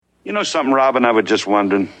You know something, Robin? I was just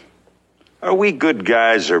wondering. Are we good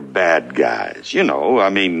guys or bad guys?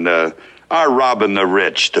 Are robbing the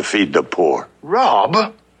rich to feed the poor?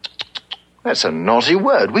 Rob? That's a naughty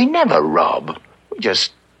word. We never rob. We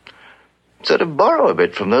just sort of borrow a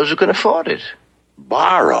bit from those who can afford it.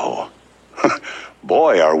 Borrow?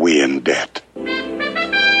 Boy, are we in debt.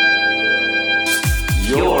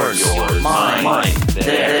 Yours, mine,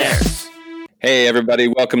 theirs. Hey everybody,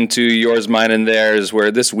 welcome to Yours, Mine, and Theirs,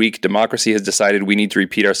 where this week democracy has decided we need to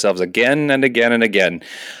repeat ourselves again and again and again.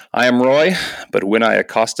 I am Roy, but when I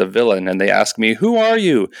accost a villain and they ask me, "Who are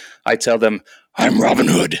you?" I tell them, "I'm Robin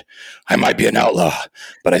Hood. I might be an outlaw,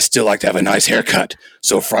 but I still like to have a nice haircut,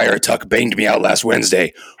 so Friar Tuck banged me out last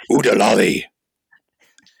Wednesday. Ooda lolly."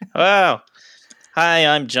 Wow. Hi,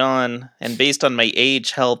 I'm John, and based on my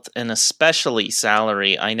age, health, and especially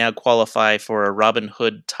salary, I now qualify for a Robin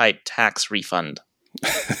Hood-type tax refund.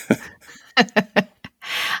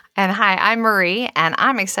 And hi, I'm Marie, and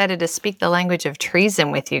I'm excited to speak the language of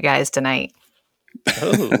treason with you guys tonight.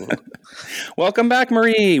 Oh. Welcome back,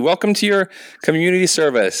 Marie. Welcome to your community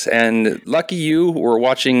service. And lucky you were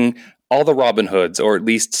watching all the Robin Hoods, or at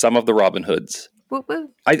least some of the Robin Hoods. Woo woo.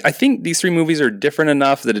 I think these three movies are different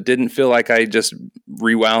enough that it didn't feel like I just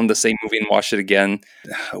rewound the same movie and watched it again.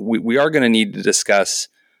 We are going to need to discuss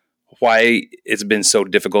why it's been so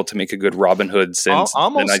difficult to make a good Robin Hood since the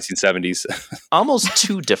 1970s. Almost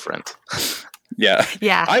too different. Yeah.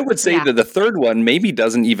 I would say that the third one maybe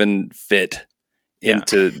doesn't even fit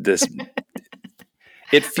into this.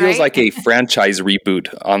 It feels like a franchise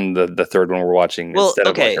reboot on the third one we're watching instead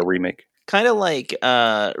of like a remake. Kind of like,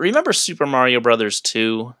 remember Super Mario Brothers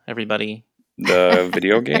 2, everybody? The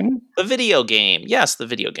video game? The video game. Yes, the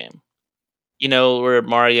video game. You know, where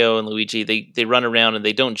Mario and Luigi, they run around and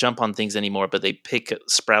they don't jump on things anymore, but they pick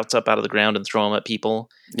sprouts up out of the ground and throw them at people.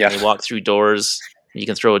 Yeah. And they walk through doors. You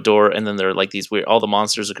can throw a door, and then they're like these weird, all the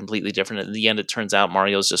monsters are completely different. At the end, it turns out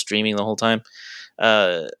Mario's just dreaming the whole time.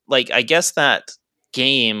 I guess that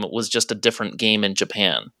game was just a different game in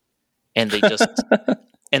Japan. And they just...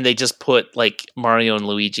 And they just put like Mario and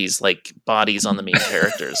Luigi's like bodies on the main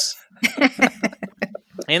characters.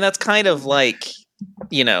 And that's kind of like,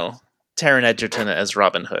 you know, Taron Egerton as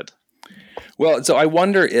Robin Hood. Well, so I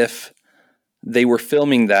wonder if they were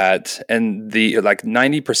filming that and the like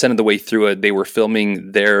 90% of the way through it, they were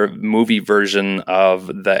filming their movie version of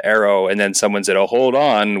The Arrow. And then someone said, "Oh, hold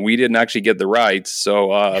on. We didn't actually get the rights.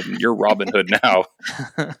 So you're Robin Hood now."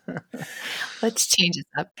 Let's change it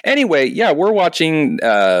up. Anyway, yeah, we're watching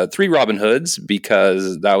three Robin Hoods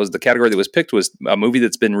because that was the category that was picked, was a movie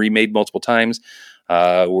that's been remade multiple times.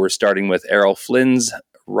 We're starting with Errol Flynn's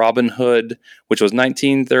Robin Hood, which was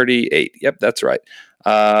 1938. Yep, that's right.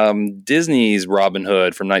 Disney's Robin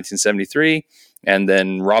Hood from 1973, and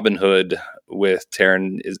then Robin Hood with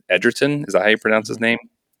Taron Egerton. Is that how you pronounce his name?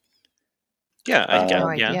 Yeah, I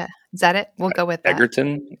guess. Yeah. Is that it? We'll go with that.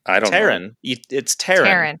 Egerton? I don't know. It's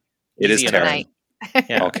Taron. It is Taron.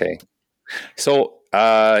 Yeah. Okay. So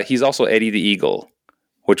he's also Eddie the Eagle,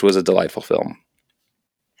 which was a delightful film.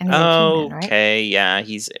 Okay, yeah,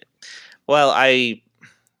 he's. Well,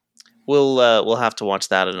 we'll have to watch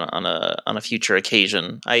that on a future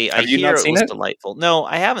occasion. Have you not seen it? Delightful. No,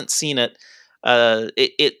 I haven't seen it.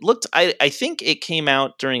 It looked. I think it came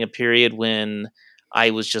out during a period when I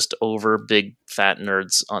was just over big fat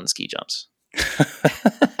nerds on ski jumps.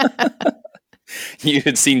 You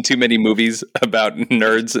had seen too many movies about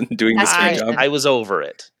nerds and doing the ski jump? I was over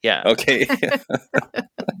it. Yeah. Okay.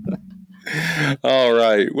 All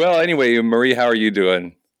right. Well, anyway, Marie, how are you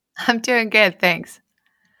doing? I'm doing good, thanks.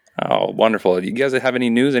 Oh, wonderful. You guys have any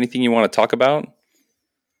news? Anything you want to talk about?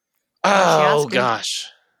 Oh, gosh.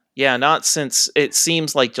 Yeah, not since it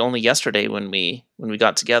seems like only yesterday when we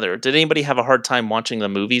got together. Did anybody have a hard time watching the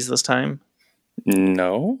movies this time?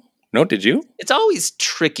 No, did you? It's always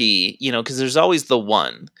tricky, you know, because there's always the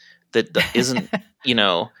one that isn't, you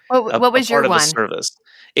know, what was your part one? of a service.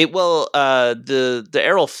 The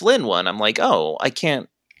Errol Flynn one. I'm like, oh, I can't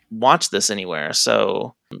watch this anywhere.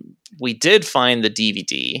 So we did find the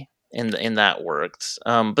DVD, and that worked.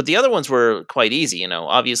 But the other ones were quite easy. You know,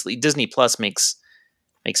 obviously Disney Plus makes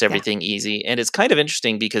everything easy, and it's kind of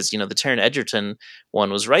interesting because, you know, the Taron Egerton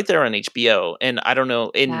one was right there on HBO, and I don't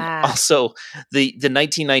know, and also the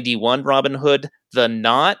 1991 Robin Hood, the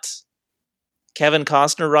not Kevin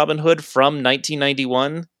Costner Robin Hood from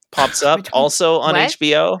 1991 pops up also on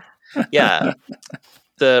HBO. Yeah.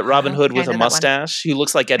 The Robin Hood with a mustache who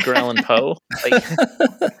looks like Edgar Allan Poe. Like,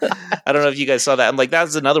 I don't know if you guys saw that. I'm like,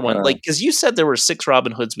 that's another one. Like, because you said there were 6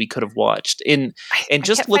 Robin Hoods we could have watched. And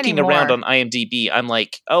just looking around on IMDb, I'm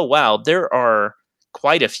like, oh, wow, there are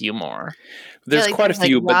quite a few more. There's like, quite a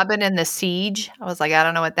few, but Robin and the Siege. I was like, I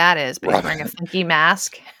don't know what that is, but he's wearing a funky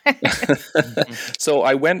mask. so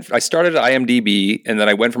I started at IMDb, and then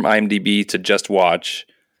I went from IMDb to Just Watch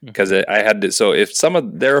because I had to. So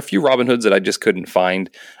there are a few Robin Hoods that I just couldn't find.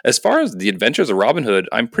 As far as the Adventures of Robin Hood,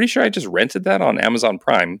 I'm pretty sure I just rented that on Amazon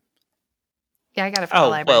Prime. Yeah, I got it from the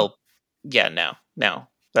library. Well, yeah, no,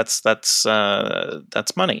 that's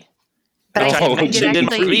money. But Which I I mentioned in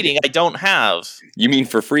my actually, reading, I don't have. You mean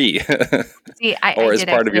for free? see, I or as did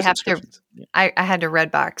part of your have to. subscriptions? I had to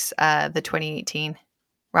Redbox the 2018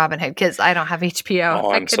 Robin Hood because I don't have HBO.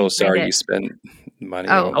 Oh, I I'm so couldn't find sorry it. you spent money.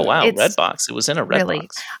 Oh, on Oh that. wow, It's Redbox. It was in a Redbox. really-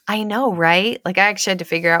 I know, right? Like I actually had to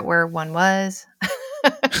figure out where one was.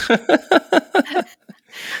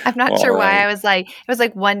 I'm not sure why. Alright. I was like, it was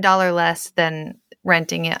like $1 less than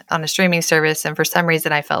renting it on a streaming service, and for some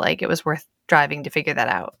reason, I felt like it was worth driving to figure that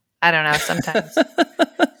out. I don't know.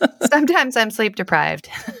 Sometimes I'm sleep deprived.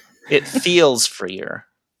 It feels freer.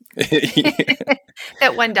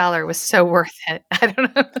 That $1 was so worth it. I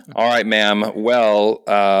don't know. All right, ma'am. Well,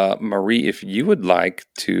 Marie, if you would like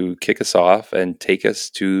to kick us off and take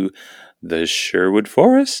us to the Sherwood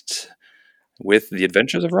Forest with the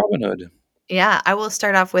Adventures of Robin Hood. Yeah, I will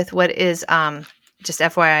start off with what is just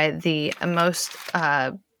FYI the most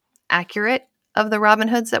accurate of the Robin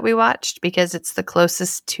Hoods that we watched because it's the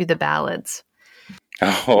closest to the ballads.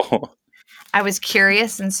 Oh, I was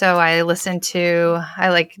curious, and so I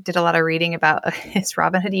did a lot of reading about is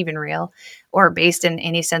Robin Hood even real or based in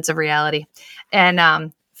any sense of reality,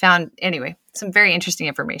 and found anyway some very interesting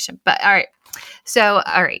information. But all right,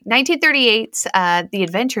 1938's The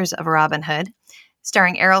Adventures of Robin Hood,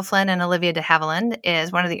 starring Errol Flynn and Olivia de Havilland,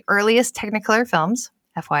 is one of the earliest Technicolor films.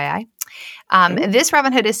 FYI, this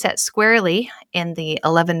Robin Hood is set squarely in the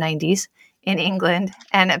 1190s in England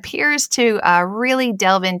and appears to really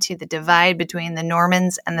delve into the divide between the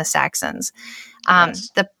Normans and the Saxons. Yes.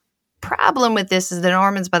 The problem with this is the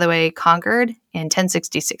Normans, by the way, conquered in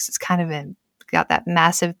 1066. It's kind of got that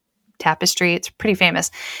massive tapestry. It's pretty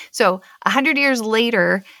famous. So 100 years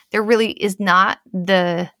later, there really is not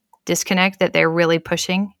the disconnect that they're really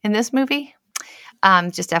pushing in this movie.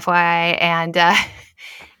 Just FYI. And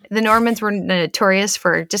the Normans were notorious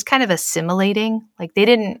for just kind of assimilating. Like they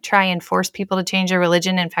didn't try and force people to change their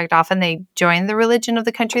religion. In fact, often they joined the religion of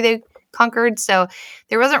the country they conquered. So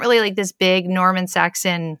there wasn't really like this big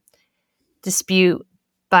Norman-Saxon dispute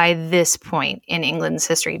by this point in England's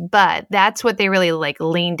history. But that's what they really like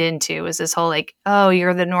leaned into was this whole like, oh,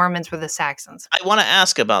 you're the Normans, we're the Saxons. I want to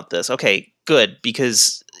ask about this. Okay, good,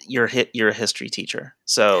 because you're a history teacher.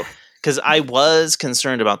 So, because I was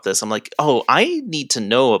concerned about this. I'm like, oh, I need to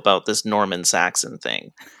know about this Norman Saxon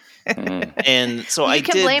thing. And so You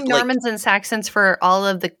can blame Normans and Saxons for all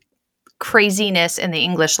of the craziness in the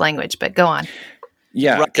English language, but go on.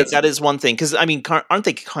 yeah. Right, 'cause- that is one thing. Because I mean, aren't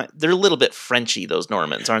they? They're a little bit Frenchy. Those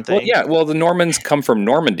Normans, aren't they? well, yeah. Well, the Normans come from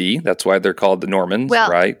Normandy. That's why they're called the Normans, Well,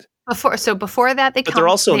 right? Before that, But they're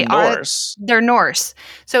also Norse. They're Norse.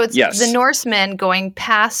 So it's Yes. the Norsemen going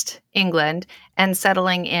past England and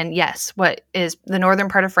settling in, what is the northern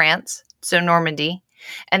part of France, so Normandy,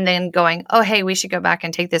 and then going, oh, hey, we should go back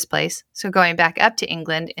and take this place. So going back up to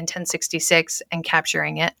England in 1066 and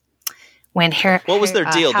capturing it. When What was their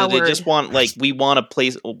deal? Did they Howard- just want we want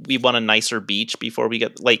a nicer beach before we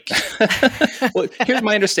get like? Well, here's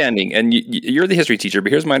my understanding, and you're the history teacher, but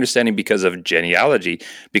here's my understanding because of genealogy.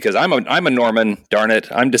 Because I'm a Norman. Darn it,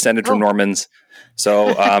 I'm descended from Normans.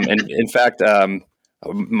 So, and in fact,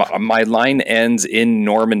 my line ends in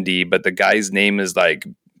Normandy, but the guy's name is like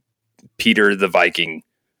Peter the Viking,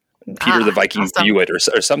 Peter the Viking awesome. Hewitt,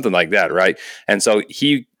 or something like that, right? And so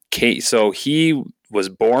he was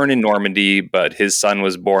born in Normandy, but his son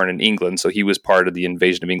was born in England, so he was part of the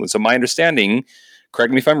invasion of England. So my understanding,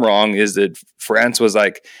 correct me if I'm wrong, is that France was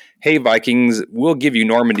like, "Hey, Vikings, we'll give you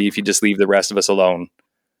Normandy if you just leave the rest of us alone."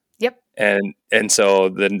 Yep. And so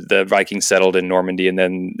then the Vikings settled in Normandy, and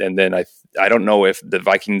then I don't know if the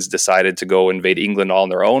Vikings decided to go invade England all on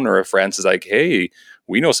their own, or if France is like, "Hey,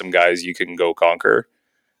 we know some guys you can go conquer."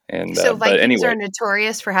 And So but Vikings anyway, are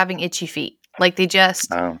notorious for having itchy feet. Like they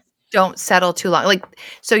just oh. don't settle too long. Like,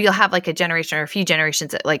 so you'll have like a generation or a few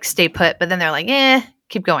generations that like stay put, but then they're like,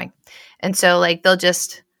 keep going. And so like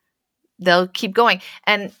they'll keep going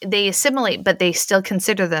and they assimilate, but they still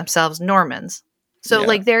consider themselves Normans. So Yeah.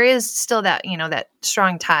 like there is still that, that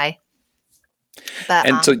strong tie. But,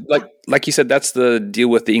 And so, like you said, that's the deal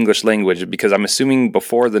with the English language, because I'm assuming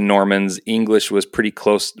before the Normans, English was pretty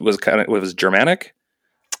close. Was Germanic.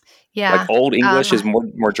 yeah, Like Old English is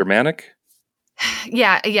more Germanic.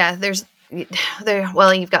 yeah.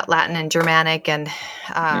 Well, you've got Latin and Germanic, and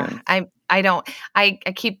I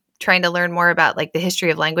keep trying to learn more about like the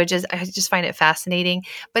history of languages. I just find it fascinating.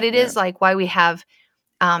 But it is like why we have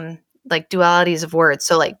like dualities of words.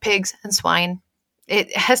 So like pigs and swine.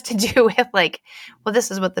 It has to do with like, well,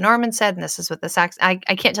 this is what the Norman said, and this is what the Saxon.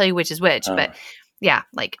 I can't tell you which is which, but yeah,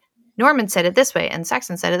 like Norman said it this way, and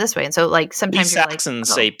Saxon said it this way, and so like sometimes you're Saxons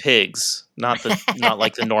like, say pigs, not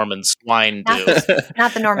like the Norman swine do.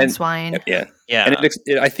 not the Norman swine. Yeah. Yeah,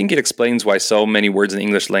 And I think it explains why so many words in the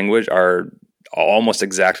English language are almost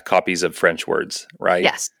exact copies of French words, right?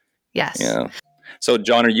 Yes. Yeah. So,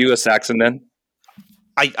 John, are you a Saxon then?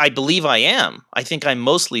 I believe I am. I think I'm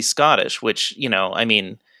mostly Scottish, which, I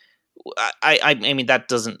mean, I mean, that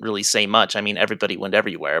doesn't really say much. I mean, everybody went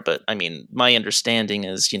everywhere, but I mean, my understanding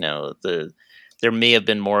is, there may have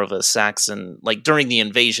been more of a Saxon, like during the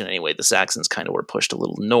invasion anyway, the Saxons kind of were pushed a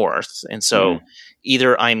little north. And so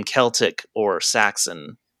either I'm Celtic or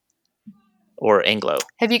Saxon or Anglo.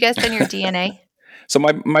 Have you guys done your DNA? So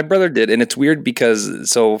my brother did, and it's weird because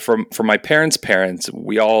from my parents' parents,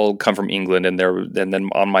 we all come from England, and then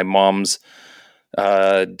on my mom's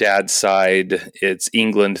dad's side, it's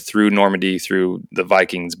England through Normandy through the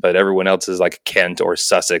Vikings, but everyone else is like Kent or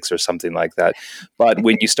Sussex or something like that. But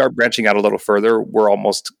when you start branching out a little further, we're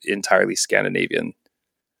almost entirely Scandinavian.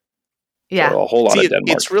 Yeah, so a whole lot of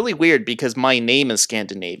Denmark. It's really weird because my name is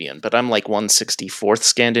Scandinavian, but I'm like 1/64th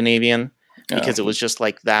Scandinavian. Because it was just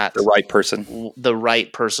like that. The right person. The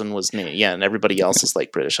right person was named. Yeah, and everybody else is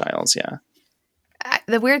like British Isles, yeah.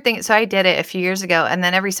 The weird thing, so I did it a few years ago, and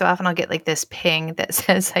then every so often I'll get like this ping that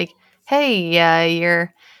says like, hey,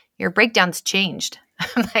 your breakdown's changed.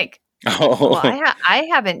 I'm like, well, I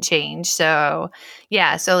haven't changed. So,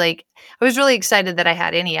 yeah. So like, I was really excited that I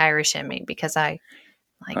had any Irish in me because I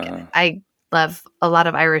love a lot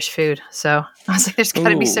of Irish food. So I was like, there's got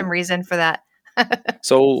to be some reason for that.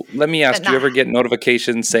 So let me ask, do you ever get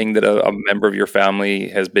notifications saying that a member of your family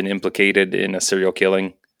has been implicated in a serial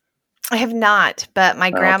killing? I have not, but my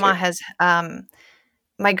grandma has.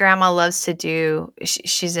 My grandma loves to do.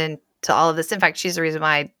 She's into all of this. In fact, she's the reason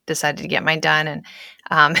why I decided to get mine done. And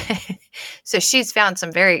so she's found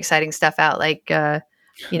some very exciting stuff out. Like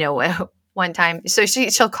one time, so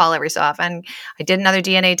she'll call every so often. I did another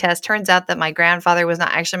DNA test. Turns out that my grandfather was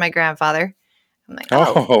not actually my grandfather. I'm like,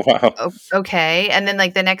 oh wow. Okay. And then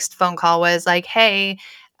like the next phone call was like, hey,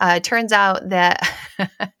 turns out that,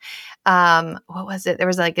 what was it? There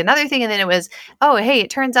was like another thing. And then it was, oh, hey, it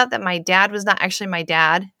turns out that my dad was not actually my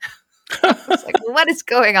dad. I was like, what is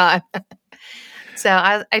going on? So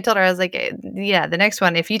I told her, I was like, yeah, the next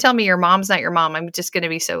one, if you tell me your mom's not your mom, I'm just going to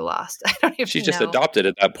be so lost. I don't even She's know. just adopted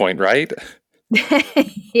at that point, right?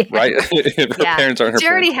 Yeah. Right? Her parents aren't her She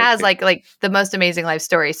already parents. has like the most amazing life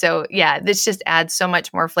story. So yeah, this just adds so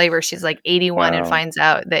much more flavor. She's like 81 and finds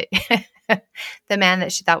out that the man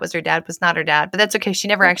that she thought was her dad was not her dad, but that's okay. She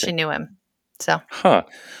never actually knew him. So,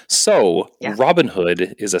 Robin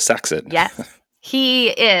Hood is a Saxon. Yes, he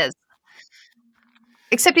is.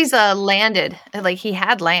 Except he's landed. Like he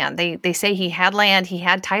had land. They say he had land. He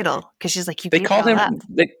had title because she's like, They call him.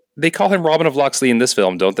 They call him Robin of Locksley in this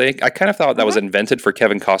film, don't they? I kind of thought that was invented for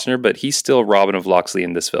Kevin Costner, but he's still Robin of Locksley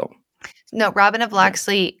in this film. No, Robin of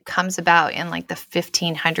Locksley comes about in like the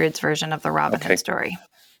 1500s version of the Robin Hood story.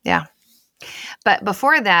 Yeah. But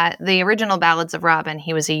before that, the original Ballads of Robin,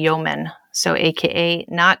 he was a yeoman. So AKA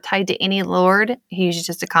not tied to any lord. He was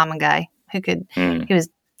just a common guy who could, he was,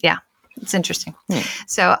 it's interesting.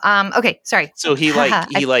 So, okay, sorry. So he got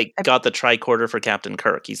the tricorder for Captain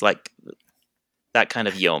Kirk. He's like that kind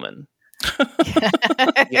of yeoman.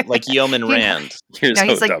 Like Yeoman Rand. He's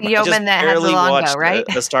like Yeoman that has the longbow, right?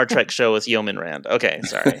 The Star Trek show with Yeoman Rand. Okay,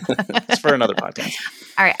 sorry. It's for another podcast.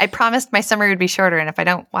 All right, I promised my summary would be shorter, and if I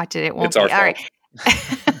don't watch it, it won't be. All right.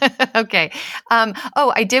 Okay.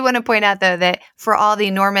 I did want to point out, though, that for all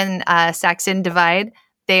the Norman Saxon divide,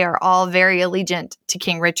 they are all very allegiant to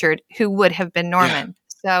King Richard, who would have been Norman.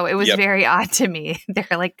 So it was very odd to me. They're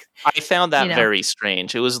like, I found that very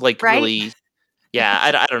strange. It was like really... Yeah,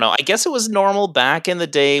 I don't know. I guess it was normal back in the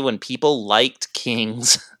day when people liked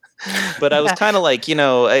kings, but I was kind of like, you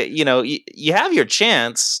have your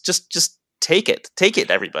chance. Just take it,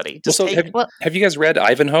 everybody. Have you guys read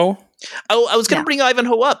Ivanhoe? Oh, I was going to bring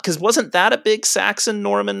Ivanhoe up because wasn't that a big Saxon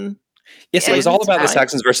Norman? Yes, it was all about the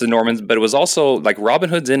Saxons versus the Normans, but it was also like Robin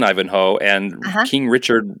Hood's in Ivanhoe, and King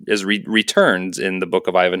Richard is returns in the Book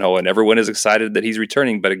of Ivanhoe, and everyone is excited that he's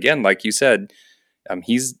returning. But again, like you said.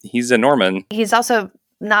 He's a Norman. He's also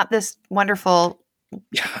not this wonderful,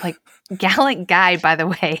 gallant guy, by the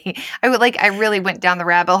way. I really went down the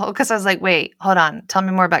rabbit hole because I was like, wait, hold on. Tell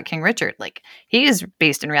me more about King Richard. Like, he is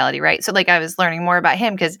based in reality, right? So, I was learning more about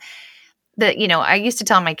him because I used to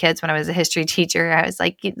tell my kids when I was a history teacher, I was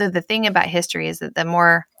like, the thing about history is that the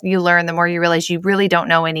more you learn, the more you realize you really don't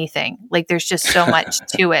know anything. Like there's just so much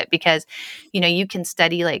to it because, you can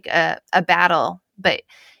study like a battle, but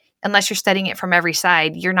unless you're studying it from every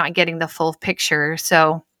side, you're not getting the full picture.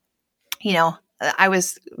 So, I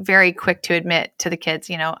was very quick to admit to the kids,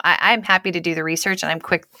 I'm happy to do the research and I'm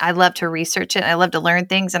quick. I love to research it. I love to learn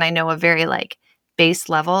things and I know a very like base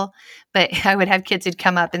level, but I would have kids who'd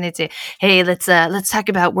come up and they'd say, "Hey, let's talk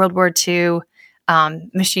about World War II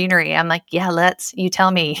machinery." I'm like, "Yeah, you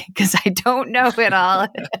tell me," because I don't know it all.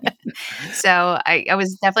 So I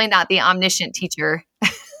was definitely not the omniscient teacher.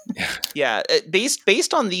 Yeah,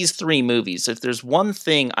 based on these three movies, if there's one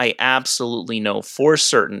thing I absolutely know for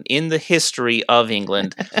certain in the history of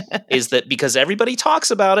England is that because everybody talks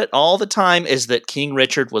about it all the time, is that King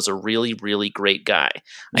Richard was a really, really great guy.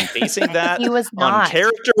 I'm basing that He was on not.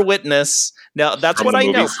 character witness. Now, that's From what the I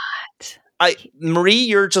know. movies. Marie,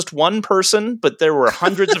 you're just one person, but there were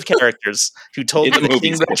hundreds of characters who told In me the that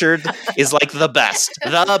King movies. Richard is like the best.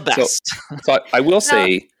 The best. So I will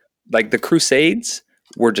say, like the Crusades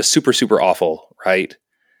were just super, super awful, right?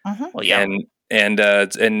 Mm-hmm. Well, yeah.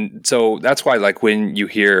 And so that's why, like when you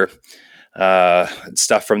hear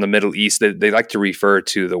stuff from the Middle East, they like to refer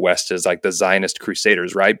to the West as like the Zionist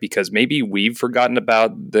Crusaders, right? Because maybe we've forgotten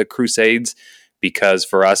about the Crusades because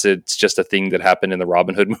for us it's just a thing that happened in the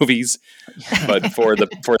Robin Hood movies. But for the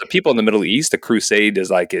people in the Middle East, the Crusade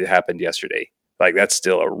is like it happened yesterday. Like that's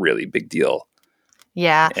still a really big deal.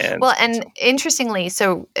 Yeah. And interestingly,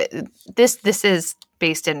 so this is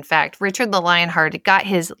based in fact. Richard the Lionhearted got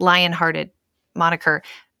his Lionhearted moniker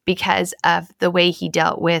because of the way he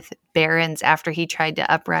dealt with barons after he tried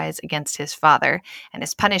to uprise against his father. And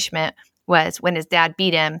his punishment was when his dad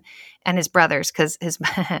beat him and his brothers, because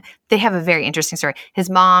they have a very interesting story.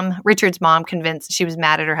 Richard's mom, convinced she was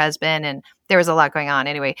mad at her husband, and there was a lot going on.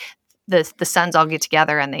 Anyway, the sons all get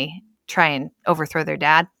together and they try and overthrow their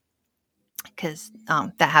dad, because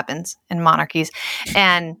that happens in monarchies.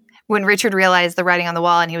 And when Richard realized the writing on the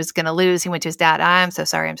wall and he was going to lose, he went to his dad. "I'm so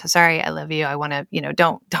sorry. I love you. I want to,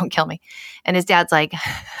 don't kill me." And his dad's like,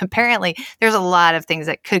 apparently there's a lot of things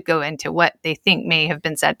that could go into what they think may have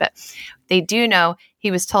been said, but they do know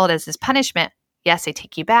he was told as his punishment, "Yes, I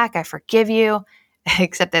take you back. I forgive you."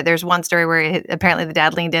 Except that there's one story where apparently the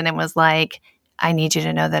dad leaned in and was like, "I need you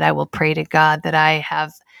to know that I will pray to God that I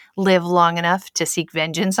have lived long enough to seek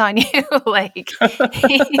vengeance on you." Like,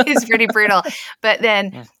 he's pretty brutal. But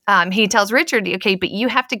then he tells Richard, "Okay, but you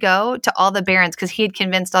have to go to all the barons," because he had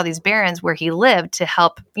convinced all these barons where he lived to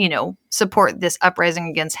help, support this uprising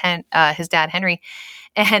against his dad, Henry.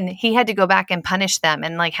 And he had to go back and punish them,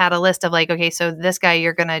 and like had a list of like, okay, so this guy,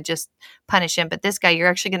 you're going to just punish him, but this guy, you're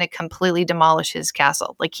actually going to completely demolish his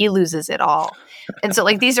castle. Like he loses it all. And so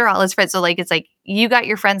like, these are all his friends. So like, it's like, you got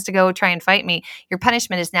your friends to go try and fight me. Your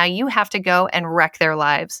punishment is now you have to go and wreck their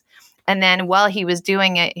lives. And then while he was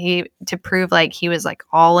doing it, to prove like he was like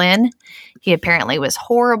all in, he apparently was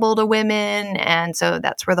horrible to women. And so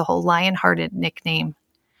that's where the whole Lionhearted nickname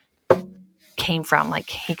came from. Like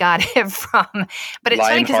he got it from, but it's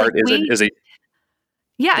Lionheart funny because it's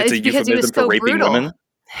because he was so brutal. Women?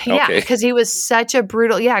 Yeah, Okay. because he was such a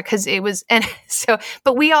brutal. Yeah, because it was, and so,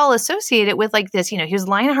 but we all associate it with like this. He was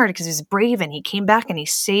Lionhearted because he was brave and he came back and he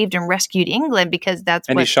saved and rescued England, because that's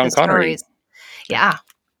And what he's Sean the Connery. stories. Yeah,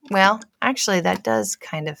 well, actually, that does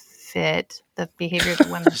kind of fit the behavior of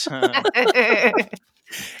the women.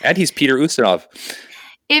 And he's Peter Ustinov.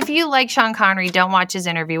 If you like Sean Connery, don't watch his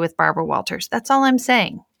interview with Barbara Walters. That's all I'm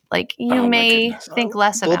saying. Like, you may think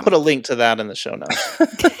less of We'll him. put a link to that in the show notes.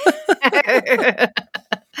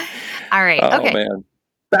 All right. Oh Okay. man.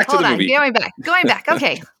 Back Hold to the on. movie. Going back.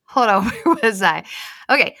 Okay. Hold on. Where was I?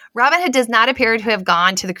 Okay. Robin Hood does not appear to have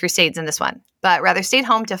gone to the Crusades in this one, but rather stayed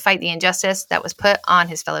home to fight the injustice that was put on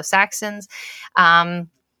his fellow Saxons.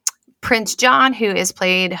 Prince John, who is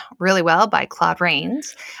played really well by Claude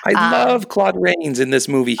Rains. I love Claude Rains in this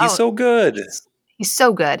movie. He's so good. He's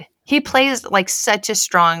so good. He plays like such a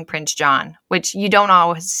strong Prince John, which you don't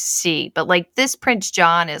always see. But like this Prince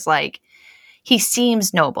John is like, he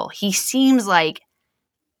seems noble. He seems like,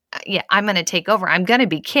 yeah, I'm going to take over. I'm going to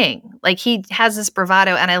be king. Like he has this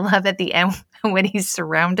bravado. And I love at the end when he's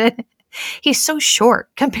surrounded, he's so short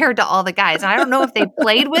compared to all the guys. And I don't know if they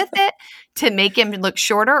played with it to make him look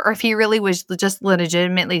shorter or if he really was just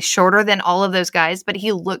legitimately shorter than all of those guys. But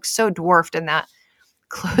he looks so dwarfed in that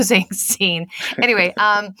closing scene. Anyway,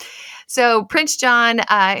 so Prince John,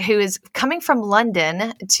 who is coming from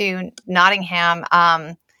London to Nottingham,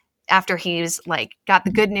 after he's like got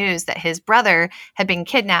the good news that his brother had been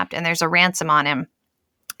kidnapped and there's a ransom on him.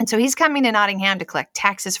 And so he's coming to Nottingham to collect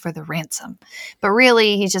taxes for the ransom. But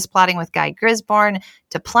really, he's just plotting with Guy Gisborne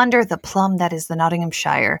to plunder the plum that is the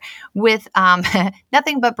Nottinghamshire with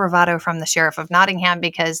nothing but bravado from the Sheriff of Nottingham,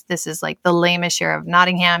 because this is like the lamest Sheriff of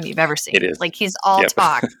Nottingham you've ever seen. It is. Like, he's all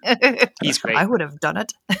talk. He's great. I would have done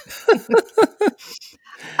it.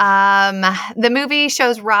 The movie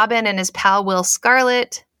shows Robin and his pal Will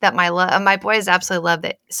Scarlet. That my boys absolutely love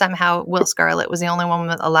that somehow Will Scarlet was the only one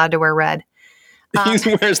allowed to wear red.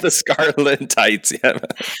 He wears the scarlet tights. Yeah.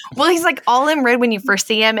 Well, he's like all in red when you first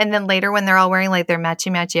see him, and then later when they're all wearing like their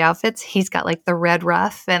matchy outfits, he's got like the red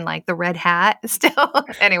ruff and like the red hat still.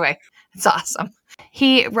 Anyway, it's awesome.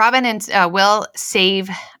 Robin and Will save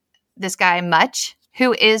this guy Much,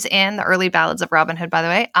 who is in the early ballads of Robin Hood, by the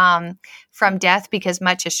way, from death because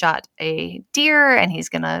Much has shot a deer and he's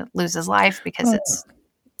going to lose his life because it's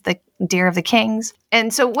the deer of the kings.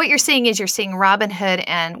 And so what you're seeing is Robin Hood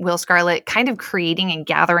and Will Scarlet kind of creating and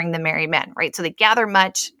gathering the merry men, right? So they gather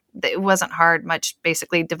Much. It wasn't hard. Much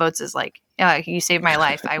basically devotes his like, you saved my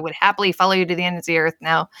life. I would happily follow you to the ends of the earth.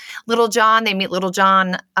 Now, Little John, they meet Little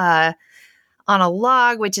John on a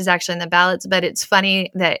log, which is actually in the ballads, but it's funny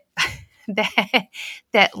that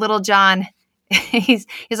that Little John, he's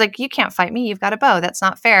like, you can't fight me. You've got a bow. That's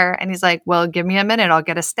not fair. And he's like, well, give me a minute. I'll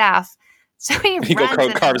get a staff. So he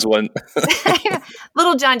carves one.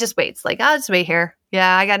 Little John just waits. Like, I'll just wait here.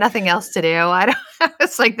 Yeah, I got nothing else to do.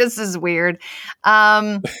 It's like, this is weird.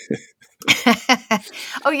 Oh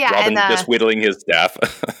yeah, Robin just whittling his staff.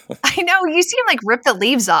 I know, you see him like rip the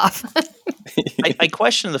leaves off. I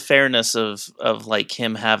question the fairness of like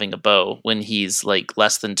him having a bow when he's like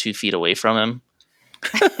less than 2 feet away from him.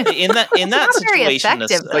 In that situation,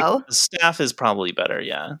 the staff is probably better.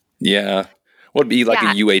 Yeah. Yeah. Would be like a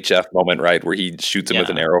UHF moment, right, where he shoots him with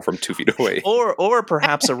an arrow from 2 feet away, or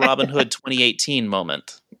perhaps a Robin Hood 2018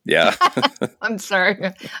 moment. Yeah. I'm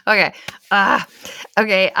sorry. Okay.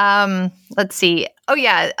 Okay. Let's see. Oh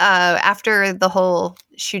yeah. After the whole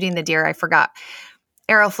shooting the deer, I forgot.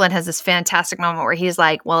 Errol Flynn has this fantastic moment where he's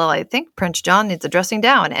like, well, I think Prince John needs a dressing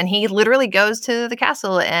down. And he literally goes to the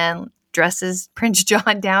castle and dresses Prince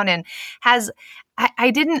John down and I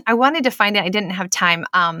wanted to find it. I didn't have time.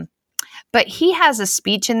 But he has a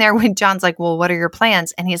speech in there when John's like, well, what are your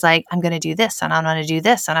plans? And he's like, I'm going to do this and I'm going to do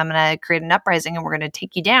this and I'm going to create an uprising and we're going to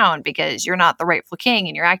take you down because you're not the rightful king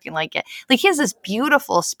and you're acting like it. Like, he has this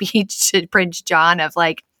beautiful speech to Prince John of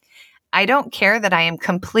like, I don't care that I am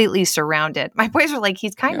completely surrounded. My boys were like,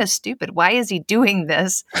 he's kind of stupid. Why is he doing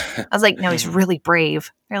this? I was like, no, he's really brave.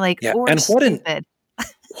 They're like, or and stupid.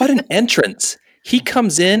 What an entrance. He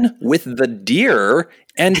comes in with the deer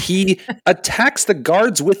and he attacks the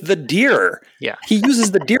guards with the deer. Yeah. He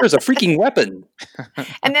uses the deer as a freaking weapon.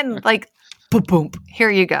 And then like, boom, boom, here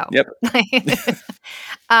you go. Yep.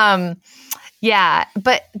 Yeah,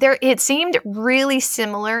 but it seemed really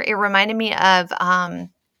similar. It reminded me of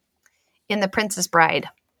in The Princess Bride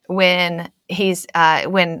when he's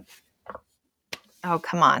oh,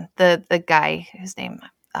 come on, the guy whose name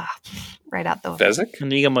right out the Fezzik?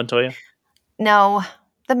 Inigo Montoya. No,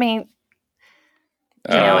 the main.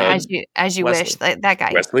 As you wish, that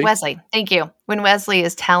guy Wesley. Thank you. When Wesley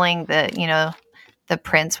is telling the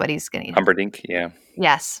prince what he's going to Humperdinck, yeah.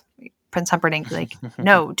 Yes, Prince Humperdinck, like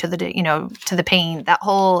no to the pain. That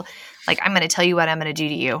whole like, I'm going to tell you what I'm going to do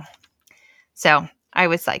to you. So I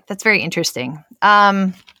was like, that's very interesting.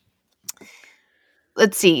 Let's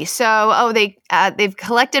see. So they've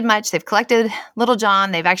collected Much. They've collected Little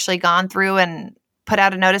John. They've actually gone through and put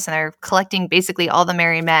out a notice and they're collecting basically all the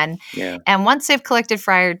merry men. Yeah. And once they've collected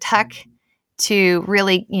Friar Tuck to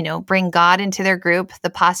really, bring God into their group,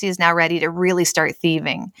 the posse is now ready to really start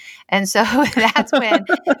thieving. And so that's when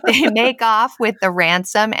they make off with the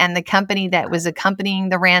ransom and the company that was accompanying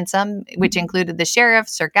the ransom, which included the sheriff,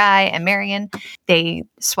 Sir Guy, and Marion. They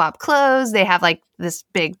swap clothes. They have like this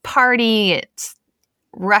big party. It's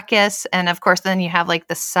ruckus. And of course, then you have like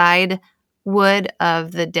the side wood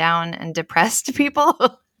of the down and depressed people.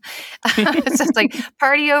 So it's like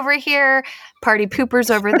party over here, party poopers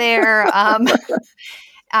over there.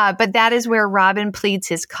 But that is where Robin pleads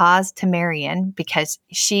his cause to Marion because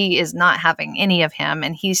she is not having any of him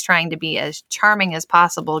and he's trying to be as charming as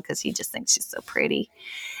possible because he just thinks she's so pretty.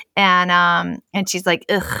 And she's like,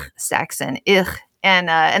 ugh, Saxon, ugh.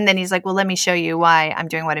 And then he's like, well, let me show you why I'm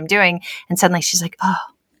doing what I'm doing. And suddenly she's like, oh,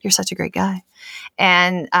 you're such a great guy.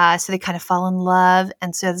 And so they kind of fall in love.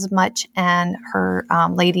 And so there's Much and her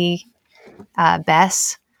lady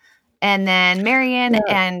Bess. And then Marion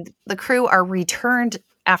and the crew are returned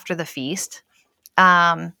after the feast.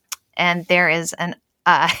 And there is and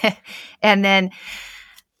then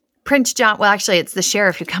Prince John, well, actually, it's the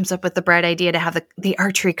sheriff who comes up with the bright idea to have the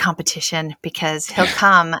archery competition because he'll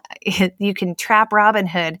come. You can trap Robin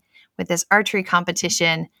Hood with this archery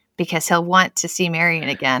competition because he'll want to see Marion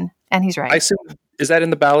again. And he's right. I assume, is that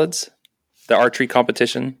in the ballads? The archery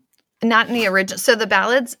competition? Not in the original. So the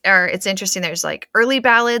ballads are, it's interesting. There's like early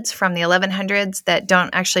ballads from the 1100s that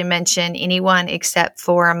don't actually mention anyone except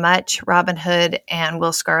for Much, Robin Hood, and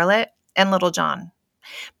Will Scarlet, and Little John.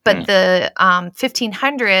 But the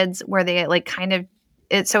 1500s where they like kind of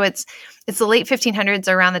it's the late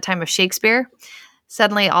 1500s around the time of Shakespeare.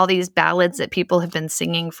 Suddenly all these ballads that people have been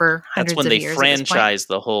singing for hundreds of years. That's when they franchised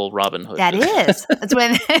the whole Robin Hood. That is. That's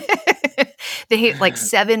when they like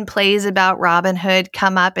 7 plays about Robin Hood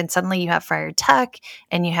come up, and suddenly you have Friar Tuck,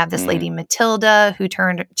 and you have this lady Matilda who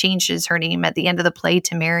changes her name at the end of the play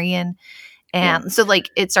to Marion. And so like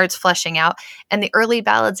it starts fleshing out. And the early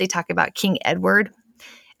ballads, they talk about King Edward.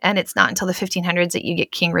 And it's not until the 1500s that you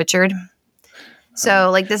get King Richard. So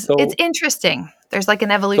like this, it's interesting. There's like an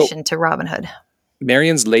evolution to Robin Hood.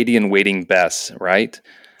 Marion's Lady in Waiting Bess, right?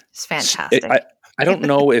 It's fantastic. I don't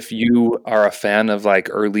know if you are a fan of like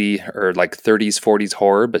early or like 30s, 40s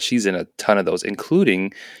horror, but she's in a ton of those,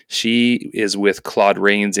 including she is with Claude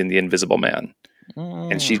Rains in The Invisible Man.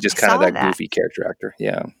 And she's just kind of that goofy character actor.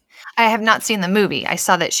 Yeah. I have not seen the movie. I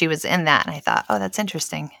saw that she was in that and I thought, oh, that's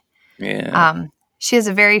interesting. Yeah. She has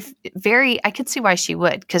a very, very, I could see why she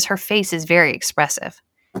would, because her face is very expressive.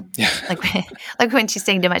 Yeah. Like when she's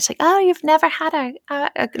saying to Much, like, oh, you've never had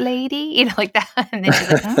a lady, you know, like that. And then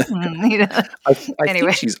she's like, you know. I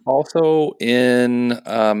think she's also in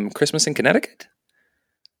Christmas in Connecticut.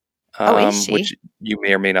 Is she? Which you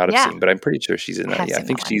may or may not have seen, but I'm pretty sure she's in that. Yeah, I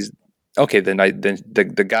think she's okay. Then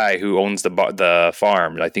the guy who owns the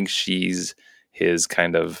farm, I think she's his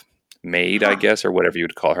kind of maid, I guess, or whatever you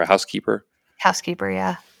would call her, housekeeper. Housekeeper,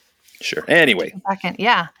 yeah. Sure. Anyway.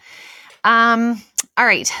 Yeah. All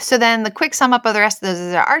right. So then the quick sum up of the rest of those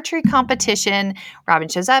is our archery competition. Robin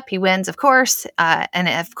shows up. He wins, of course. And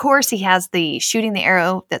of course, he has the shooting the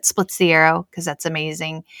arrow that splits the arrow because that's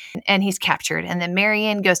amazing. And he's captured. And then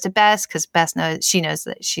Marion goes to Bess because Bess knows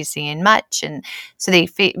that she's seeing Much. And so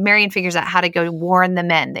Marion figures out how to go warn the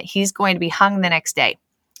men that he's going to be hung the next day.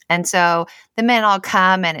 And so the men all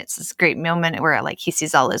come, and it's this great moment where like he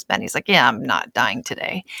sees all his men. He's like, yeah, I'm not dying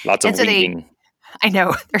today. Lots of weeping. I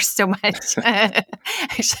know. There's so much.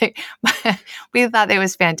 Actually, we thought it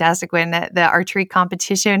was fantastic when the archery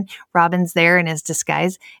competition, Robin's there in his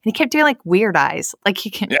disguise, and he kept doing like weird eyes. Like he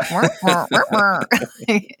can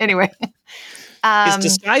anyway. His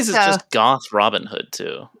disguise is just goth Robin Hood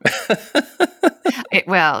too.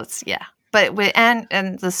 But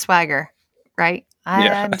and the swagger, right?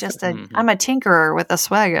 I'm just I'm a tinkerer with a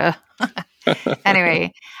swagger.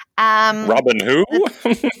 Anyway, Robin who?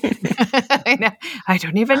 I know. I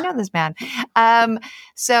don't even know this man.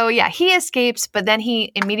 So yeah, he escapes, but then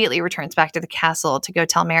he immediately returns back to the castle to go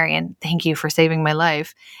tell Marion, "Thank you for saving my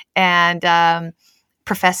life," and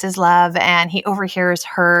professes love. And he overhears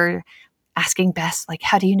her asking Bess, like,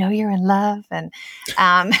 "How do you know you're in love?" And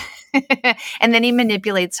and then he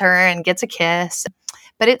manipulates her and gets a kiss.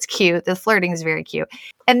 But it's cute. The flirting is very cute.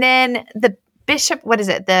 And then the bishop,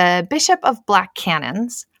 the Bishop of Black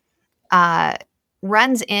Cannons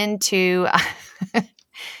runs into,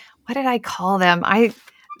 what did I call them? I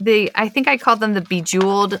think I called them the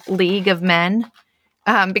Bejeweled League of Men.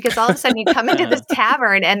 Because all of a sudden you come into this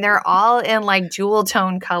tavern and they're all in like jewel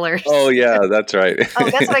tone colors. Oh yeah, that's right.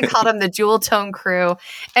 That's what I called them, the jewel tone crew.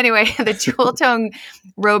 Anyway, the jewel tone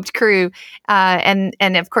robed crew. And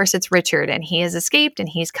of course it's Richard, and he has escaped and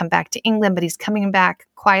he's come back to England, but he's coming back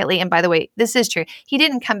quietly. And by the way, this is true. He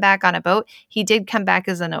didn't come back on a boat. He did come back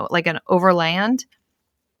as an overland,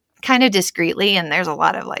 kind of discreetly. And there's a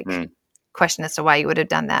lot of question as to why you would have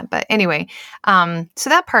done that. But anyway, so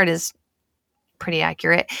that part is pretty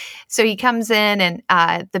accurate. So he comes in, and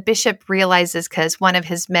the bishop realizes, because one of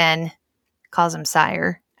his men calls him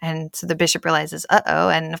sire, and so the bishop realizes,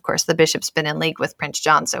 and of course the bishop's been in league with Prince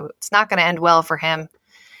John, so it's not going to end well for him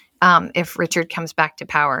if Richard comes back to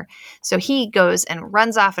power. So he goes and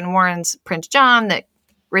runs off and warns Prince John that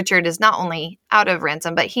Richard is not only out of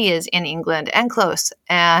ransom, but he is in England and close.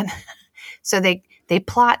 And so they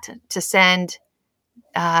plot to send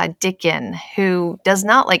Dickon, who does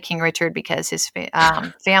not like King Richard because his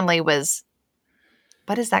family was,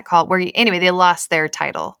 what is that called? Anyway, they lost their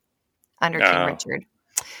title under King Richard.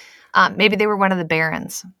 Maybe they were one of the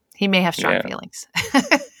barons. He may have strong feelings.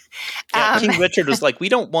 King Richard was like, we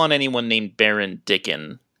don't want anyone named Baron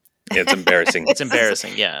Dickon. Yeah, it's embarrassing. It's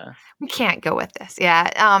embarrassing. Yeah, we can't go with this.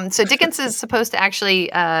 Yeah. So Dickens is supposed to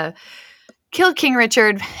actually killed King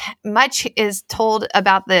Richard. Much is told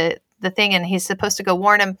about the thing, and he's supposed to go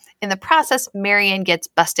warn him. In the process, Marion gets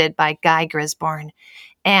busted by Guy Gisborne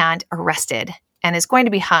and arrested and is going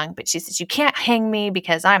to be hung. But she says, "You can't hang me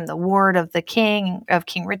because I'm the ward of the king, of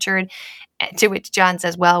King Richard." To which John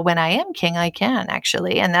says, "Well, when I am king, I can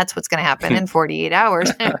actually." And that's what's going to happen in 48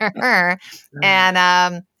 hours.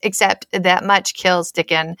 And except that Much kills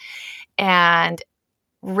Dickon. And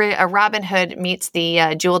Robin Hood meets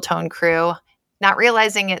the Jewel Tone crew, not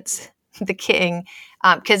realizing it's the king.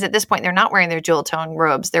 Because at this point, they're not wearing their Jewel Tone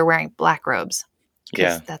robes. They're wearing black robes.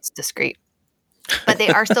 Because that's discreet. But they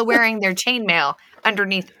are still wearing their chainmail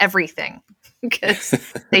underneath everything. Because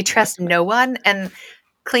they trust no one. And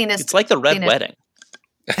cleanest. It's like the Red Wedding.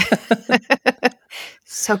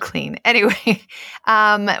 So clean. Anyway,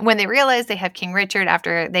 when they realize they have King Richard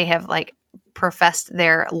after they have like professed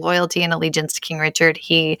their loyalty and allegiance to King Richard,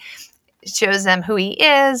 he shows them who he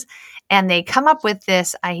is, and they come up with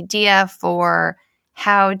this idea for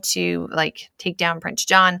how to like take down Prince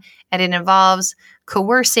John, and it involves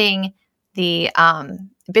coercing the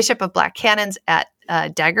Bishop of Black Cannons at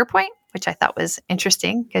Dagger Point, which I thought was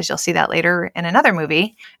interesting because you'll see that later in another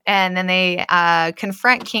movie. And then they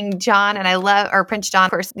confront King John, and or Prince John.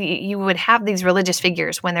 Of course, you would have these religious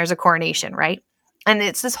figures when there's a coronation, right? And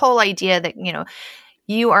it's this whole idea that, you know,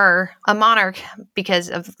 you are a monarch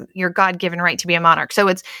because of your God-given right to be a monarch. So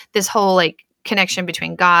it's this whole like connection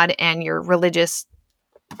between God and your religious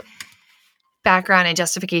background and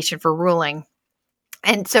justification for ruling.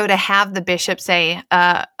 And so to have the bishop say,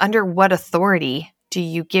 under what authority do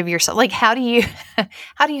you give yourself? Like, how do you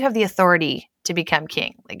have the authority to become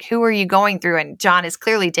king? Like, who are you going through? And John is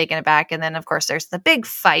clearly taken aback. And then, of course, there's the big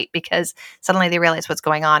fight because suddenly they realize what's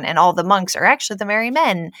going on, and all the monks are actually the merry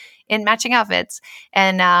men in matching outfits.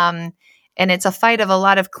 And it's a fight of a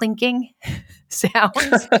lot of clinking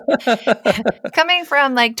sounds coming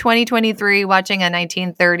from like 2023, watching a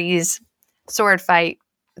 1930s sword fight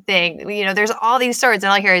thing. You know, there's all these swords,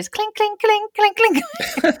 and all I hear is clink, clink, clink, clink,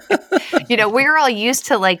 clink. You know, we're all used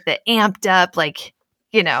to like the amped up, like,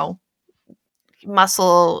 you know,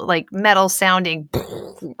 muscle, like metal sounding,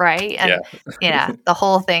 right? And yeah, the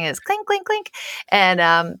whole thing is clink, clink, clink.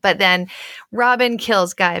 And but then Robin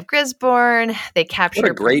kills Guy of Gisborne. They capture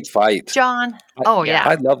what a great fight, John.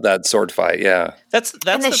 I love that sword fight. Yeah, that's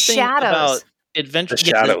and the thing about adventure.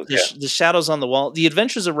 The shadows on the wall. The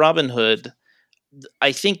Adventures of Robin Hood.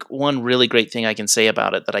 I think one really great thing I can say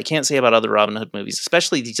about it that I can't say about other Robin Hood movies,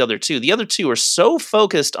 especially these other two. The other two are so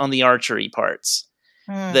focused on the archery parts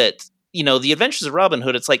that, you know, the Adventures of Robin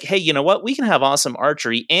Hood, it's like, hey, you know what? We can have awesome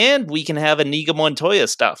archery and we can have Inigo Montoya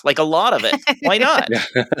stuff, like a lot of it. Why not?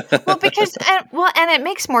 Well, because, and it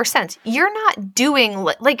makes more sense. You're not doing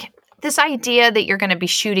like this idea that you're going to be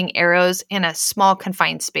shooting arrows in a small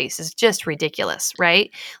confined space is just ridiculous,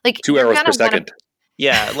 right? Like 2 arrows per second.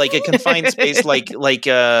 Yeah, like a confined space, like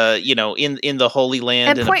you know, in the Holy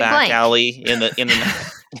Land, in a back alley, in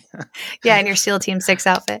yeah, in your SEAL Team 6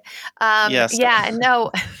 outfit. Yes. Yeah,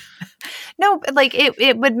 no, like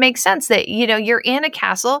it would make sense that, you know, you're in a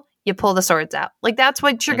castle, you pull the swords out. Like that's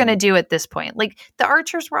what you're going to do at this point. Like the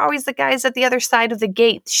archers were always the guys at the other side of the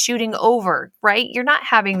gate shooting over, right? You're not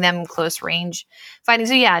having them close range fighting.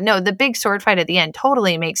 So yeah, no, the big sword fight at the end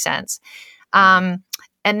totally makes sense.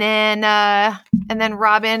 And then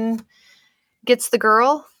Robin gets the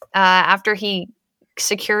girl after he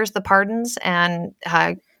secures the pardons and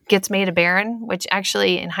gets made a baron, which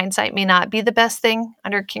actually, in hindsight, may not be the best thing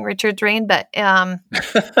under King Richard's reign. But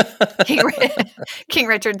King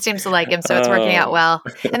Richard seems to like him, so it's working out well.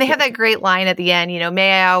 And they have that great line at the end. You know,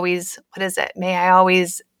 may I always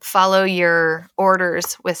follow your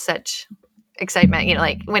orders with such excitement? You know,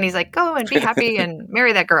 like when he's like, go and be happy and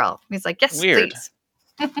marry that girl. He's like, yes, please.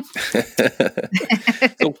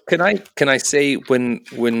 So can I say when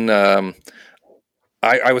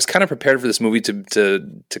I was kind of prepared for this movie to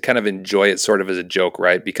kind of enjoy it sort of as a joke,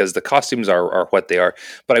 right? Because the costumes are what they are.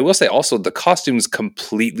 But I will say also the costumes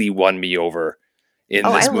completely won me over in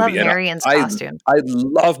this movie. I love Marion's costume. I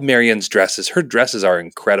love Marion's dresses. Her dresses are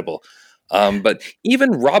incredible. But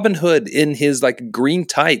even Robin Hood in his like green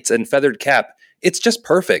tights and feathered cap, it's just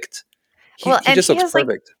perfect. He just looks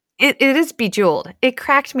perfect. It is bejeweled. It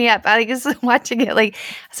cracked me up. I was watching it like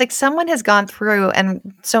it's like someone has gone through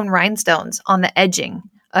and sewn rhinestones on the edging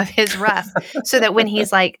of his ruff so that when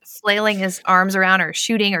he's like flailing his arms around or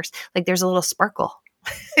shooting or like there's a little sparkle.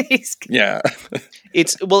 Yeah.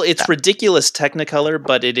 It's ridiculous Technicolor,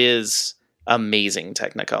 but it is amazing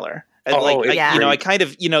Technicolor. Yeah. You know, I kind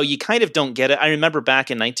of, you know, you kind of don't get it. I remember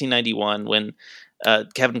back in 1991 when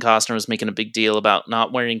Kevin Costner was making a big deal about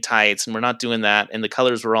not wearing tights, and we're not doing that, and the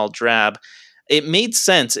colors were all drab. It made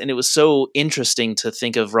sense, and it was so interesting to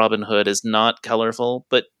think of Robin Hood as not colorful.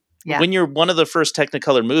 But when you're one of the first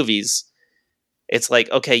Technicolor movies, it's like,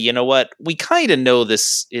 okay, you know what? We kind of know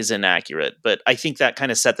this is inaccurate, but I think that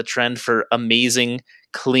kind of set the trend for amazing,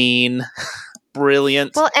 clean,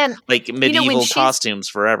 brilliant, and like medieval costumes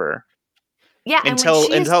forever. Yeah,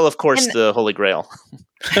 until of course the Holy Grail.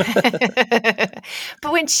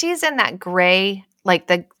 But when she's in that gray, like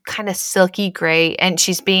the kind of silky gray, and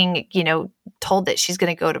she's being, told that she's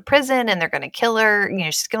going to go to prison and they're going to kill her,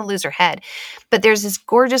 she's going to lose her head. But there's this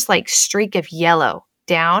gorgeous like streak of yellow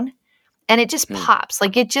down, and it just pops.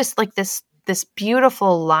 Like it just like this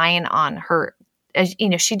beautiful line on her. As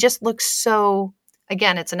she just looks so,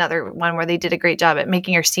 again, it's another one where they did a great job at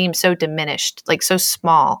making her seem so diminished, like so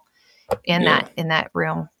small in that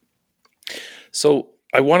room. So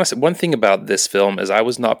I want to say one thing about this film is I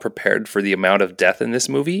was not prepared for the amount of death in this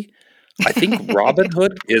movie. I think Robin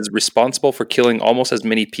Hood is responsible for killing almost as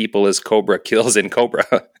many people as Cobra kills in Cobra.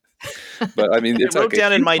 But I mean, it's I wrote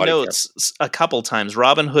down in my notes a couple times,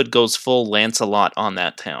 Robin Hood goes full Lancelot on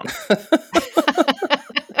that town.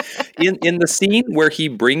 in the scene where he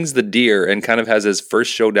brings the deer and kind of has his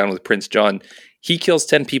first showdown with Prince John, he kills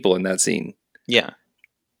 10 people in that scene. Yeah.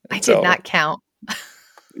 I did not count.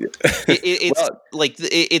 It's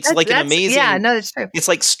like an amazing. Yeah, no, that's true. It's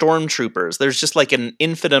like stormtroopers. There's just like an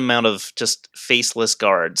infinite amount of just faceless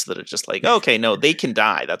guards that are just like, okay, no, they can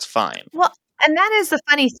die. That's fine. Well, and that is the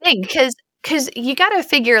funny thing because you got to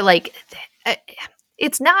figure like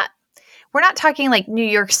it's not. We're not talking like New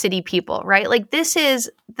York City people, right? Like these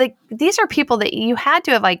are people that you had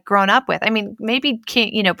to have like grown up with. I mean, maybe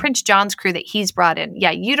Prince John's crew that he's brought in.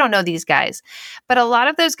 Yeah, you don't know these guys, but a lot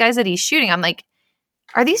of those guys that he's shooting, I'm like,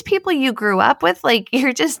 are these people you grew up with? Like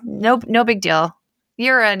you're just no big deal.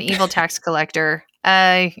 You're an evil tax collector.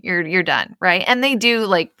 You're done, right? And they do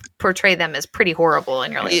like portray them as pretty horrible,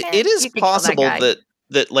 and you're like, it is possible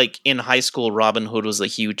that like in high school Robin Hood was a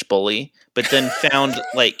huge bully, but then found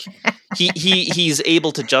like he's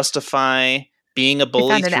able to justify being a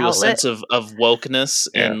bully through a sense of wokeness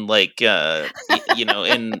and like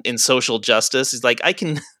in social justice. He's like, I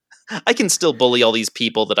can still bully all these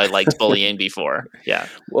people that I liked bullying before. Yeah.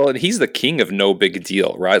 Well, and he's the king of no big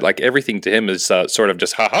deal, right? Like everything to him is sort of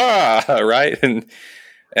just ha ha, right?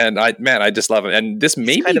 And I just love him. And this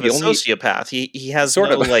may be kind of the a only sociopath. He has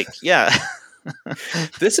sort of like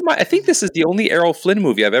I think this is the only Errol Flynn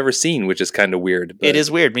movie I've ever seen, which is kind of weird. It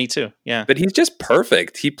is weird. Me too. Yeah. But he's just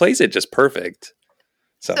perfect. He plays it just perfect.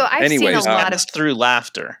 So I've seen a lot of through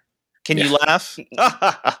laughter. Can you laugh?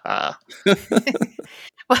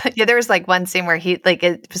 Well, yeah, there was like one scene where he like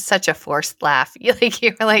it was such a forced laugh. You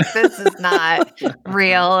were like, this is not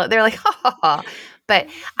real. They're like, ha ha ha. But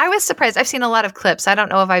I was surprised. I've seen a lot of clips. I don't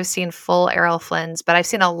know if I've seen full Errol Flynn's, but I've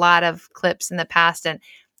seen a lot of clips in the past, and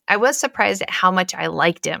I was surprised at how much I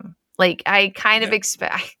liked him. Like I kind of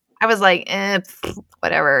I was like,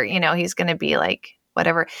 whatever, he's going to be like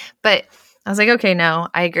whatever. But I was like, okay, no,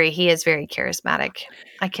 I agree. He is very charismatic.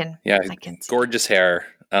 I can see gorgeous hair.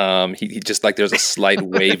 He just like there's a slight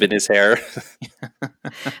wave in his hair.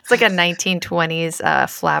 It's like a 1920s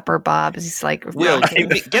flapper bob. He's like, Will,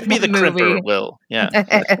 get me the crimper, Will. Yeah.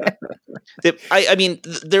 I mean,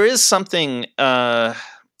 there is something.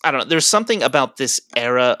 I don't know. There's something about this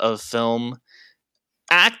era of film.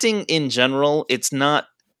 Acting in general, it's not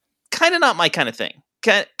my kind of thing.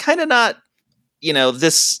 Kind of not.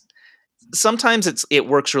 This. Sometimes it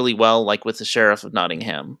works really well, like with the Sheriff of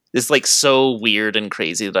Nottingham. It's like so weird and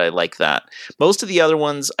crazy that I like that. Most of the other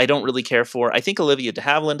ones I don't really care for. I think Olivia de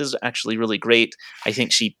Havilland is actually really great. I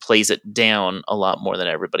think she plays it down a lot more than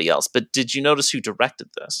everybody else. But did you notice who directed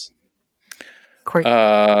this?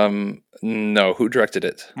 No, who directed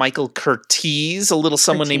it? Michael Curtiz,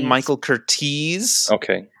 someone named Michael Curtiz.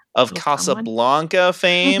 Okay. Of Casablanca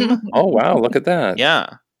fame. Oh, wow. Look at that.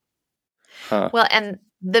 Yeah. Huh. Well, and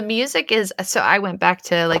the music is, so I went back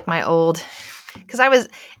to like my old, because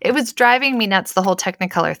it was driving me nuts, the whole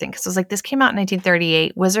Technicolor thing. Because I was like, this came out in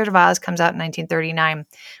 1938. Wizard of Oz comes out in 1939.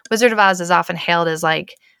 Wizard of Oz is often hailed as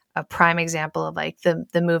like a prime example of like the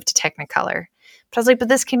move to Technicolor. But I was like, but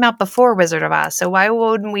this came out before Wizard of Oz. So why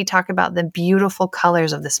wouldn't we talk about the beautiful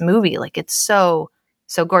colors of this movie? Like it's so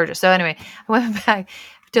gorgeous. So anyway, I went back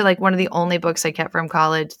to like one of the only books I kept from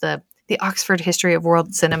college, the Oxford History of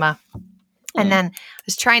World Cinema. And then I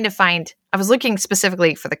was trying to find, I was looking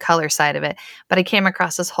specifically for the color side of it, but I came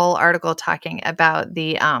across this whole article talking about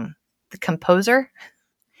the composer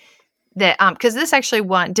that, because this actually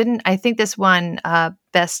won, I think this won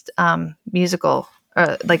best musical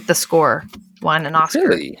like the score won an Oscar.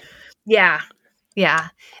 Really? Yeah.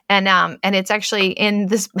 And it's actually in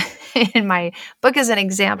this in my book as an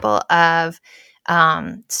example of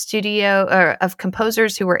studio or of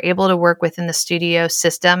composers who were able to work within the studio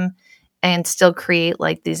system and still create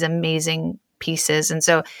like these amazing pieces. And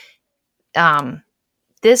so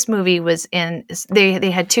this movie was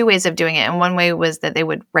they had two ways of doing it. And one way was that they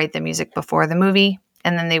would write the music before the movie,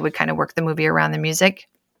 and then they would kind of work the movie around the music.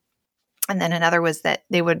 And then another was that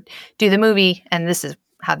they would do the movie, and this is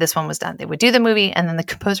how this one was done. They would do the movie, and then the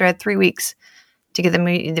composer had 3 weeks to get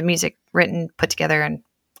the music written, put together, and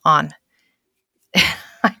on.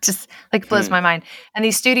 It just like blows my mind. And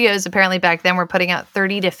these studios apparently back then were putting out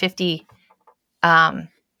 30 to 50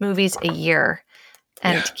 movies a year.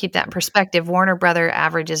 And to keep that in perspective, Warner Brother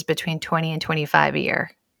averages between 20 and 25 a year.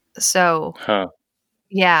 So,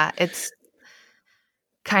 yeah, it's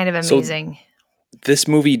kind of amazing. So this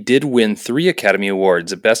movie did win 3 Academy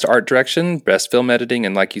Awards: Best Art Direction, Best Film Editing,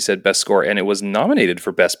 and like you said, Best Score. And it was nominated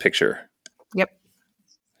for Best Picture. Yep.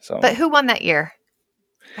 So, but who won that year?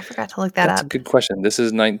 I forgot to look that up. That's a good question. This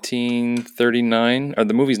is 1939, or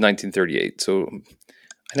the movie's 1938. So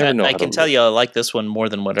I never know. I can tell you I like this one more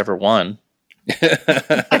than whatever won. You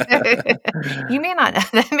may not.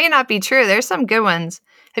 That may not be true. There's some good ones.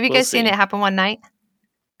 Have you guys seen It Happen One Night?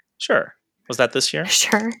 Sure. Was that this year?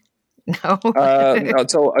 Sure. No. No,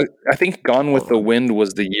 so I think Gone with the Wind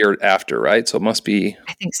was the year after, right? So it must be.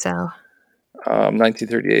 I think so.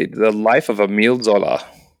 1938. The Life of Emile Zola.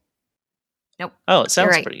 Nope. Oh, it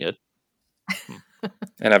sounds right. pretty good.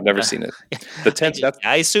 And I've never seen it. The 10th.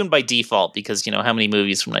 I assumed by default because how many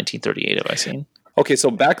movies from 1938 have I seen? Okay,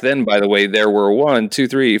 so back then, by the way, there were 1, 2,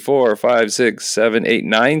 3, 4, 5, 6, 7, 8,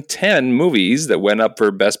 9, 10 movies that went up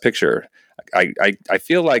for Best Picture. I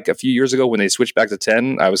feel like a few years ago when they switched back to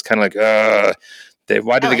 10, I was kind of like,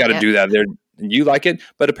 why do they got to do that? You like it,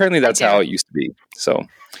 but apparently that's how it used to be. So,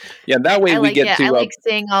 yeah, that way we get to. I like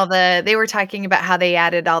seeing all they were talking about how they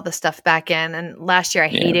added all the stuff back in, and last year I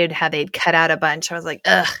hated how they'd cut out a bunch. I was like,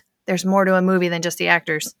 ugh, there's more to a movie than just the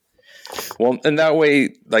actors. Well, and that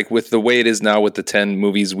way, like with the way it is now with the 10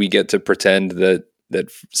 movies, we get to pretend that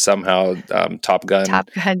somehow Top Gun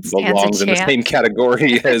belongs in the same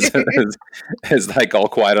category as like All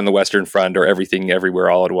Quiet on the Western Front or Everything Everywhere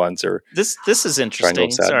All at Once. Or this is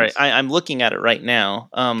interesting. Sorry, I'm looking at it right now.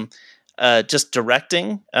 Just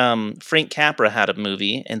directing. Frank Capra had a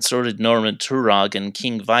movie, and so did Norman Turog and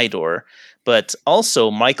King Vidor. But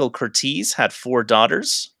also Michael Curtiz had 4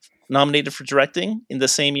 Daughters nominated for directing in the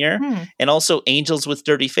same year, and also Angels with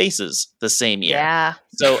Dirty Faces the same year. Yeah.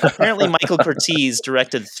 So apparently Michael Curtiz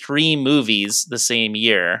directed 3 movies the same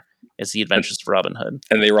year as The Adventures of Robin Hood.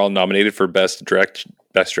 And they were all nominated for Best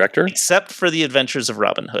Director? Except for The Adventures of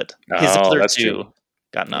Robin Hood. His other 2 true.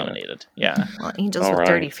 got nominated. Yeah. Well, Angels with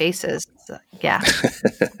Dirty Faces. So, yeah.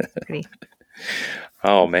 Pretty.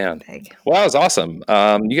 Oh, man. Big. Well, that was awesome.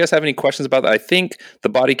 You guys have any questions about that? I think the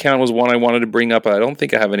body count was one I wanted to bring up. I don't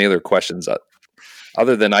think I have any other questions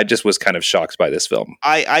other than I just was kind of shocked by this film.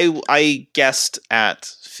 I guessed at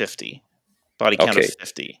 50. Body count of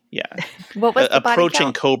 50. Yeah. What was the approaching body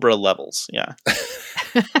count? Cobra levels. Yeah.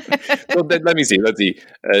 So let me see. Let's see.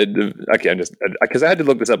 Okay, I'm just because I had to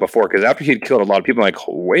look this up before because after he'd killed a lot of people, I'm like,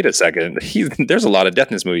 wait a second, there's a lot of death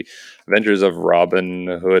in this movie. Adventures of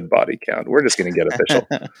Robin Hood body count. We're just going to get official.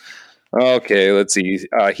 Okay, let's see.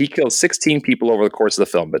 He killed 16 people over the course of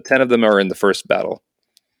the film, but 10 of them are in the first battle.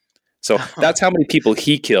 So that's how many people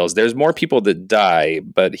he kills. There's more people that die,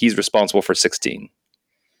 but he's responsible for 16.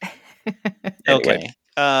 Anyway,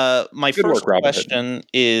 okay. My first question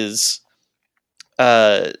is,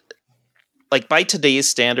 like by today's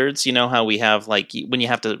standards, you know how we have like when you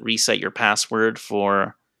have to reset your password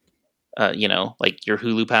for, like your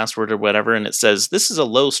Hulu password or whatever, and it says this is a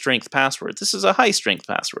low strength password, this is a high strength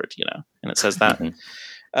password, and it says that.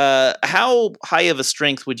 How high of a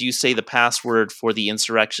strength would you say the password for the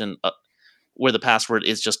insurrection, where the password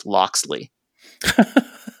is just Loxley?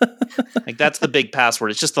 Like that's the big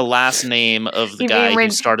password. It's just the last name of the guy who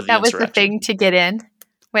started the insurrection. That was the thing to get in.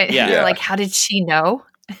 Wait, like how did she know?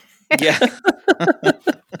 Yeah.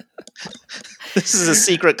 This is a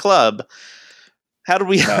secret club. How do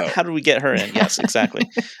we get her in? Yes, exactly.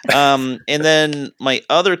 And then my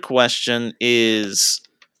other question is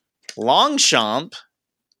Longchamp.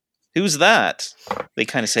 Who's that? They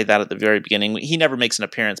kind of say that at the very beginning. He never makes an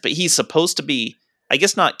appearance, but he's supposed to be, I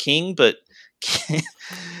guess not king, but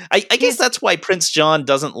I guess that's why Prince John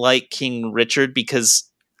doesn't like King Richard, because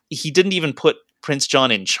he didn't even put Prince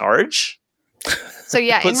John in charge. So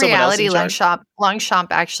yeah, in reality,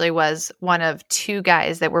 Longchamp actually was one of 2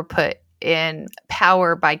 guys that were put in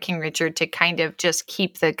power by King Richard to kind of just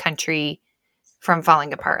keep the country from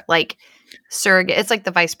falling apart. Like surrogate, it's like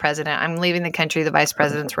the vice president. I'm leaving the country, the vice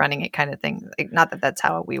president's running it kind of thing. Like, not that that's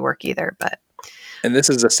how we work either, but. And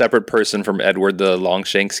this is a separate person from Edward the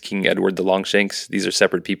Longshanks, King Edward the Longshanks. These are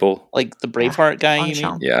separate people. Like the Braveheart guy, you mean?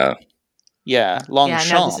 Longchamp. Yeah. Yeah, Longchamp.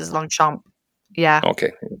 Yeah, no, this is Longchamp. Yeah.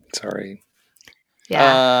 Okay. Sorry.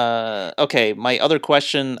 Yeah. Okay, my other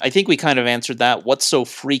question, I think we kind of answered that. What's so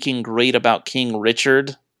freaking great about King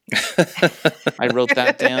Richard? I wrote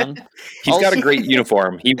that down. He's got a great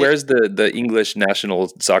uniform. He wears the English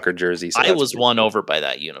national soccer jersey. So I was won over by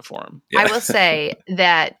that uniform. I will say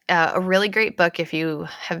that a really great book, if you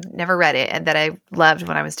have never read it, and that I loved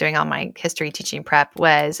when I was doing all my history teaching prep,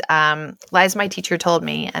 was Lies My Teacher Told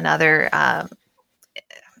Me, another,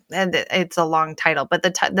 and it's a long title, but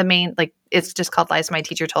the main, like, it's just called Lies My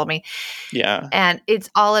Teacher Told Me. Yeah. And it's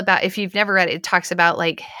all about, if you've never read it, it talks about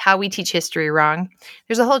like how we teach history wrong.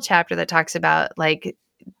 There's a whole chapter that talks about like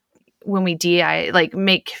when we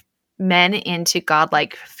make men into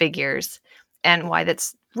godlike figures and why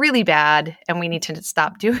that's really bad. And we need to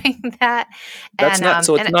stop doing that. That's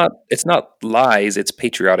it's not lies, it's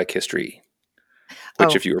patriotic history.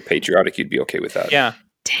 Which if you were patriotic, you'd be okay with that. Yeah.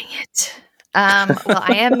 Dang it. Well,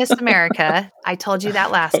 I am Miss America. I told you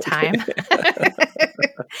that last time.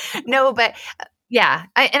 No, but yeah.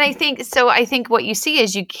 I think what you see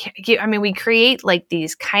is we create like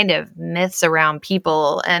these kind of myths around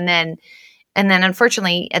people. And then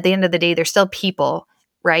unfortunately at the end of the day, they're still people.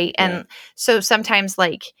 Right. Yeah. And so sometimes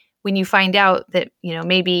like when you find out that,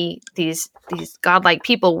 maybe these godlike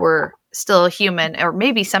people were still human, or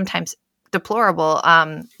maybe sometimes deplorable,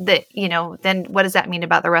 then what does that mean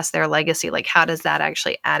about the rest of their legacy? Like, how does that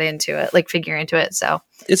actually add into it, like figure into it? So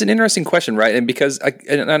it's an interesting question, right? And because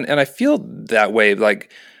I feel that way,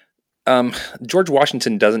 like George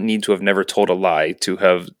Washington doesn't need to have never told a lie to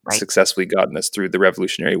have successfully gotten us through the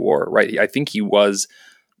Revolutionary War, right? I think he was.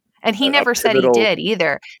 And he never said he did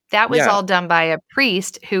either. That was all done by a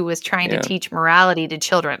priest who was trying to teach morality to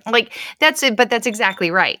children. Like that's it, but that's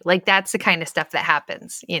exactly right. Like that's the kind of stuff that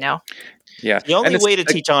happens, Yeah. The only way to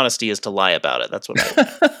teach honesty is to lie about it. That's what I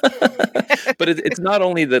But it's not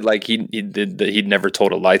only that like he'd never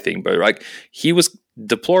told a lie thing, but like he was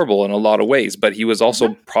deplorable in a lot of ways, but he was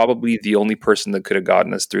also probably the only person that could have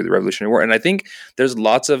gotten us through the Revolutionary War. And I think there's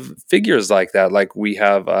lots of figures like that. Like we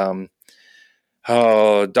have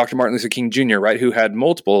Dr. Martin Luther King Jr., right, who had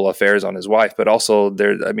multiple affairs on his wife, but also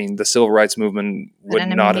the civil rights movement would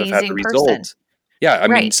not have had the result. Yeah, I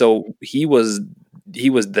mean, so he was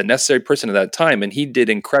the necessary person at that time, and he did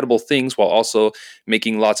incredible things while also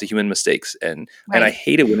making lots of human mistakes. And I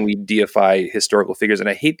hate it when we deify historical figures, and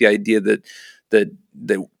I hate the idea that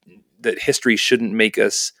history shouldn't make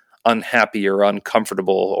us unhappy or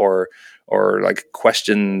uncomfortable or like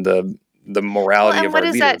question the morality of our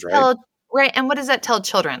leaders, right? Right. And what does that tell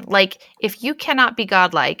children? Like, if you cannot be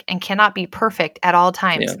godlike and cannot be perfect at all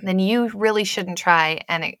times, then you really shouldn't try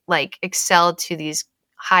and like excel to these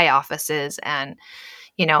high offices. And,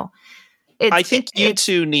 I think you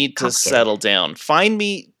two need to settle down. Find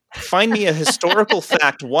me a historical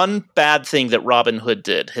fact, one bad thing that Robin Hood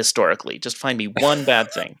did historically. Just find me one bad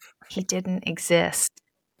thing. He didn't exist.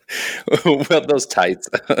 Well, those tights.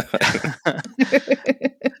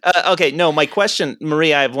 Okay, no, my question,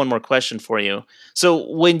 Maria, I have one more question for you.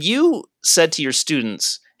 So when you said to your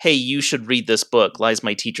students, hey, you should read this book, Lies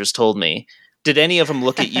My Teachers Told Me, did any of them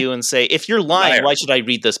look at you and say, if you're lying, why should I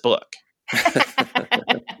read this book?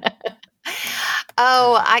 That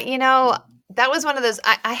was one of those,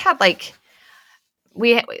 I had like,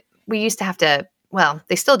 we used to have to, well,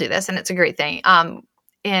 they still do this and it's a great thing.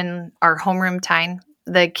 In our homeroom time,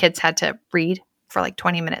 the kids had to read for like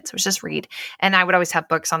 20 minutes. It was just read. And I would always have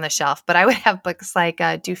books on the shelf, but I would have books like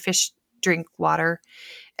Do Fish Drink Water?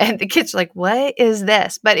 And the kids were like, what is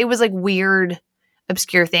this? But it was like weird,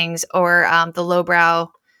 obscure things, or the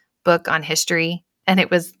Lowbrow book on history. And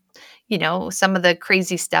it was, some of the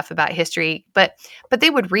crazy stuff about history, but they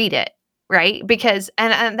would read it. Right. Because,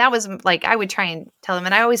 and that was like, I would try and tell them,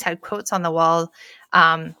 and I always had quotes on the wall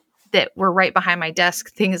that were right behind my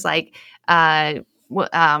desk. Things like,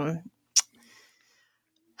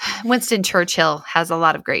 Winston Churchill has a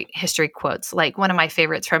lot of great history quotes. Like one of my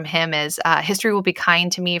favorites from him is, history will be kind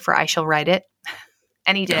to me, for I shall write it.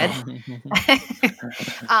 And he did.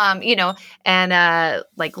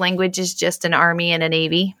 Like language is just an army and a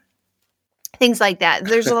navy. Things like that.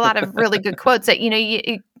 There's a lot of really good quotes that,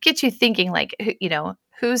 it gets you thinking like,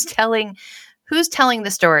 who's telling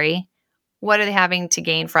the story? What are they having to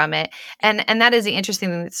gain from it? And that is the interesting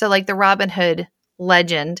thing. So like the Robin Hood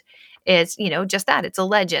legend, It's, just that. It's a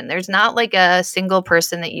legend. There's not like a single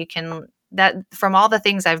person that you can, that from all the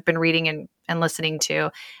things I've been reading and listening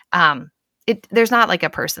to, there's not like a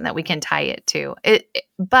person that we can tie it to.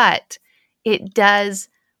 But it does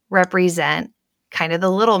represent kind of the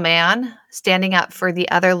little man standing up for the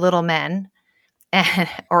other little men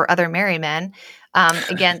or other merry men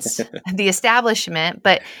against the establishment.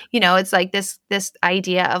 But, it's like this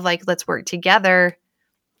idea of like, let's work together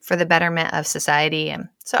for the betterment of society. And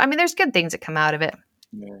so, I mean, there's good things that come out of it.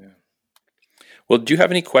 Yeah. Well, do you have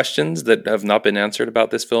any questions that have not been answered about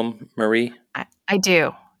this film, Marie? I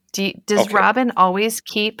do. Does Robin always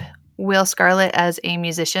keep Will Scarlet as a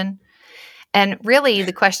musician? And really,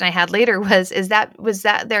 the question I had later was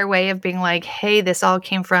that their way of being like, hey, this all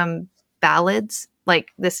came from ballads? Like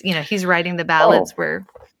this, he's writing the ballads where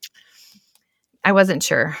I wasn't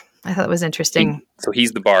sure. I thought it was interesting. So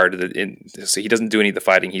he's the bard. So he doesn't do any of the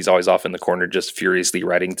fighting. He's always off in the corner, just furiously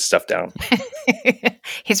writing stuff down.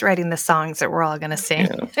 He's writing the songs that we're all going to sing.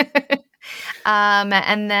 Yeah.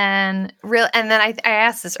 And then I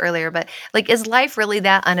asked this earlier, but like, is life really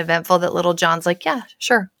that uneventful that Little John's like, yeah,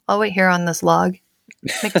 sure, I'll wait here on this log,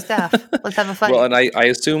 make a staff, let's have a fight. Well, and I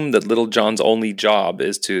assume that Little John's only job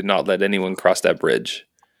is to not let anyone cross that bridge.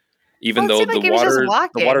 Even though the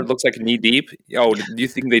water looks like knee deep. Oh, do you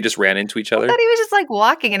think they just ran into each other? I thought he was just like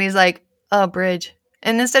walking, and he's like, "Oh, bridge."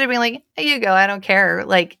 And instead of being like, "Hey, you go, I don't care,"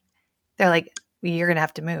 like they're like, "You're gonna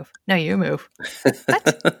have to move." No, you move.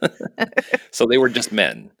 So they were just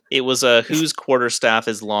men. It was a whose quarterstaff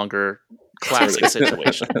is longer classic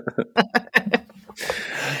situation.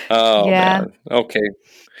 Oh man. Okay.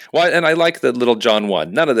 Well, and I like that Little John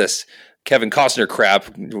won. None of this Kevin Costner crap.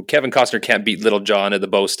 Kevin Costner can't beat Little John at the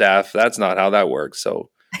bow staff. That's not how that works.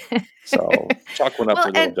 So chalk one up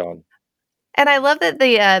for Little John. And I love that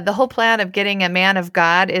the whole plan of getting a man of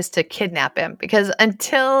God is to kidnap him, because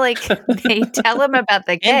until like they tell him about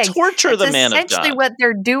the gig, and torture the man of God. Essentially what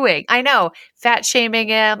they're doing. I know, fat shaming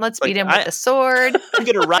him. Let's beat him with a sword. I'm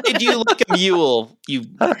gonna ride you like a mule, you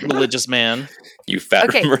religious man. You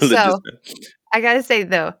fat religious man. I gotta say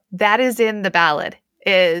though, that is in the ballad.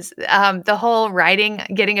 Is the whole riding,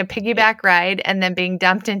 getting a piggyback ride, and then being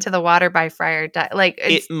dumped into the water by Friar.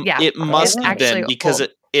 It must have been because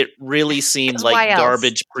it really seemed like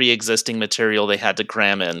garbage pre-existing material they had to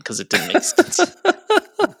cram in because it didn't make sense.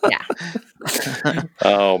 Yeah.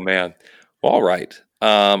 Oh man. Well, all right.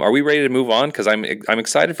 Are we ready to move on? Because I'm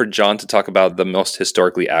excited for John to talk about the most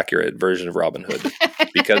historically accurate version of Robin Hood,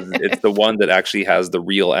 because it's the one that actually has the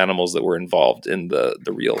real animals that were involved in the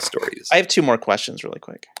real stories. I have two more questions really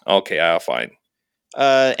quick. Okay, I'll fine.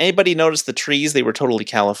 Anybody notice the trees? They were totally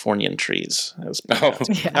Californian trees. I was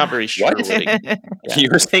not very sure. What? You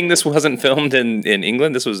were saying this wasn't filmed in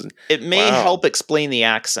England? This was. It may help explain the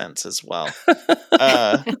accents as well.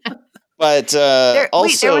 But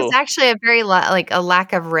also, there was actually a very a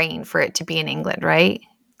lack of rain for it to be in England, right?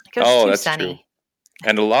 Like it was too sunny. True.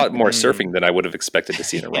 And a lot more surfing than I would have expected to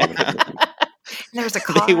see in a Robin Hood movie. There was a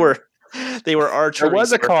car. They were archery. There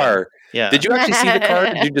was a car. Yeah. Did you actually see the car?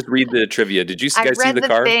 Or did you just read the trivia? Did you guys see the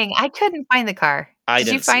car? Thing. I couldn't find the car. Did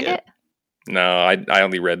you find it? No, I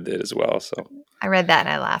only read it as well. So I read that and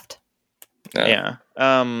I laughed. Yeah.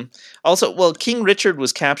 Also, well, King Richard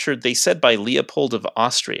was captured, they said, by Leopold of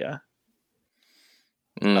Austria.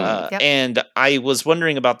 And I was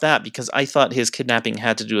wondering about that because I thought his kidnapping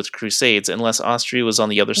had to do with Crusades, unless Austria was on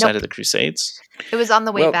the other side of the Crusades. It was on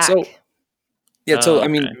the way back. I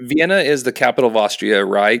mean, Vienna is the capital of Austria,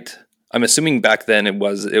 right? I'm assuming back then it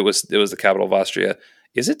was the capital of Austria.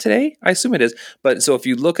 Is it today? I assume it is. But so if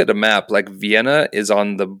you look at a map, like Vienna is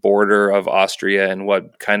on the border of Austria and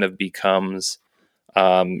what kind of becomes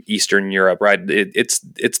Eastern Europe, right?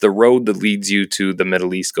 It's the road that leads you to the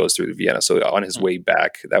Middle East goes through Vienna. So on his way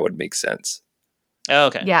back, that would make sense. Oh,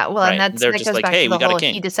 okay. Yeah. Well, right. And that goes back to the whole.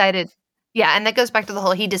 He decided. Yeah, and that goes back to the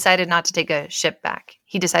whole. He decided not to take a ship back.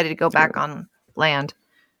 He decided to go back on land.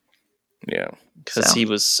 Yeah, because he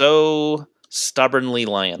was so stubbornly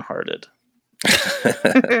lion-hearted.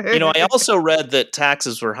 I also read that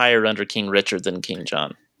taxes were higher under King Richard than King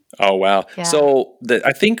John. Oh, wow. Yeah. So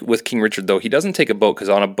I think with King Richard, though, he doesn't take a boat because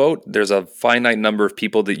on a boat, there's a finite number of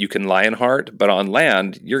people that you can lionheart. But on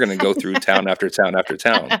land, you're going to go through town after town after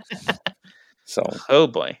town. So, oh,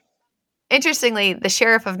 boy. Interestingly, the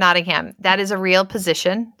Sheriff of Nottingham, that is a real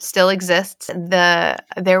position, still exists.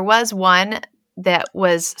 There was one that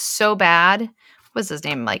was so bad. What was his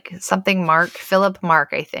name? Like something Philip Mark,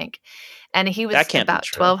 I think. And he was about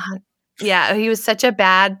 1,200. Yeah, he was such a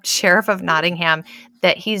bad Sheriff of Nottingham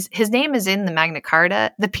that his name is in the Magna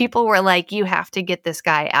Carta. The people were like, you have to get this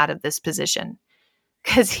guy out of this position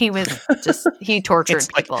because he tortured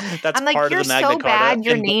It's like, people. that's I'm like, part you're of the Magna so Carta. bad.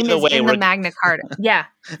 Your And by name the is way, in we're- the Magna Carta. Yeah.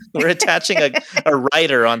 We're attaching a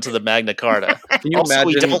writer onto the Magna Carta. Can you Also,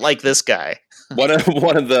 we imagine don't like this guy. one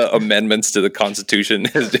of the amendments to the Constitution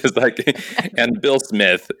is just like, and Bill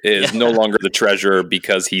Smith is no longer the treasurer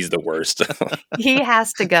because he's the worst. He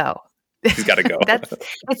has to go. He's got to go.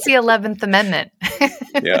 It's the 11th Amendment.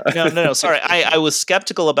 Yeah. No. Sorry, I was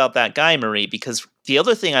skeptical about that guy, Marie, because the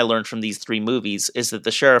other thing I learned from these three movies is that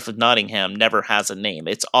the Sheriff of Nottingham never has a name.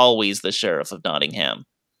 It's always the Sheriff of Nottingham.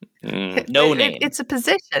 No name. It's a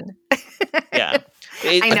position. Yeah.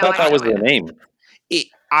 I know. I thought that was the name.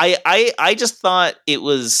 I just thought it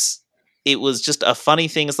was just a funny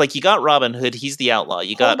thing. It's like you got Robin Hood, he's the outlaw.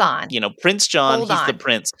 You got Prince John, he's the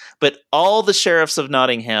prince. But all the sheriffs of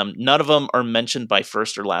Nottingham, none of them are mentioned by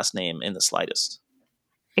first or last name in the slightest.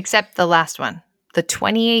 Except the last one, the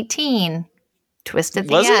 2018 twist at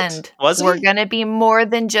the end. Was it? We're going to be more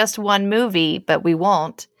than just one movie, but we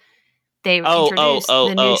won't. They introduced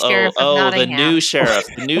the new sheriff of Nottingham. The new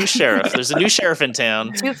sheriff. There's a new sheriff in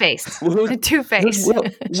town. Two-Face. Two-Face.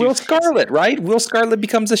 Will Scarlet, right? Will Scarlet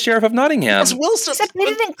becomes the sheriff of Nottingham. Except they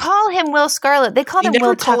didn't call him Will Scarlet. They called him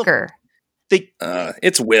Will Tucker.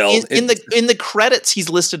 It's Will. In the credits, he's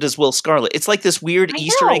listed as Will Scarlet. It's like this weird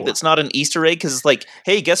Easter egg that's not an Easter egg because it's like,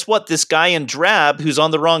 hey, guess what? This guy in drab who's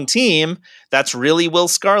on the wrong team, that's really Will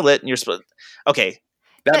Scarlet, and you're supposed. Okay,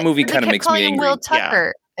 that movie kind of makes me angry. Will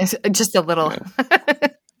Tucker. It's just a little.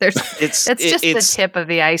 That's just the tip of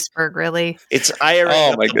the iceberg, really. It's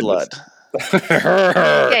IRA blood.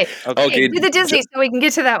 Okay, do the Disney so we can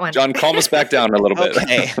get to that one. John, calm us back down a little bit.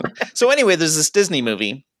 Okay. So anyway, there's this Disney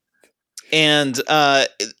movie, and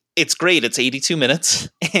it's great. It's 82 minutes,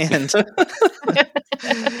 and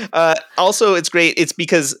also it's great. It's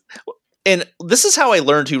because. And this is how I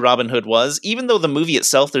learned who Robin Hood was. Even though the movie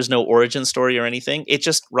itself, there's no origin story or anything. It's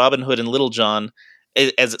just Robin Hood and Little John,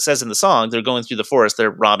 as it says in the song, they're going through the forest.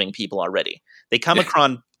 They're robbing people already. They come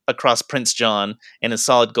across Prince John and his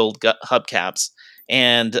solid gold hubcaps,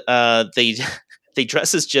 and they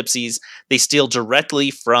dress as gypsies. They steal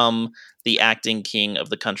directly from the acting king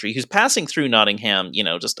of the country, who's passing through Nottingham.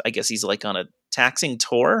 I guess he's like on a taxing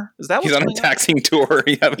tour. Is that he's on a taxing tour?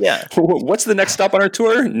 Yeah. What's the next stop on our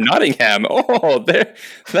tour? Nottingham. Oh,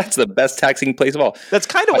 that's the best taxing place of all. That's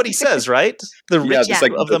kind of what he says, right? The richest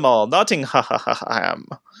of them all, Nottingham.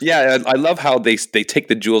 Yeah, I love how they take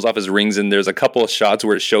the jewels off his rings, and there's a couple of shots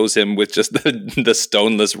where it shows him with just the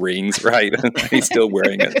stoneless rings, right? He's still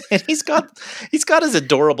wearing it. And he's got his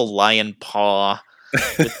adorable lion paw.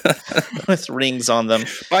 with rings on them.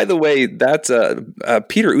 By the way, that's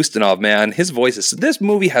Peter Ustinov, man. His voice this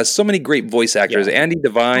movie has so many great voice actors. Yeah. Andy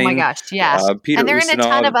Devine. Oh my gosh, yes. Peter and they're Ustinov. in a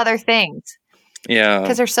ton of other things. Yeah.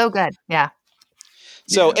 Because they're so good. Yeah.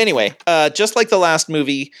 So anyway, just like the last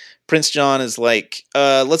movie, Prince John is like,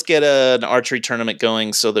 let's get an archery tournament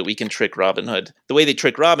going so that we can trick Robin Hood. The way they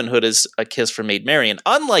trick Robin Hood is a kiss from Maid Marian,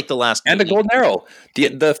 unlike the last movie. And a golden arrow.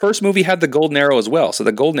 The first movie had the golden arrow as well, so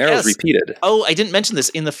the golden arrow is repeated. Oh, I didn't mention this.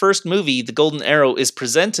 In the first movie, the golden arrow is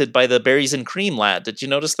presented by the Berries and Cream lad. Did you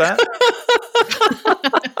notice that?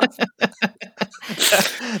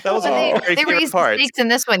 That was a very they raised the stakes in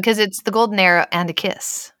this one because it's the golden arrow and a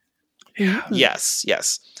kiss. Yes.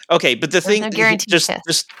 Okay, but the thing,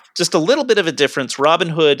 just a little bit of a difference. Robin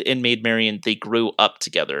Hood and Maid Marian, they grew up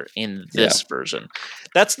together in this version.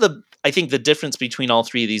 That's I think the difference between all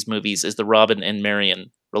three of these movies is the Robin and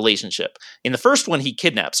Marian relationship. In the first one, he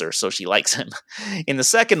kidnaps her, so she likes him. In the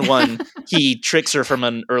second one, he tricks her from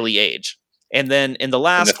an early age. And then in the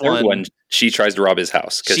last one, she tries to rob his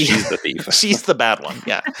house because she's the thief. She's the bad one.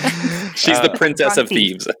 Yeah. She's the princess of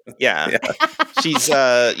thieves. Yeah. She's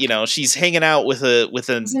she's hanging out with an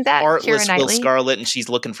artless Will Scarlet, and she's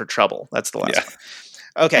looking for trouble. That's the last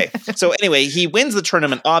one. Okay. So anyway, he wins the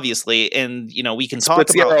tournament, obviously, and we can talk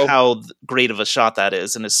about how great of a shot that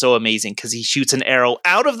is, and it's so amazing because he shoots an arrow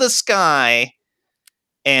out of the sky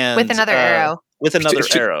and with another arrow. With another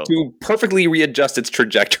arrow to perfectly readjust its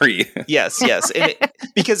trajectory. Yes, and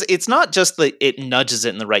because it's not just that it nudges it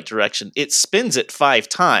in the right direction; it spins it 5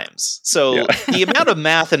 times. So the amount of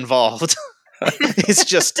math involved is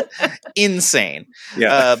just insane.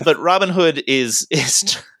 Yeah. But Robin Hood is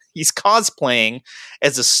he's cosplaying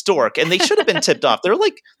as a stork, and they should have been tipped off. They're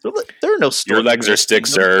like there are no storks. Your legs are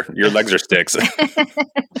sticks, sir. Your legs are sticks.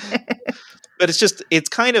 But it's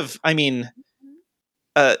kind of,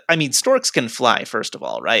 storks can fly, first of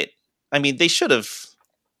all, right? They should have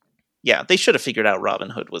figured out Robin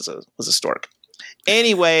Hood was a stork.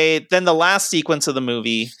 Anyway, then the last sequence of the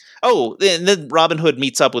movie. Oh, then Robin Hood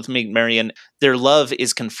meets up with Maid Marian. Their love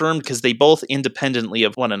is confirmed because they both independently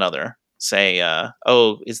of one another say,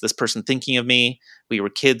 oh, is this person thinking of me? We were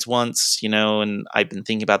kids once, and I've been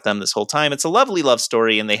thinking about them this whole time. It's a lovely love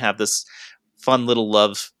story, and they have this fun little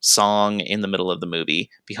love song in the middle of the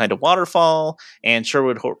movie behind a waterfall, and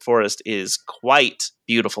Sherwood Forest is quite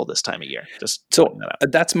beautiful this time of year. So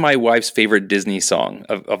that's my wife's favorite Disney song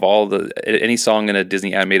of all any song in a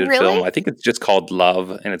Disney animated film. I think it's just called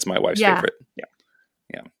Love, and it's my wife's favorite. Yeah.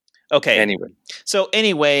 Okay.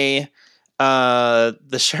 Anyway,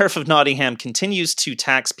 the Sheriff of Nottingham continues to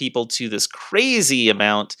tax people to this crazy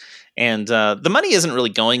amount, and the money isn't really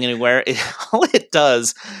going anywhere. All it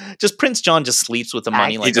does, just Prince John just sleeps with the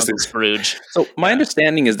money like Uncle Scrooge. So my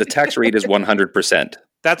understanding is the tax rate is 100%.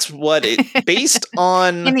 That's what based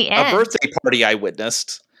on a birthday party I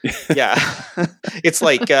witnessed. Yeah. It's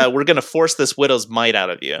like, we're going to force this widow's mite out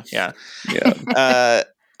of you. Yeah.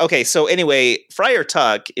 Okay, so anyway, Friar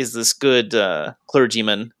Tuck is this good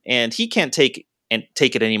clergyman, and he can't take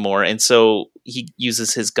it anymore, and so he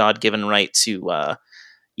uses his God-given right to,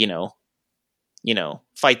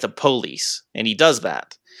 fight the police, and he does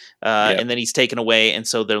that, and then he's taken away, and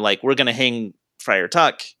so they're like, we're going to hang Friar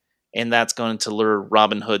Tuck, and that's going to lure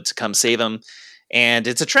Robin Hood to come save him, and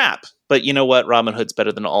it's a trap. But you know what? Robin Hood's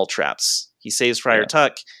better than all traps. He saves Friar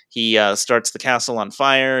Tuck. He starts the castle on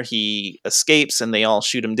fire. He escapes, and they all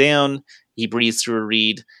shoot him down. He breathes through a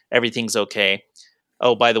reed. Everything's okay.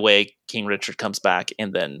 Oh, by the way, King Richard comes back,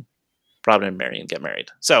 and then Robin and Marion get married.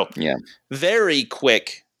 So, very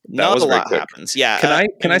quick. Not a lot happens. Yeah.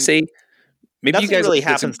 Can I say? Maybe nothing you guys really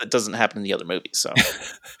happens that doesn't happen in the other movies. So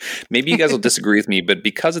maybe you guys will disagree with me, but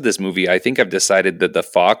because of this movie, I think I've decided that the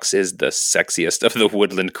fox is the sexiest of the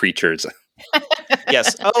woodland creatures.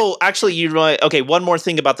 Yes. Oh, actually, you're right. Okay, one more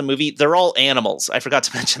thing about the movie. They're all animals. I forgot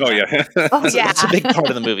to mention that. It's a big part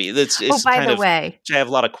of the movie. It's by the way. Which I have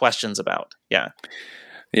a lot of questions about. Yeah.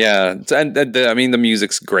 Yeah, and I mean the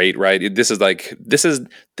music's great, right? This is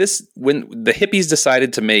when the hippies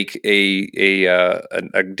decided to make a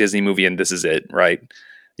Disney movie, and this is it, right?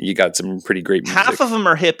 You got some pretty great music. Half of them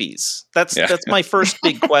are hippies. That's my first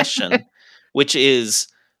big question, which is,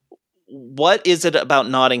 what is it about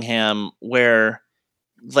Nottingham where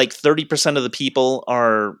like 30% of the people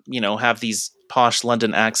are, have these posh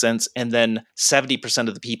London accents, and then 70%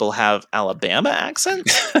 of the people have Alabama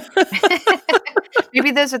accents?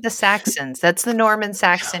 Maybe those are the Saxons. That's the Norman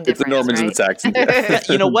Saxon difference. It's the Normans and the Saxons. Yeah.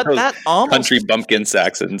 You know what? That almost country bumpkin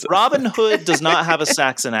Saxons. Robin Hood does not have a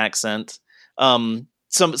Saxon accent.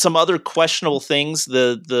 Some other questionable things.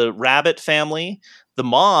 The Rabbit family, the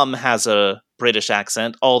mom has a British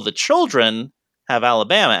accent. All the children have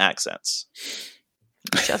Alabama accents.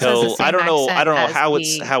 So I don't know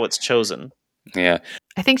how it's chosen. Yeah,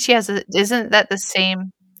 I think she has. Isn't that the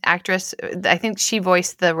same actress? I think she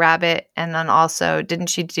voiced the rabbit, and then also didn't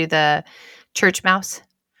she do the church mouse?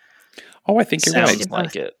 Oh, I think you're right. Sounds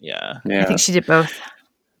like it. Yeah. I think she did both.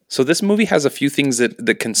 So this movie has a few things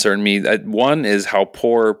that concern me. One is how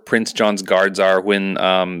poor Prince John's guards are when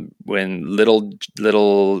little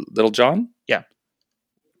John. Yeah.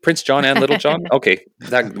 Prince John and Little John? Okay.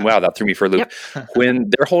 That threw me for a loop. Yep. When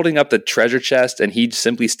they're holding up the treasure chest and he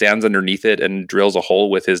simply stands underneath it and drills a hole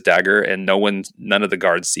with his dagger, and none of the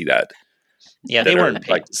guards see that. Yeah, they weren't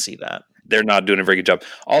paid to see that. They're not doing a very good job.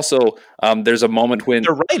 Also, there's a moment when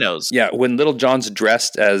they're rhinos. Yeah, when Little John's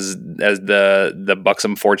dressed as the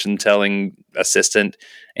buxom fortune telling assistant,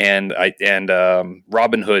 and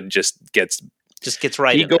Robin Hood just gets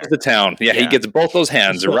right. He goes to town. Yeah, he gets both those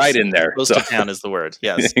hands right in there. Goes to town is the word.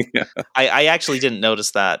 Yes. Yeah. I actually didn't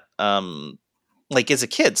notice that. Like as a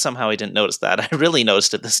kid, somehow I didn't notice that. I really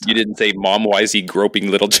noticed it this time. You didn't say, "Mom, why is he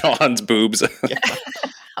groping Little John's boobs?" Yeah.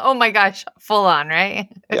 Oh my gosh, full on, right?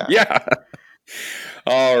 Yeah.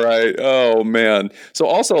 All right. Oh man. So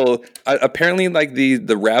also, apparently, like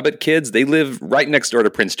the rabbit kids, they live right next door to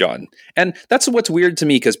Prince John, and that's what's weird to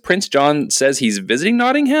me because Prince John says he's visiting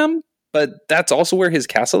Nottingham, but that's also where his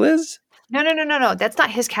castle is. No. That's not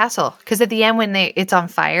his castle. Because at the end, when it's on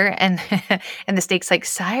fire, and and the snake's like,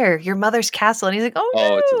 "Sire, your mother's castle," and he's like, "Oh,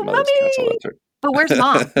 no, it's his mother's castle." That's right. But where's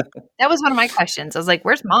mom? That was one of my questions. I was like,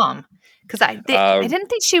 "Where's mom?" Because I didn't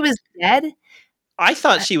think she was dead. I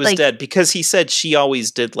thought she was dead because he said she always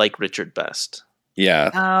did like Richard best.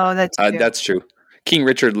 Yeah. Oh, that's true. That's true. King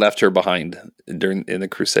Richard left her behind in the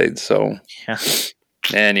Crusades. So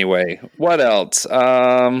anyway, what else?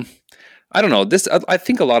 I don't know. I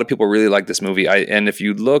think a lot of people really like this movie. And if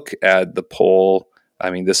you look at the poll, I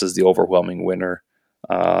mean, this is the overwhelming winner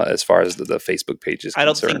as far as the Facebook page is concerned. I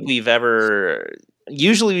don't think we've ever.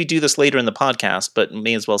 Usually we do this later in the podcast, but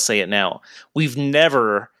may as well say it now. We've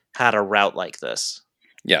never had a route like this.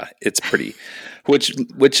 Yeah, it's pretty.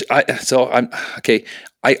 I'm okay.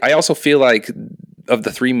 I also feel like of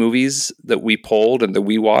the 3 movies that we polled and that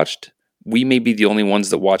we watched, we may be the only ones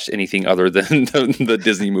that watched anything other than the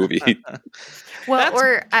Disney movie. Well, That's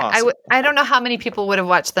or possible. I don't know how many people would have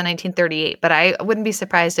watched the 1938, but I wouldn't be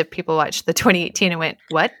surprised if people watched the 2018 and went,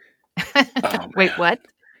 "What? Wait, what?"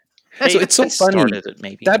 So it's so They funny started it,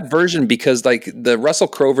 maybe. that version, because like the Russell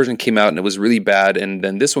Crowe version came out and it was really bad, and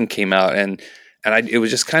then this one came out and it was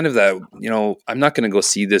just kind of that, I'm not going to go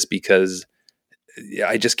see this because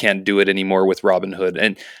I just can't do it anymore with Robin Hood,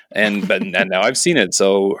 and now I've seen it,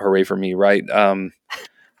 so hooray for me, right?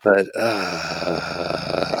 But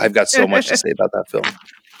I've got so much to say about that film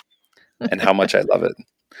and how much I love it.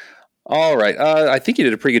 All right. I think you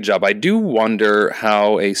did a pretty good job. I do wonder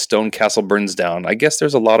how a stone castle burns down. I guess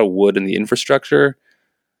there's a lot of wood in the infrastructure.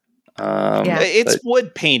 Yeah. It's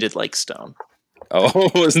wood painted like stone. Oh,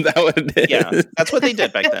 isn't that what it is? Yeah, that's what they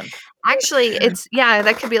did back then. Actually,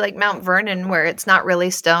 that could be like Mount Vernon, where it's not really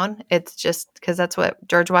stone. It's just because that's what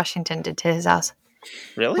George Washington did to his house.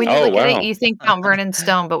 Really? When you Oh, look at wow. it, you think Mount Vernon's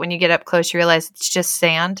stone, but when you get up close, you realize it's just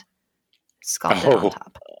sand sculpted Oh. on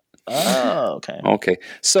top. Oh, okay. Okay.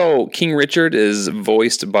 So King Richard is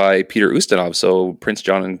voiced by Peter Ustinov. So Prince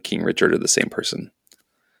John and King Richard are the same person.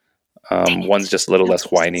 Dang it. One's just a little less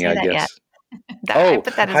Supposed to whiny, say I that guess. I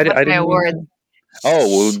put that as one of my didn't- awards.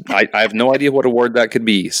 Oh, well, I have no idea what award that could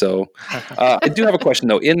be. So I do have a question,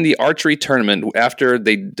 though. In the archery tournament, after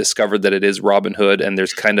they discovered that it is Robin Hood and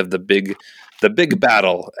there's kind of the big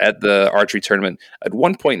battle at the archery tournament, at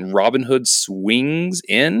one point Robin Hood swings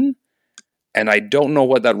in, and I don't know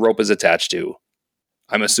what that rope is attached to.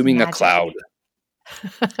 I'm assuming Magic. a cloud.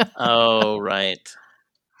 Oh, right.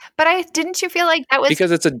 But didn't you feel like that was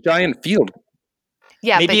Because it's a giant field.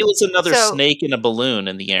 yeah? Maybe it was another so- snake in a balloon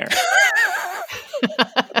in the air.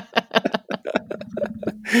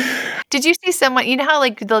 Did you see someone? You know how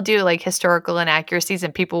like they'll do like historical inaccuracies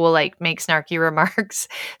and people will like make snarky remarks.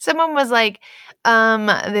 Someone was like,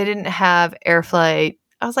 they didn't have air flight.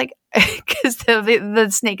 I was like, because the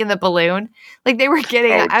snake in the balloon, like they were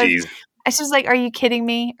getting. Oh, I geez. was just like, are you kidding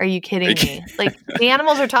me? Are you kidding me? Like the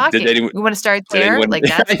animals are talking. anyone- You want to start Did there? anyone, Like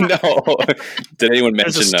that's I know. Did anyone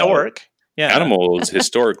There's a mention stork. Yeah. animals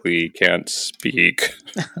historically can't speak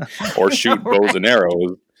or shoot bows and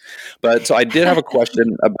arrows? But so I did have a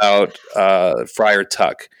question about Friar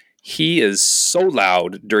Tuck. He is so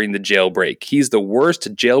loud during the jailbreak. He's the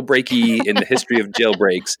worst jailbreaky in the history of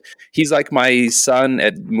jailbreaks. He's like my son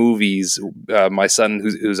at movies, my son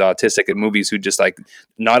who's autistic at movies, who just like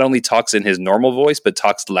not only talks in his normal voice, but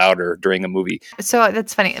talks louder during a movie. So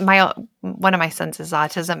that's funny. One of my sons is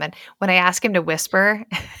autism, and when I ask him to whisper,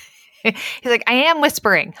 he's like, "I am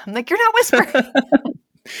whispering." I'm like, "You're not whispering.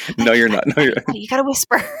 No, you're not. No, you're You gotta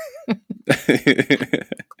whisper."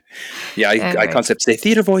 Yeah, I Anyway. concept say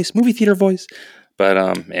theater voice, movie theater voice. But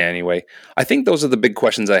anyway, I think those are the big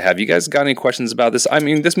questions I have. You guys got any questions about this? I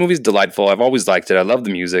mean, this movie's delightful. I've always liked it. I love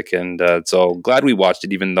the music, and so glad we watched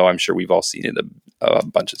it, even though I'm sure we've all seen it a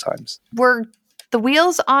bunch of times. Were the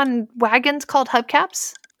wheels on wagons called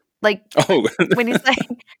hubcaps? Like Oh, when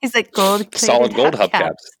he's like gold, solid gold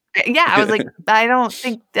hubcaps. Yeah, I was like, I don't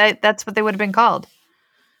think that's what they would have been called,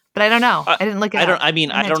 but I don't know. I didn't look at.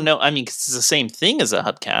 I don't know. I mean, 'cause it's the same thing as a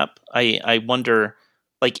hubcap. I wonder,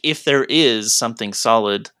 like, if there is something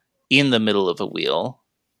solid in the middle of a wheel.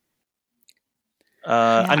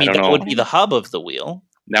 I mean, I don't that know. would be the hub of the wheel.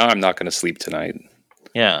 Now I'm not going to sleep tonight.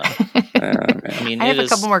 Yeah. Man. I mean, I have it a is.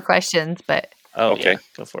 couple more questions, but Oh, Okay. yeah.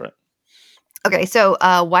 Go for it. okay. So,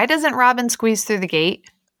 why doesn't Robin squeeze through the gate?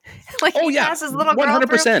 Like Oh he yeah, passes little girl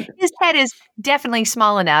through. 100%. His head is definitely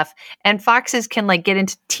small enough, and foxes can like get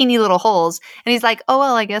into teeny little holes. And he's like, "Oh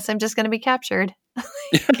well, I guess I'm just going to be captured."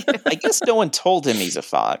 I guess no one told him he's a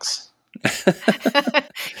fox. He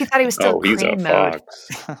thought he was still Oh, he's a crane mode. fox.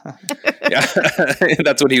 Yeah,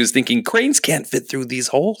 that's what he was thinking. Cranes can't fit through these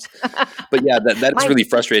holes. But yeah, that's My- really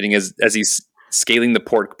frustrating as he's scaling the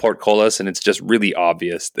portcullis, and it's just really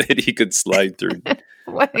obvious that he could slide through.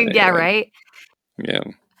 Yeah, Anyway. right. Yeah.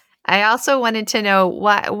 I also wanted to know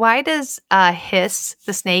why does Hiss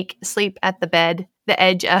the snake sleep at the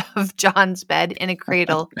edge of John's bed in a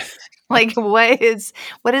cradle? Like what is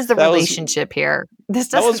the That was- relationship here? This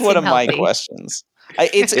That doesn't was one seem of my healthy. questions.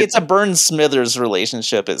 It's a Burns Smithers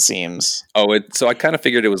relationship, it seems. Oh, so I kind of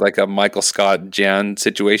figured it was like a Michael Scott Jan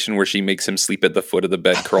situation where she makes him sleep at the foot of the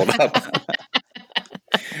bed, curled up.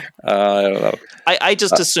 I don't know. I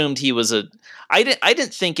just assumed he was a. I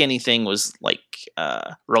didn't think anything was like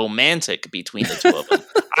romantic between the two of them.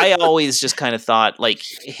 I always just kind of thought like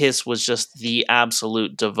Hiss was just the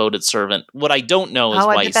absolute devoted servant. What I don't know is Oh,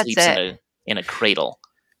 I why bet he that's sleeps it. in a cradle.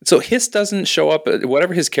 So Hiss doesn't show up.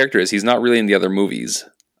 Whatever his character is, he's not really in the other movies.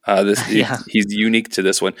 He's unique to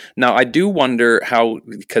this one. Now, I do wonder how,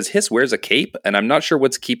 because Hiss wears a cape, and I'm not sure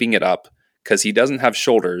what's keeping it up, because he doesn't have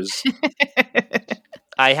shoulders.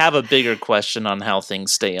 I have a bigger question on how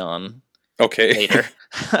things stay on Okay. later.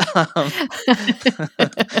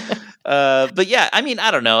 But yeah, I mean, I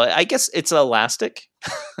don't know. I guess it's elastic.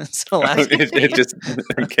 It's elastic. it just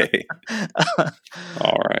okay.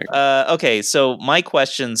 All right. Okay, so my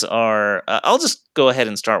questions are. I'll just go ahead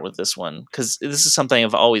and start with this one because this is something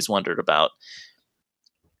I've always wondered about.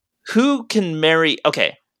 Who can marry?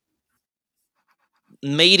 Okay,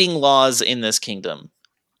 mating laws in this kingdom.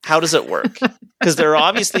 How does it work? Because there are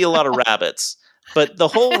obviously a lot of rabbits, but the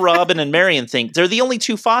whole Robin and Marion thing. They're the only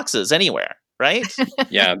two foxes anywhere. Right?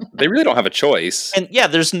 Yeah, they really don't have a choice. And yeah,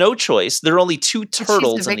 there's no choice. There are only two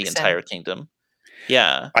turtles in the vixen. entire kingdom.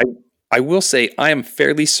 Yeah. I will say I am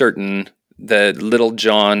fairly certain that Little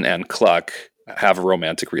John and Cluck have a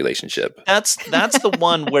romantic relationship. That's the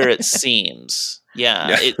one where it seems.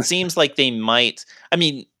 Yeah, it seems like they might. I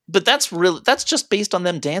mean, but that's just based on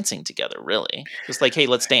them dancing together, really. Just like, hey,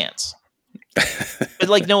 let's dance. But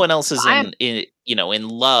like no one else is in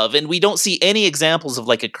love, and we don't see any examples of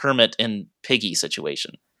like a Kermit and Piggy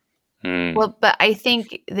situation. Well, but I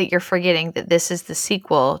think that you're forgetting that this is the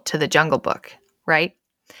sequel to the Jungle Book, right?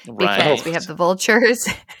 Because we have the vultures.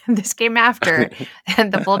 This came after,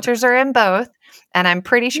 and the vultures are in both. And I'm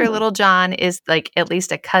pretty sure Little John is like at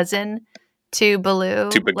least a cousin to Baloo.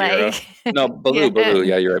 To Bagheera. No, Baloo.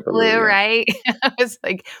 Yeah, you're right. Baloo, yeah. right? I was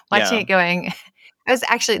like watching it going. I was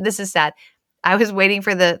actually, this is sad. I was waiting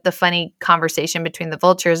for the funny conversation between the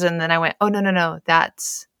vultures, and then I went, "Oh no,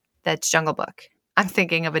 that's Jungle Book." I'm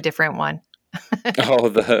thinking of a different one.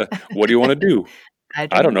 Oh, what do you want to do?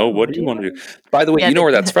 I don't know. What do you want to do? By the way, you know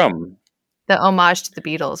where that's from? The homage to the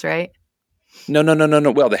Beatles, right? No.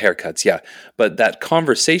 Well, the haircuts, yeah. But that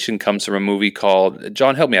conversation comes from a movie called,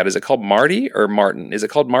 John, help me out. Is it called Marty or Martin? Is it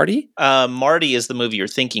called Marty? Marty is the movie you're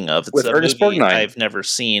thinking of. It's with a Ernest movie Borgnine. I've never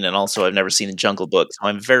seen, and also I've never seen the Jungle Book, so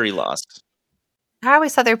I'm very lost. I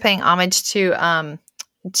always thought they were paying homage to A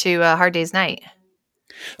Hard Day's Night.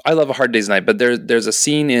 I love A Hard Day's Night, but there's a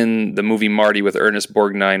scene in the movie Marty with Ernest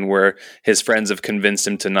Borgnine where his friends have convinced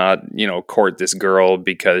him to not, court this girl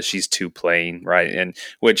because she's too plain, right? And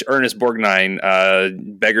which Ernest Borgnine,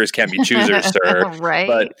 beggars can't be choosers, sir. Right.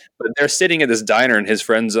 But they're sitting at this diner and his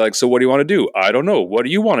friends are like, so what do you want to do? I don't know. What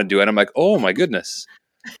do you want to do? And I'm like, oh my goodness.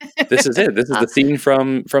 This is it. This is the scene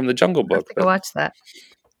from the Jungle Book. Go watch that.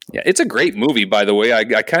 Yeah, it's a great movie, by the way. I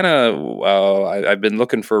kind of I've been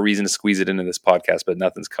looking for a reason to squeeze it into this podcast, but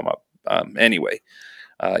nothing's come up. Anyway,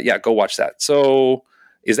 go watch that. So,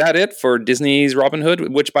 is that it for Disney's Robin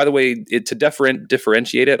Hood? Which, by the way, to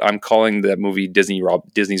differentiate it, I'm calling that movie Disney's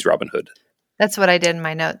Robin Hood. That's what I did in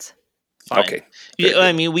my notes. Fine. Okay. Yeah,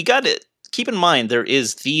 I mean, we got it. Keep in mind, there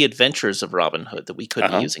is The Adventures of Robin Hood that we could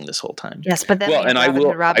be using this whole time. Yes, but then I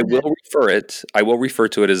will refer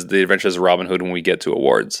to it as The Adventures of Robin Hood when we get to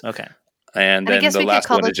awards. Okay. And then the last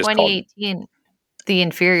one is just called 2018 The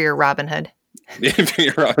Inferior Robin Hood. The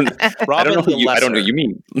Inferior Robin. I don't know what you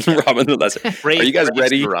mean. Robin the Lesser. Are you guys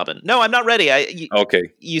ready? Robin. No, I'm not ready. Okay.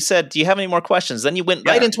 You said, do you have any more questions? Then you went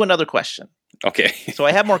right into another question. Okay. So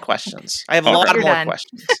I have more questions. I have a lot more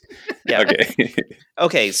questions. Yeah. Okay.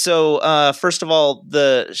 Okay. So first of all,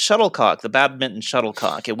 the shuttlecock, the badminton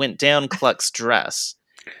shuttlecock, it went down Cluck's dress.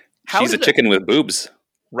 She's a chicken with boobs.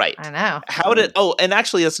 Right. I know. And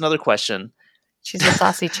actually that's another question. She's a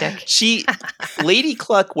saucy chick. Lady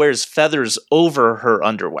Cluck wears feathers over her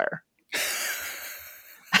underwear.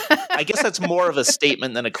 I guess that's more of a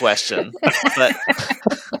statement than a question.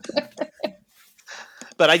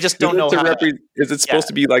 But I just don't know how. Is it supposed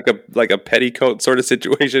to be like a petticoat sort of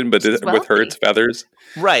situation, but with her it's feathers?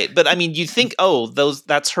 Right, but I mean, you think,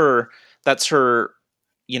 that's her, her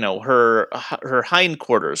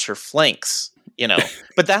hindquarters, her flanks,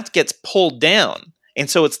 but that gets pulled down, and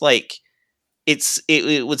so it's like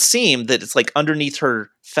it would seem that it's like underneath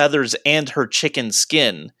her feathers and her chicken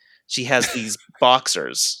skin, she has these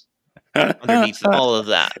boxers. Underneath all of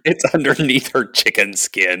that, it's underneath her chicken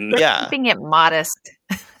skin. Yeah, keeping it modest.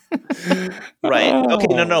 Right. Okay.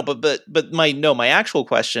 No. But my actual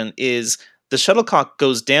question is: the shuttlecock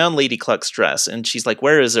goes down Lady Cluck's dress, and she's like,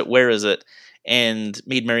 "Where is it? Where is it?" And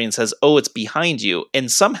Maid Marian says, "Oh, it's behind you."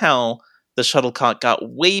 And somehow the shuttlecock got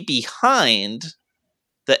way behind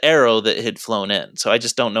the arrow that had flown in. So I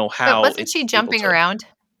just don't know how. But wasn't she jumping around?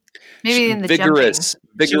 Maybe in the vigorous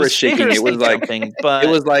shaking. It was like jumping, but it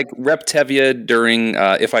was like Reptevia during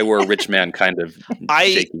 "If I Were a Rich Man" kind of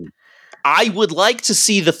shaking. I would like to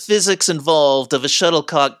see the physics involved of a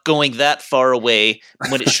shuttlecock going that far away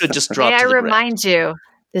when it should just drop May to I the ground. remind you,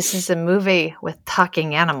 this is a movie with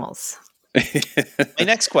talking animals. My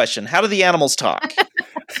next question, how do the animals talk?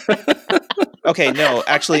 Okay, no,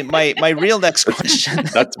 actually, my real next question.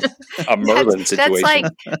 That's a Merlin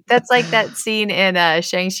situation. That's like that scene in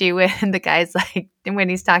Shang-Chi when the guy's like, when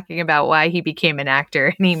he's talking about why he became an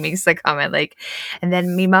actor, and he makes the comment like, and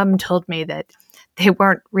then me mom told me that they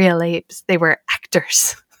weren't real apes, they were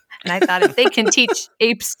actors. And I thought, if they can teach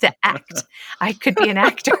apes to act, I could be an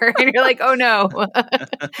actor. And you're like, oh no.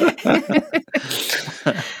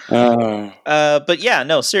 But yeah,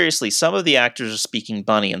 no, seriously, some of the actors are speaking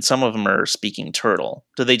bunny and some of them are speaking turtle.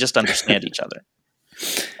 Do they just understand each other?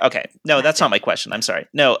 Okay, no, that's not my question. I'm sorry.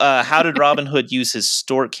 No, how did Robin Hood use his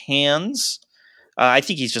stork hands? I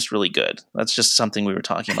think he's just really good. That's just something we were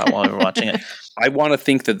talking about while we were watching it. I want to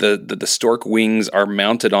think that the stork wings are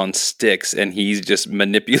mounted on sticks, and he's just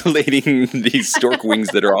manipulating these stork wings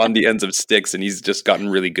that are on the ends of sticks, and he's just gotten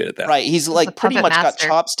really good at that. Right, he's like pretty much master.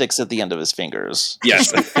 got chopsticks at the end of his fingers.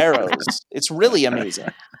 Yes. Arrows. It's really amazing.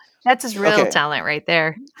 That's his real Okay. talent right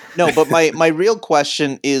there. No, but my real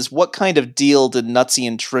question is, what kind of deal did Nutsy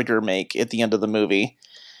and Trigger make at the end of the movie?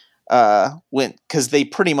 Because they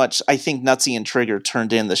pretty much, I think Nutsy and Trigger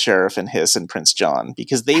turned in the sheriff and Hiss and Prince John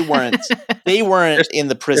because they weren't in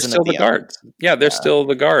the They're prison still at the the end. guards. Yeah, they're still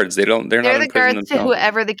the guards. They're not They're the in prison guards to themselves.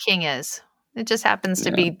 whoever the king is. It just happens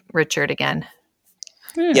to be Richard again.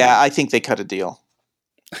 Yeah, I think they cut a deal.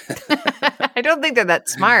 I don't think they're that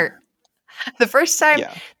smart. The first time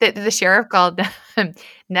Yeah. that the sheriff called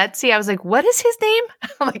Nutsy, I was like, what is his name?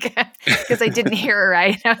 I'm like, because I didn't hear it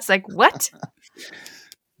right. I was like, what?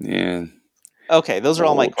 Yeah. Okay, those are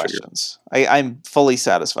all my Oh, Trigger. questions. I'm fully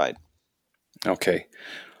satisfied. Okay.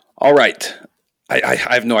 All right. I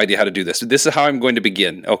have no idea how to do this. This is how I'm going to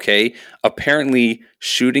begin. Okay. Apparently,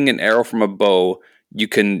 shooting an arrow from a bow, you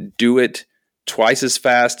can do it twice as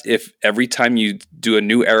fast if every time you do a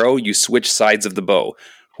new arrow, you switch sides of the bow,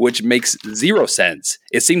 which makes zero sense.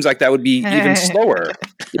 It seems like that would be even slower.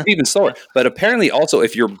 It'd be even slower. But apparently also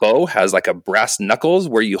if your bow has like a brass knuckles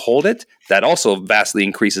where you hold it, that also vastly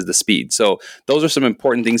increases the speed. So those are some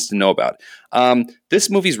important things to know about. This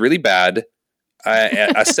movie's really bad.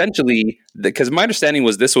 Essentially, because my understanding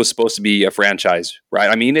was this was supposed to be a franchise, right?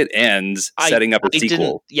 I mean, it ends setting up a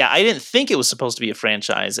sequel. I didn't think it was supposed to be a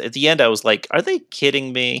franchise. At the end, I was like, are they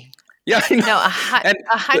kidding me? Yeah, I know. No, And-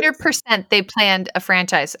 100% they planned a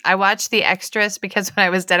franchise. I watched the extras because when I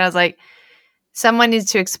was done, I was like, someone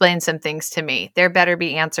needs to explain some things to me. There better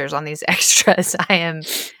be answers on these extras. I am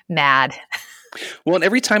mad. Well, and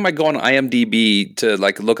every time I go on IMDb to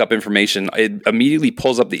like look up information, it immediately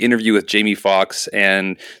pulls up the interview with Jamie Foxx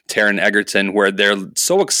and Taron Egerton, where they're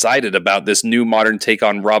so excited about this new modern take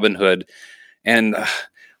on Robin Hood. And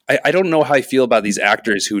I don't know how I feel about these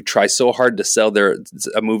actors who try so hard to sell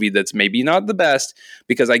a movie that's maybe not the best,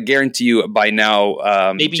 because I guarantee you by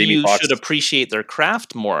now, Maybe Jamie you Foxx should appreciate their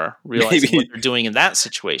craft more, realizing what they're doing in that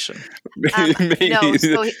situation. maybe-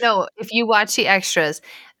 No, if you watch the extras,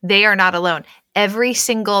 they are not alone. Every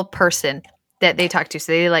single person that they talked to,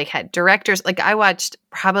 so they like had directors. Like I watched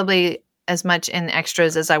probably as much in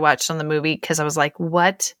extras as I watched on the movie because I was like,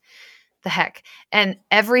 what the heck? And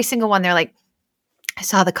every single one, they're like, I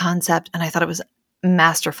saw the concept and I thought it was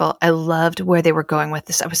masterful. I loved where they were going with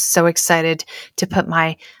this. I was so excited to put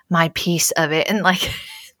my piece of it. And like,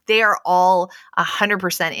 they are all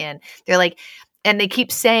 100% in. They're like, and they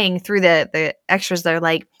keep saying through the extras, they're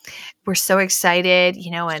like, we're so excited,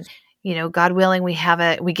 and, God willing, we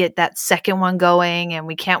get that second one going and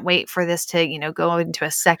we can't wait for this to, go into a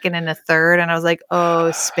second and a third. And I was like, oh,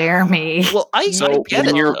 spare me. Well, I get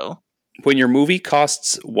it, though. When your movie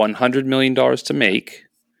costs $100 million to make,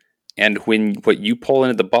 and when what you pull in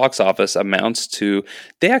at the box office amounts to,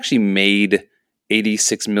 they actually made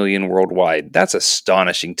 86 million worldwide. That's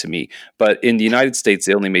astonishing to me. But in the United States,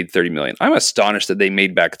 they only made 30 million. I'm astonished that they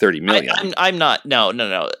made back 30 million. I'm not. No.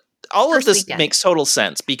 All of this First weekend. makes total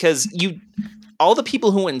sense because all the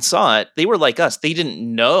people who went and saw it, they were like us. They didn't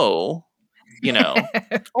know,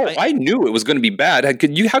 I knew it was going to be bad.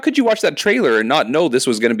 How could you watch that trailer and not know this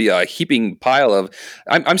was going to be a heaping pile of?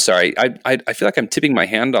 I'm sorry. I feel like I'm tipping my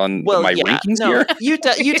hand on my rankings here. You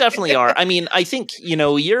definitely are. I mean, I think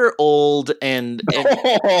you're old and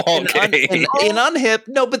Okay. and unhip.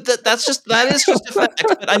 No, but that is just a fact.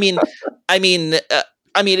 But I mean,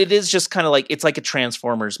 it is just kind of like it's like a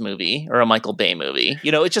Transformers movie or a Michael Bay movie.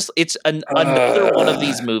 It's another one of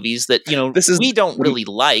these movies that we don't really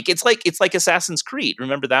like. It's like Assassin's Creed.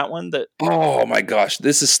 Remember that one? Oh my gosh,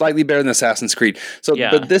 this is slightly better than Assassin's Creed. So,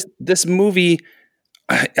 Yeah. but this movie,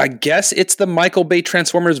 I guess it's the Michael Bay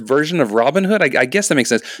Transformers version of Robin Hood. I guess that makes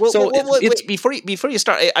sense. Well, wait, before you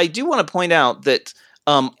start, I do want to point out that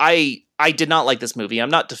I did not like this movie. I'm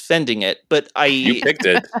not defending it, but you picked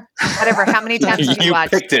it. Whatever. How many times have you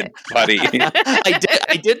watched picked it, buddy?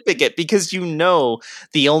 I did pick it because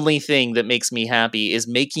the only thing that makes me happy is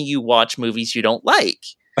making you watch movies you don't like.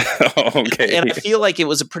 Okay. And I feel like it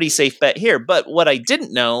was a pretty safe bet here. But what I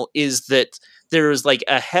didn't know is that there's like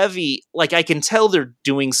a heavy, like I can tell they're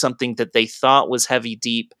doing something that they thought was heavy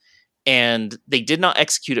deep, and they did not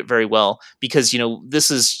execute it very well because, this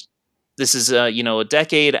is a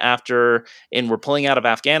decade after, and we're pulling out of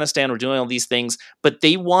Afghanistan, we're doing all these things, but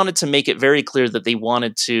they wanted to make it very clear that they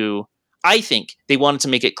wanted to, I think they wanted to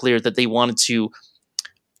make it clear that they wanted to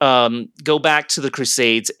go back to the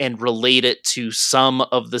Crusades and relate it to some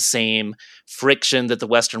of the same friction that the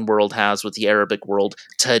Western world has with the Arabic world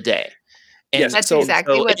today. And that's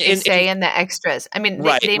exactly what they say in the extras. I mean,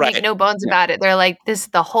 they make no bones about it. They're like,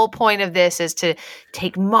 the whole point of this is to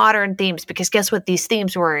take modern themes, because guess what? These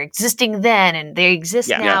themes were existing then and they exist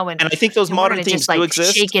now. And I think those modern themes do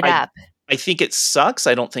exist. Shake it up. I think it sucks.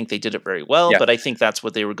 I don't think they did it very well, but I think that's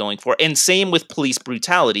what they were going for. And same with police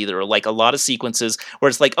brutality. There were like a lot of sequences where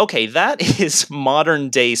it's like, okay, that is modern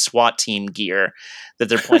day SWAT team gear that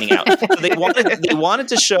they're pointing out. So they wanted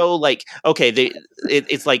to show like, okay,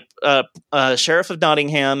 it's like Sheriff of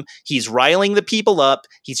Nottingham. He's riling the people up.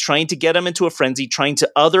 He's trying to get them into a frenzy, trying to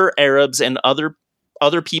other Arabs and other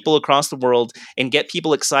people across the world and get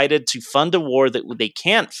people excited to fund a war that they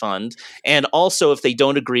can't fund. And also, if they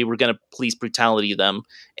don't agree, we're going to police brutality them.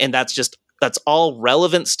 And that's all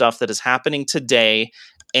relevant stuff that is happening today.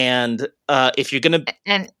 And if you're going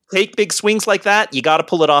to take big swings like that, you got to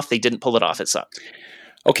pull it off. They didn't pull it off. It sucked.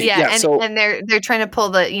 Okay. And they're trying to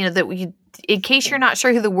pull in case you're not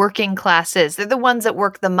sure who the working class is, they're the ones that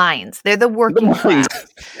work the mines. They're the working class.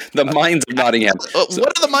 The mines of Nottingham.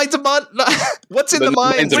 What are the mines of What's in the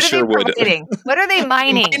mines? What are they mining? What are they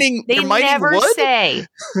mining? They never say.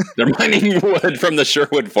 They're mining wood from the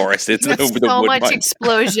Sherwood Forest. It's There's so much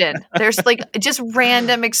explosion. There's like just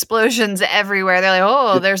random explosions everywhere. They're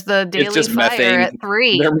like, there's the daily fire methane. At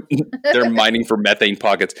 3. They're mining for methane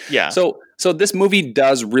pockets. Yeah. So this movie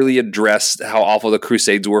does really address how awful the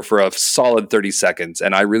Crusades were for a solid 30 seconds,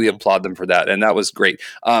 and I really applaud them for that, and that was great.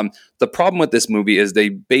 The problem with this movie is they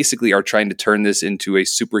basically are trying to turn this into a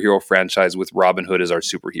superhero franchise with Robin Hood as our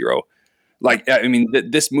superhero. Like, I mean,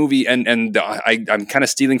 this movie, and I'm kind of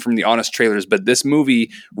stealing from the Honest trailers, but this movie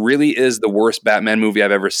really is the worst Batman movie I've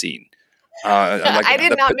ever seen. I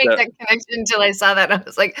did not make that connection until I saw that. I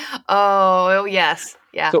was like, oh yes.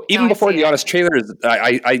 Yeah. So even before the Honest trailers,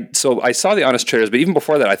 I saw the Honest trailers, but even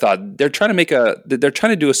before that, I thought they're trying to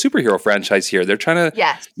do a superhero franchise here. They're trying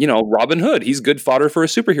to, Robin Hood, he's good fodder for a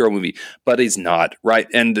superhero movie, but he's not, right?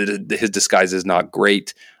 And his disguise is not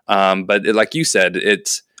great. But like you said,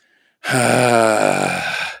 it's.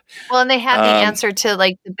 Well, and they had the answer to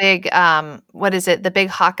like the big, the big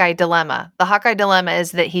Hawkeye dilemma. The Hawkeye dilemma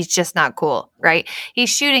is that he's just not cool, right? He's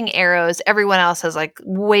shooting arrows. Everyone else has like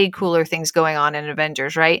way cooler things going on in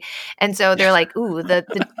Avengers, right? And so they're like, ooh,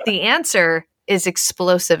 the answer is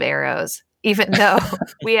explosive arrows, even though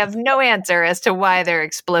we have no answer as to why they're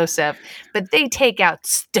explosive. But they take out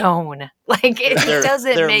stone. Like it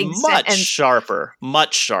doesn't make sense. Much sharper.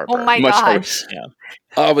 Oh my gosh. Yeah.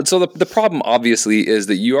 But so the problem obviously is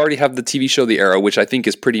that you already have the TV show The Arrow, which I think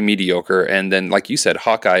is pretty mediocre, and then like you said,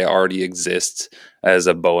 Hawkeye already exists as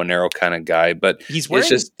a bow and arrow kind of guy. But he's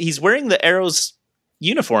wearing the Arrow's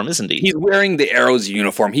uniform, isn't he? He's wearing the Arrow's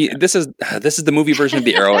uniform. This is the movie version of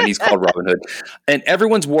the Arrow, and he's called Robin Hood. And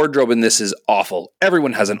everyone's wardrobe in this is awful.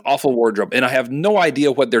 Everyone has an awful wardrobe, and I have no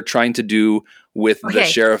idea what they're trying to do with the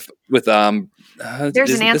sheriff. With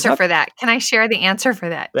there's an answer for that. Can I share the answer for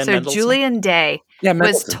that? Ben Mendelsohn? Julian Day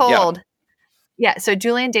was told. Yeah, so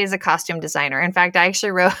Julian Day is a costume designer. In fact, I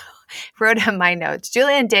actually wrote in my notes,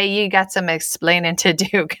 Julian Day, you got some explaining to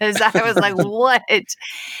do, because I was like, what?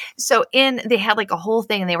 So they had like a whole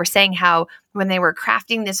thing, and they were saying how when they were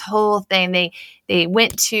crafting this whole thing, they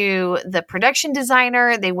went to the production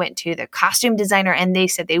designer, they went to the costume designer, and they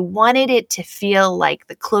said they wanted it to feel like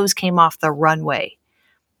the clothes came off the runway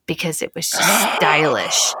because it was just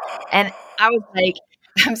stylish. And I was like,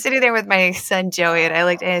 I'm sitting there with my son Joey, and I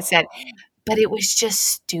looked and I said, but it was just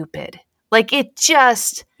stupid. Like it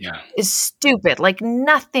just is stupid. Like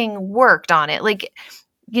nothing worked on it. Like,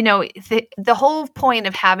 the whole point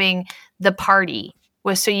of having the party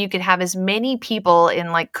was so you could have as many people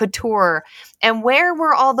in like couture. And where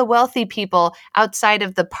were all the wealthy people outside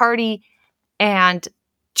of the party and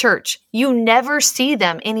church? You never see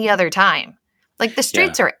them any other time. Like the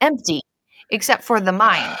streets are empty. except for the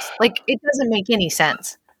mind. Like, it doesn't make any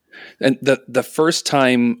sense. And the first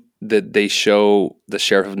time that they show the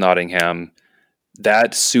Sheriff of Nottingham,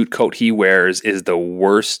 that suit coat he wears is the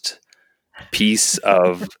worst piece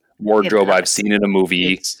of wardrobe I've seen in a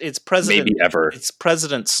movie. It's President, maybe ever. It's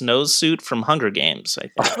President Snow's suit from Hunger Games,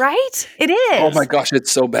 I think. Right? It is. Oh my gosh,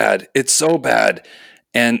 it's so bad. It's so bad.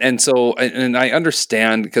 And so I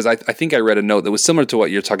understand, because I think I read a note that was similar to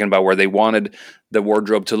what you're talking about, where they wanted the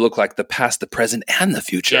wardrobe to look like the past, the present, and the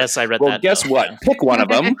future. Yes, I read that. Well, guess note, what? Yeah. Pick one of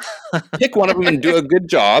them. Pick one of them and do a good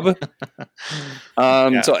job.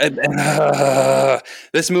 So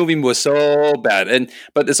this movie was so bad.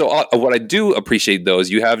 But what I do appreciate, though,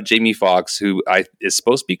 is you have Jamie Foxx, who is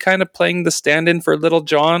supposed to be kind of playing the stand-in for Little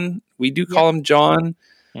John. We do call him John.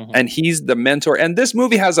 Mm-hmm. And he's the mentor. And this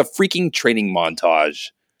movie has a freaking training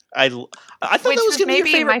montage. I thought that was going to be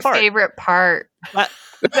your favorite part. I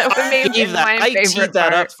teed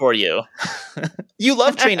that up for you. You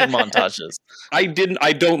love training montages. I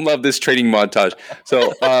don't love this training montage.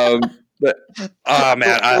 So, but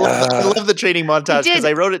man, I love the training montage because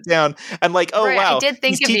I wrote it down. I'm like, oh wow, I did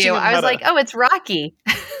think of you. I was like, oh, it's Rocky.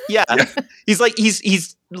 Yeah.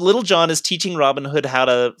 He's Little John is teaching Robin Hood how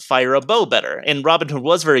to fire a bow better, and Robin Hood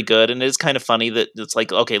was very good. And it's kind of funny that it's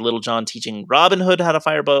like, okay, Little John teaching Robin Hood how to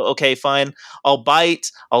fire a bow. Okay, fine, I'll bite,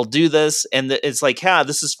 I'll do this, and it's like,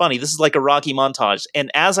 this is funny. This is like a Rocky montage. And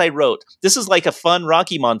as I wrote, this is like a fun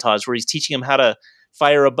Rocky montage where he's teaching him how to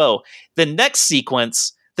fire a bow. The next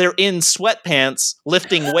sequence, they're in sweatpants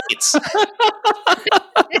lifting weights.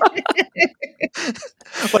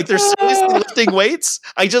 Like they're seriously lifting weights.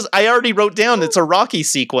 I already wrote down it's a Rocky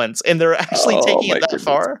sequence, and they're actually taking it that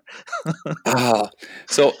far.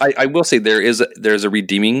 So I will say there's a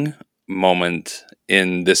redeeming moment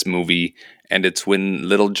in this movie, and it's when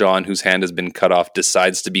Little John, whose hand has been cut off,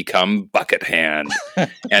 decides to become Bucket Hand,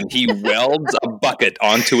 and he welds a bucket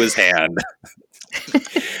onto his hand.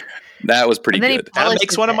 That was pretty good. That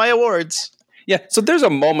makes one of my awards. Yeah, so there's a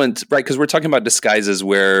moment, right, because we're talking about disguises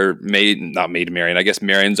where not Maid Marian, I guess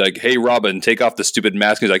Marian's like, hey, Robin, take off the stupid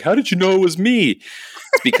mask. And he's like, how did you know it was me?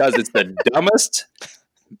 It's because it's the dumbest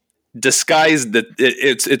disguise that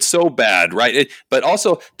it's so bad, right? But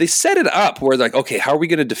also they set it up where like, okay, how are we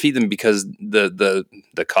going to defeat them? Because the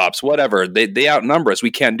cops, whatever, they outnumber us.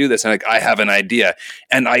 We can't do this. And like, I have an idea.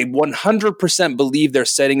 And I 100% believe they're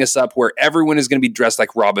setting us up where everyone is going to be dressed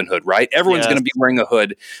like Robin Hood, right? Everyone's going to be wearing a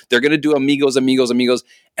hood. They're going to do amigos.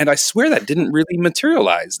 And I swear that didn't really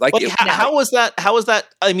materialize. Like, how was that? How was that?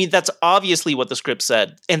 I mean, that's obviously what the script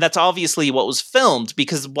said. And that's obviously what was filmed,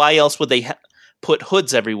 because why else would they put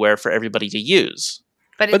hoods everywhere for everybody to use?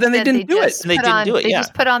 But then they didn't do it. They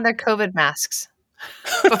just put on their COVID masks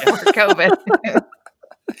before COVID.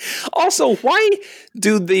 Also, why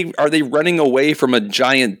are they running away from a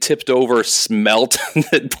giant tipped over smelt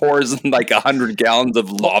that pours like 100 gallons of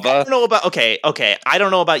lava? I don't know about I don't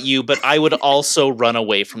know about you, but I would also run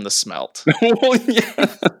away from the smelt. Well,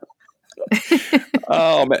 yeah.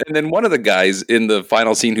 Oh man! And then one of the guys in the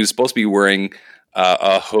final scene who's supposed to be wearing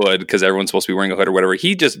a hood, because everyone's supposed to be wearing a hood or whatever,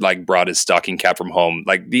 he just like brought his stocking cap from home.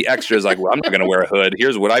 Like the extra is like, well, I'm not going to wear a hood.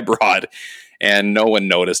 Here's what I brought. And no one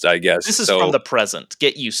noticed, I guess. This is from the present.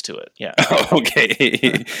 Get used to it. Yeah.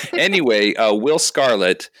 Okay. Anyway, Will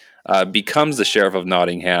Scarlet becomes the Sheriff of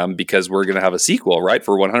Nottingham because we're going to have a sequel, right?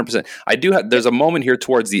 For 100%. There's a moment here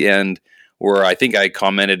towards the end where I think I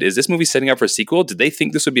commented, is this movie setting up for a sequel? Did they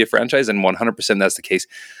think this would be a franchise? And 100% that's the case.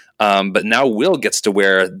 But now Will gets to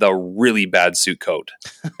wear the really bad suit coat.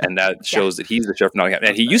 And that shows that he's the Sheriff of Nottingham.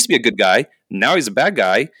 And he used to be a good guy. Now he's a bad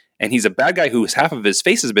guy. And he's a bad guy whose half of his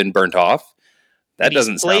face has been burnt off. That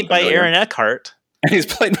doesn't sound played by Aaron Eckhart. And he's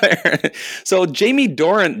played by Aaron. So Jamie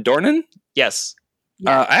Dornan? Yes.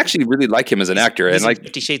 I actually really like him as an actor. He's and like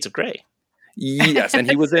 50 Shades of Grey. Yes, and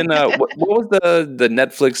he was in what was the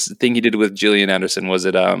Netflix thing he did with Gillian Anderson? Was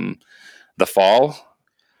it The Fall?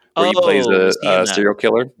 Where he plays a serial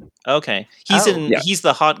killer. Okay. He's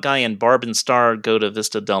the hot guy in Barb and Star Go to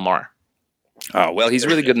Vista Del Mar. Oh, well, he's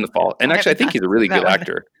really good in The Fall. And actually I think he's a really good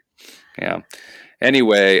actor. Yeah.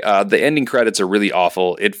 Anyway, the ending credits are really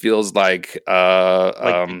awful. It feels like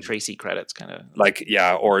Dick Tracy credits, kind of.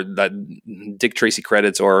 Or that Dick Tracy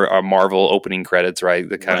credits or Marvel opening credits, right?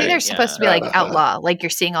 The kind I think they're supposed to be like Outlaw, like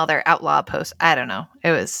you're seeing all their Outlaw posts. I don't know.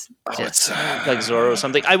 It was just like Zorro or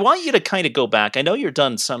something. I want you to kind of go back. I know you're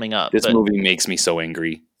done summing up. This movie makes me so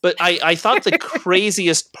angry. But I thought the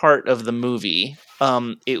craziest part of the movie,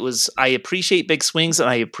 I appreciate big swings and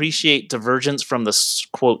I appreciate divergence from the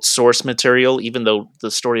quote source material, even though the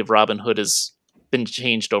story of Robin Hood has been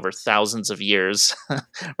changed over thousands of years,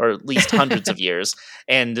 or at least hundreds of years,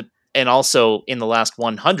 and also in the last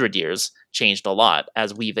 100 years changed a lot,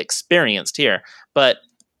 as we've experienced here. But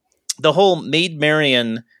the whole Maid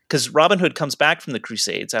Marian, because Robin Hood comes back from the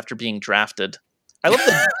Crusades after being drafted. I love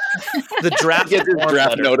the draft. He gets a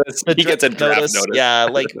draft notice. He gets a draft notice. Yeah,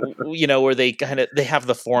 like, where they have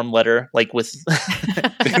the form letter, like with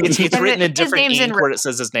it's written in different ink where it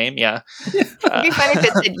says his name. Yeah, it'd be funny if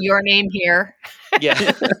it said your name here.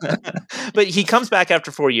 Yeah, but he comes back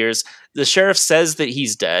after 4 years. The sheriff says that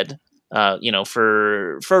he's dead.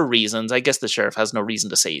 For reasons. I guess the sheriff has no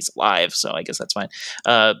reason to say he's alive, so I guess that's fine.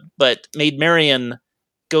 But Maid Marian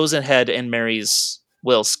goes ahead and marries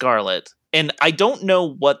Will Scarlet. And I don't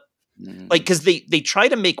know what, because they try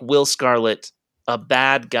to make Will Scarlet a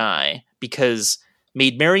bad guy because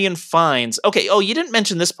Maid Marian finds, you didn't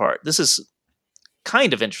mention this part. This is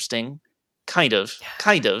kind of interesting. Kind of.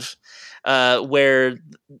 Where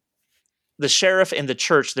the sheriff and the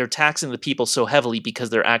church, they're taxing the people so heavily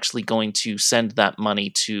because they're actually going to send that money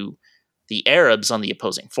to the Arabs on the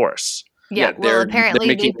opposing force. Yeah, well,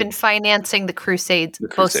 apparently they've been financing the Crusades,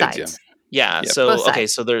 both sides. Yeah. So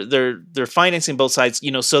so they're financing both sides,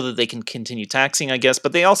 so that they can continue taxing, I guess.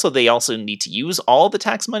 But they also need to use all the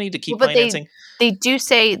tax money to keep financing. They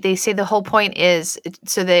say the whole point is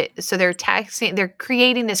so they're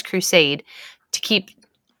creating this crusade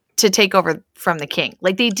to take over from the king.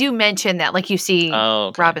 Like, they do mention that, like, you see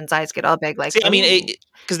Robin's eyes get all big. Like,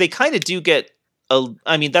 because they kind of do get.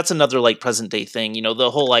 That's another like present day thing,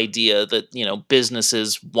 the whole idea that,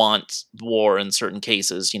 businesses want war in certain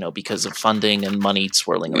cases, because of funding and money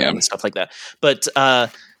swirling around and stuff like that. But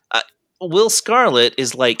Will Scarlet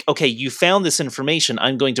is like, okay, you found this information.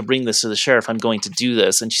 I'm going to bring this to the sheriff. I'm going to do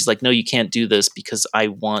this. And she's like, no, you can't do this because I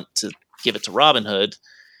want to give it to Robin Hood.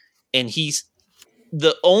 And he's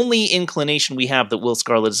the only inclination we have that Will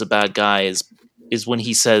Scarlet is a bad guy is when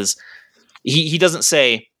he says, he doesn't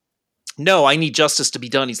say, no, I need justice to be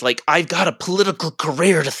done. He's like, I've got a political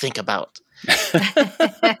career to think about.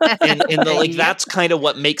 and that's kind of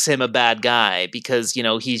what makes him a bad guy, because,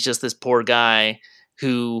 he's just this poor guy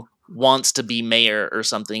who wants to be mayor or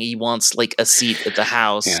something. He wants like a seat at the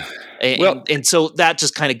House. Yeah. And so that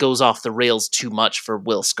just kind of goes off the rails too much for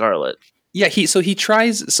Will Scarlet. Yeah.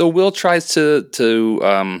 Will tries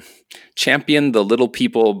to champion the little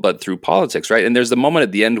people, but through politics, right? And there's the moment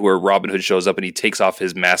at the end where Robin Hood shows up and he takes off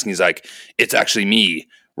his mask and he's like, "It's actually me,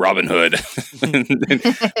 Robin Hood."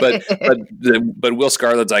 but Will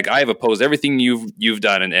Scarlet's like, "I have opposed everything you've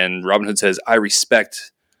done," and Robin Hood says, "I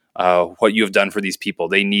respect what you have done for these people.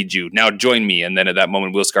 They need you. Now join me." And then at that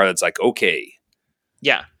moment, Will Scarlet's like, "Okay."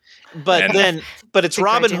 Yeah, but it's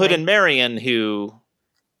Robin Hood and Marian who,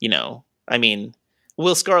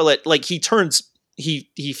 Will Scarlet, like,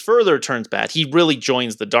 he further turns bad. He really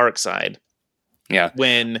joins the dark side. Yeah.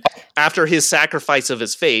 When after his sacrifice of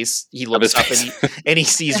his face, he looks up and he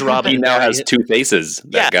sees Robin. He now has two faces.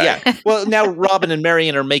 That guy. Yeah. Well, now Robin and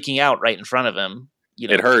Marian are making out right in front of him.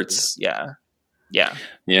 It hurts. Yeah.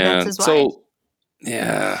 That's his wife.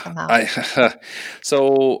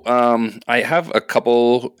 I have a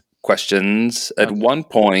couple questions. At one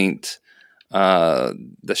point,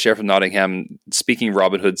 the sheriff of Nottingham, speaking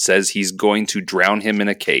Robin Hood, says he's going to drown him in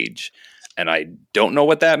a cage. And I don't know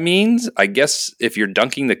what that means. I guess if you're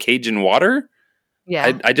dunking the cage in water.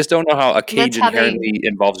 Yeah. I just don't know how a cage inherently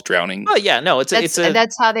involves drowning. Oh yeah, no,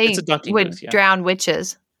 that's how they would drown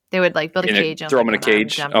witches. They would like build a cage, throw them in a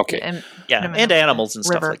cage. Okay. And animals and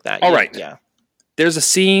stuff like that. All right. Yeah. There's a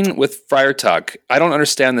scene with Friar Tuck. I don't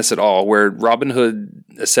understand this at all, where Robin Hood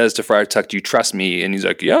says to Friar Tuck, "Do you trust me?" And he's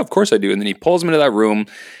like, "Yeah, of course I do." And then he pulls him into that room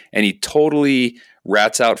and he totally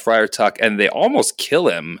rats out Friar Tuck, and they almost kill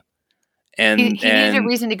him. And he needed a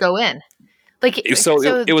reason to go in.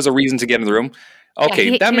 It was a reason to get in the room.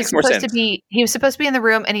 Okay, that makes more sense. He was supposed to be in the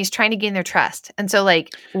room, and he's trying to gain their trust. And so, like,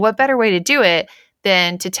 what better way to do it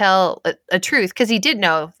than to tell a truth? Because he did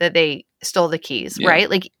know that they stole the keys, right?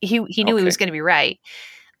 Like, he knew he was going to be right.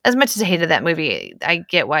 As much as I hated that movie, I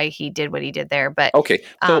get why he did what he did there. But okay,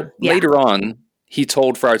 so later on, he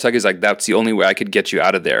told Friar Tuck, he's like, "That's the only way I could get you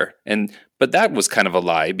out of there." But that was kind of a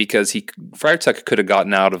lie, because Friar Tuck could have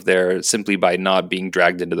gotten out of there simply by not being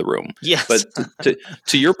dragged into the room. Yes. But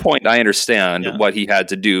to your point, I understand what he had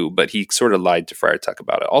to do, but he sort of lied to Friar Tuck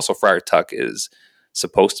about it. Also, Friar Tuck is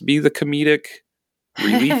supposed to be the comedic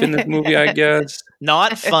relief in this movie, I guess.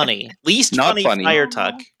 Not funny. Least funny Friar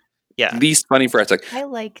Tuck. Yeah. Least funny Friar Tuck. I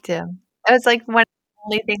liked him. That was like one of the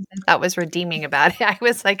only things I thought was redeeming about it. I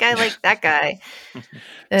was like, I like that guy.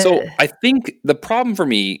 So I think the problem for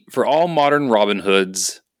me, for all modern Robin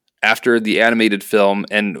Hoods after the animated film,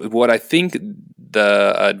 and what I think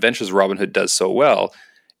the Adventures of Robin Hood does so well,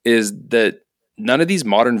 is that none of these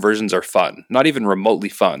modern versions are fun, not even remotely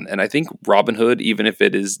fun. And I think Robin Hood, even if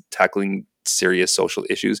it is tackling serious social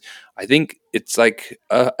issues, I think it's like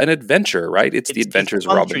an adventure, right? It's the adventures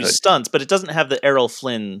of Robin Hood. Stunts, but it doesn't have the Errol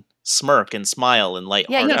Flynn smirk and smile and light.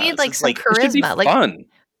 Yeah, you need like some charisma. Like, fun.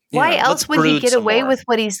 Why else would he get away with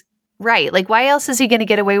what he's right? Like, why else is he going to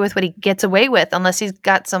get away with what he gets away with unless he's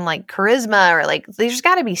got some like charisma or like there's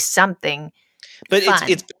got to be something. But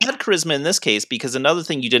it's bad charisma in this case because another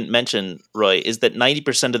thing you didn't mention, Roy, is that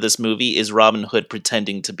 90% of this movie is Robin Hood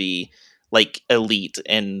pretending to be like elite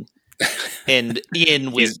and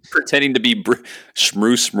Ian with he's pretending to be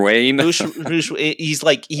Shmoo Wayne. He's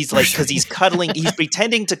like because he's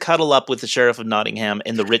pretending to cuddle up with the sheriff of Nottingham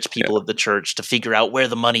and the rich people of the church to figure out where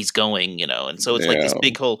the money's going, you know. And so it's like this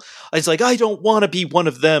big whole. It's like I don't want to be one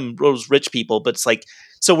of them, those rich people, but it's like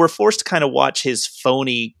so we're forced to kind of watch his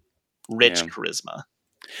phony rich charisma.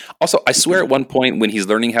 Also, I swear at one point when he's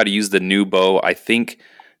learning how to use the new bow, I think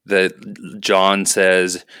that John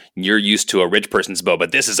says, you're used to a rich person's bow,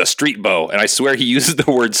 but this is a street bow. And I swear he uses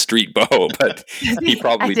the word street bow, but he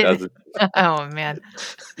probably doesn't. Oh, man.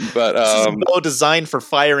 But this is a bow designed for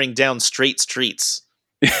firing down straight streets.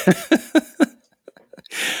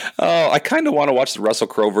 Oh, I kind of want to watch the Russell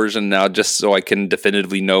Crowe version now just so I can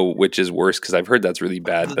definitively know which is worse because I've heard that's really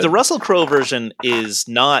bad. The Russell Crowe version is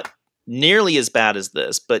not nearly as bad as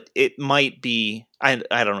this, but it might be, I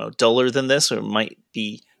don't know, duller than this, or it might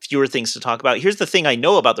be fewer things to talk about. Here's the thing I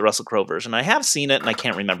know about the Russell Crowe version. I have seen it and I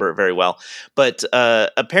can't remember it very well, but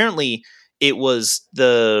apparently it was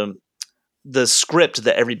the script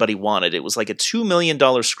that everybody wanted. It was like a $2 million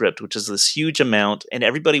script, which is this huge amount, and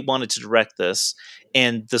everybody wanted to direct this.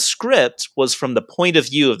 And the script was from the point of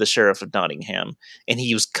view of the Sheriff of Nottingham, and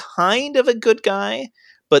he was kind of a good guy,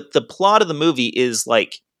 but the plot of the movie is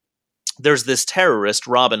like, there's this terrorist,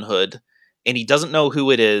 Robin Hood, and he doesn't know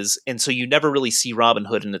who it is, and so you never really see Robin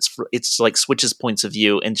Hood, and it's like switches points of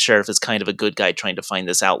view, and Sheriff is kind of a good guy trying to find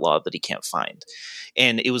this outlaw that he can't find.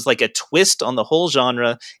 And it was like a twist on the whole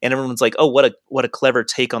genre, and everyone's like, oh, what a clever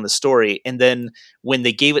take on the story. And then when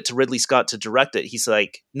they gave it to Ridley Scott to direct it, he's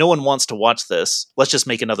like, no one wants to watch this. Let's just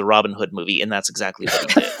make another Robin Hood movie, and that's exactly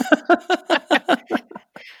what he did.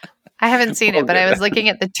 I haven't seen it, but I was looking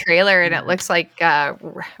at the trailer, and it looks like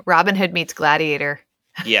Robin Hood meets Gladiator.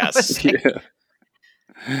 Yes.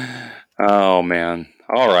 Oh, man.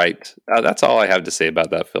 All right. That's all I have to say about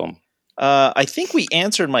that film. I think we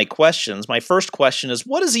answered my questions. My first question is,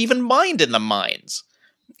 what is even Mind in the Mines?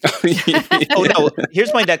 Oh, no.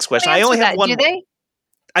 Here's my next question. I only have one. Do they?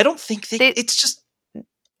 I don't think they it's just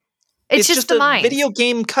the a mines. video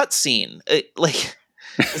game cutscene. It's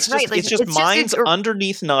just, right, it's just mines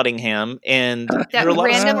underneath Nottingham, and that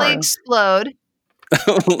randomly explode.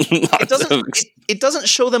 It doesn't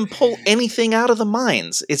show them pull anything out of the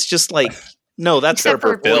mines. It's just like, no, that's except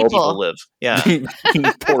where people live. Yeah,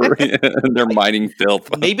 they're mining filth.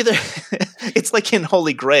 Maybe it's like in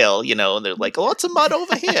Holy Grail, you know, and they're like, lots of mud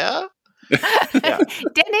over here. Yeah.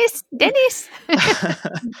 Dennis.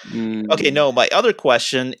 Okay, no. My other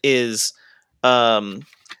question is,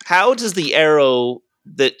 how does the arrow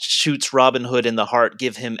that shoots Robin Hood in the heart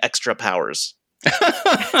give him extra powers? Was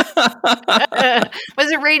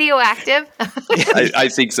it radioactive? I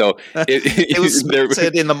think so. It was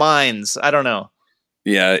melted in the mines. I don't know.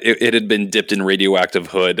 Yeah, it had been dipped in radioactive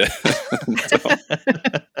hood.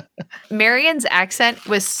 Marion's accent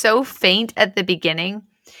was so faint at the beginning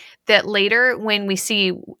that later when we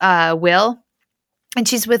see Will, and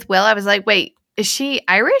she's with Will, I was like, wait, is she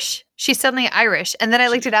Irish? She's suddenly Irish. And then I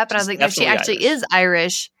looked it up and I was like, no, she actually is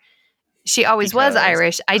Irish. She always was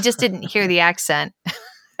Irish. I just didn't hear the accent.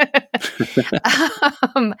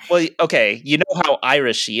 Well, okay. You know how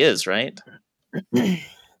Irish she is, right? The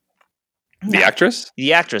actress?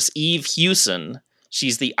 The actress, Eve Hewson.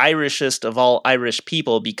 She's the Irishest of all Irish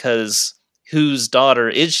people because whose daughter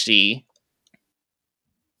is she?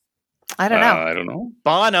 I don't know. I don't know.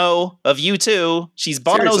 Bono of U2. She's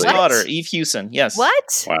Bono's daughter, Eve Hewson. Yes.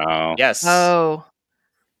 What? Wow. Yes. Oh.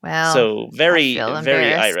 Well. So very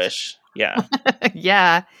Irish. Yeah.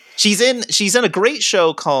 Yeah. She's in a great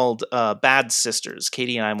show called Bad Sisters.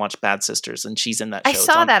 Katie and I watched Bad Sisters, and she's in that show. I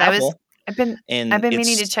saw that. Apple, I've been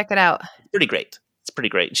meaning to check it out. Pretty great. It's pretty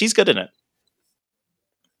great. She's good in it.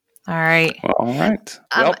 All right. Well, all right.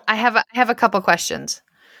 Well, I have a couple questions.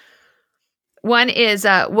 One is,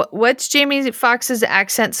 what's Jamie Foxx's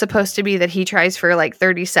accent supposed to be that he tries for like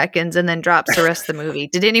 30 seconds and then drops the rest of the movie?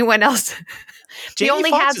 Did anyone else? Jamie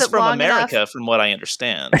only Foxx has is it from America, enough. From what I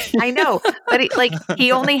understand. I know, but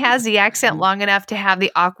he only has the accent long enough to have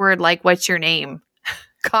the awkward, like, "What's your name?"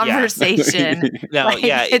 conversation. Yeah.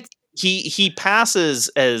 No, he passes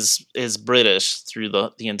as British through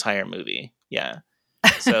the entire movie. Yeah.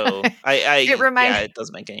 So it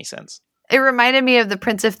doesn't make any sense. It reminded me of The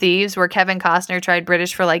Prince of Thieves, where Kevin Costner tried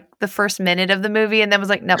British for like the first minute of the movie, and then was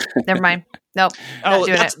like, "Nope, never mind. Nope."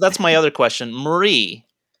 That's my other question, Marie.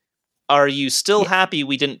 Are you still happy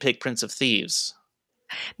we didn't pick Prince of Thieves?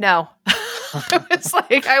 No. It's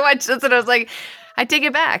like I watched this and I was like, I take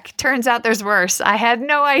it back. Turns out there's worse. I had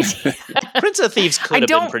no idea. Prince of Thieves could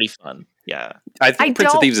have been pretty fun. Yeah. I think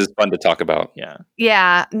Prince of Thieves is fun to talk about. Yeah.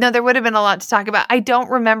 Yeah. No, there would have been a lot to talk about. I don't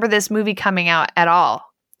remember this movie coming out at all.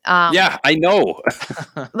 Yeah, I know.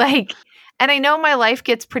 And I know my life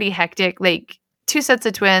gets pretty hectic, like 2 sets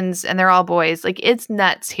of twins and they're all boys. Like it's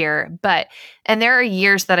nuts here. And there are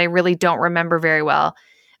years that I really don't remember very well.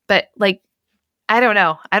 But like, I don't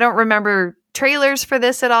know. I don't remember trailers for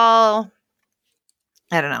this at all.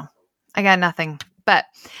 I don't know. I got nothing. But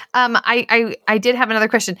I did have another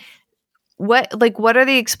question. What are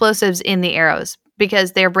the explosives in the arrows?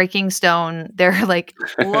 Because they're breaking stone. They're like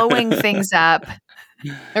blowing things up.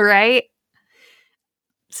 Right?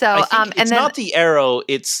 So it's not the arrow,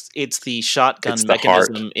 it's the shotgun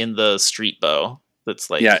mechanism in the street bow. That's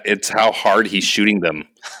like it's how hard he's shooting them.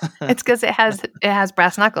 It's because it has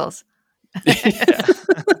brass knuckles.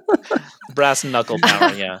 Brass knuckle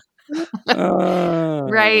power, yeah.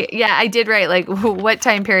 Right. Yeah, I did write like what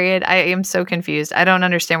time period. I am so confused. I don't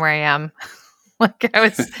understand where I am. Like I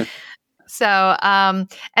was so and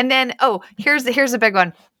then here's a big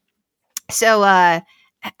one. So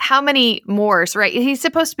how many Moors, right? He's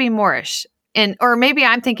supposed to be Moorish. Or maybe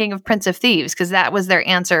I'm thinking of Prince of Thieves because that was their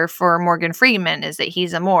answer for Morgan Freeman is that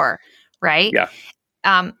he's a Moor, right? Yeah.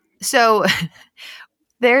 So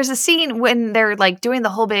there's a scene when they're like doing the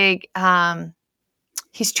whole big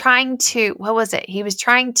he's trying to, what was it? He was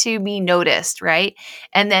trying to be noticed, right?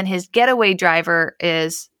 And then his getaway driver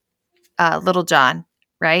is Little John,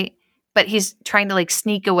 right? But he's trying to like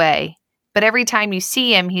sneak away. But every time you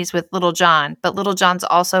see him, he's with Little John. But Little John's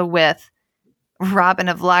also with Robin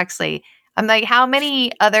of Locksley. I'm like, how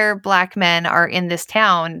many other black men are in this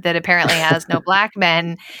town that apparently has no black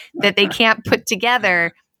men that they can't put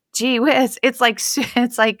together? Gee whiz. It's like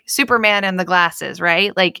Superman and the glasses,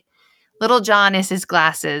 right? Like Little John is his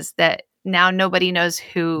glasses that now nobody knows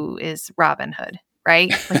who is Robin Hood,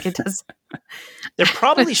 right? Like it does. There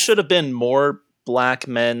probably should have been more black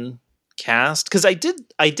men cast because I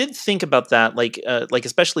did think about that, like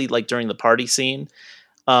especially like during the party scene,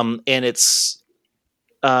 and it's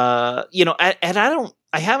I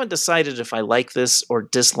haven't decided if I like this or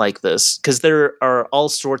dislike this because there are all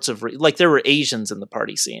sorts of there were Asians in the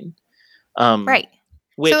party scene, right?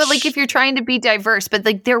 So like if you're trying to be diverse, but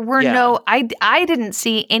like there were I didn't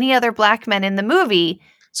see any other black men in the movie.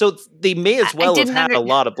 So they may as well have had a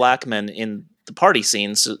lot of black men in the party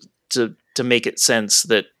scenes to make it sense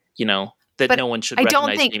that that no one should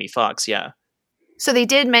recognize Jamie Foxx. Yeah. So they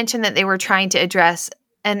did mention that they were trying to address,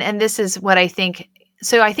 and this is what I think.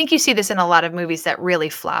 So I think you see this in a lot of movies that really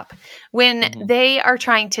flop when they are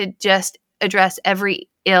trying to just address every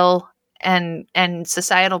ill and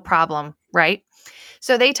societal problem, right?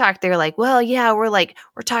 So they're like, well, yeah, we're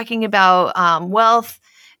talking about wealth,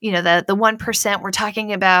 the 1%. We're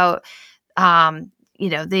talking about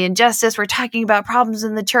the injustice. We're talking about problems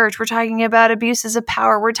in the church. We're talking about abuses of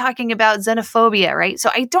power. We're talking about xenophobia, right? So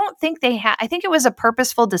I don't think I think it was a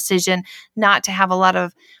purposeful decision not to have a lot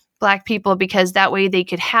of black people because that way they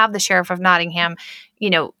could have the Sheriff of Nottingham,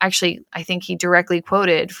 actually, I think he directly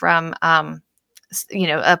quoted from,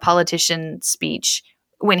 a politician's speech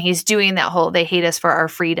when he's doing that whole, they hate us for our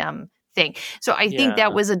freedom thing. So I think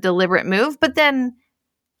that was a deliberate move, but then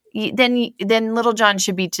Little John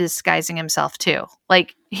should be disguising himself too.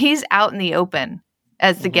 Like he's out in the open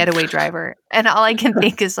as the getaway driver. And all I can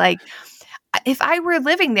think is like, if I were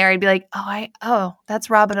living there, I'd be like, oh,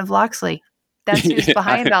 that's Robin of Locksley. That's who's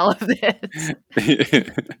behind all of this.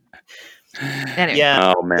 Anyway.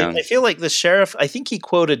 Yeah. Oh man. I feel like the sheriff, I think he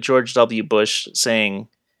quoted George W. Bush saying,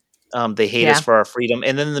 they hate us for our freedom.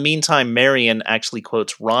 And then in the meantime, Marion actually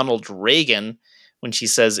quotes Ronald Reagan when she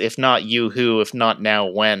says, if not you, who? If not now,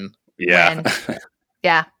 when? Yeah. When.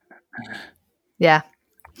 Yeah. Yeah.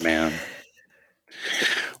 Man.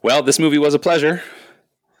 Well, this movie was a pleasure.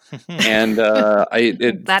 And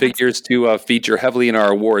it figures to feature heavily in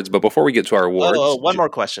our awards. But before we get to our awards... one more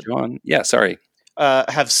question. John, yeah, sorry.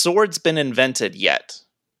 Have swords been invented yet?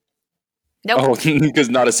 Nope. Oh, because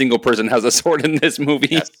not a single person has a sword in this movie.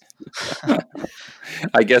 Yes.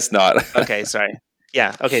 I guess not. Okay, sorry.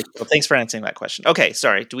 Yeah, okay. Well, thanks for answering that question. Okay,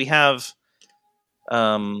 sorry. Do we have...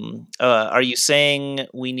 are you saying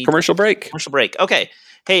we need... Commercial break. Commercial break. Okay.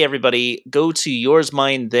 hey, everybody, go to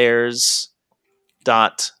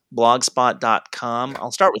yoursminetheirs.blogspot.com.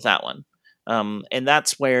 I'll start with that one. And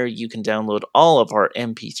that's where you can download all of our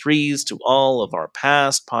MP3s to all of our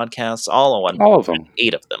past podcasts, all of them.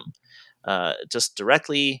 8 of them. Just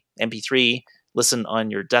directly MP3, listen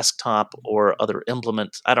on your desktop or other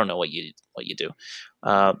implement. I don't know what you do.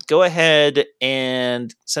 Go ahead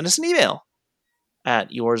and send us an email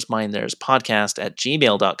at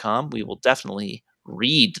yoursminetheirs.podcast@gmail.com. We will definitely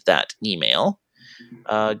read that email.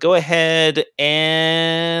 Go ahead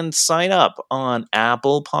and sign up on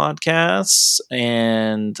Apple Podcasts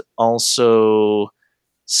and also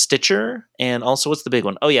Stitcher, and also what's the big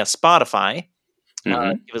one? Oh yeah, Spotify.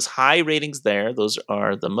 Give us high ratings there. Those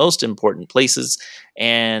are the most important places.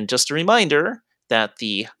 And just a reminder that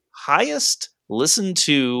the highest listened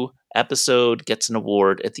to episode gets an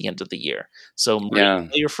award at the end of the year. So tell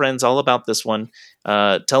your friends all about this one.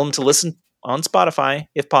 Tell them to listen on Spotify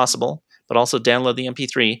if possible, but also download the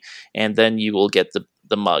MP3, and then you will get the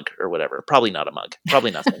mug or whatever. Probably not a mug.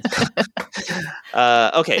 Probably nothing.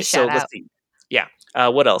 Okay, so let's see. Yeah.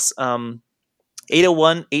 What else?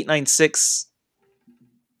 801-896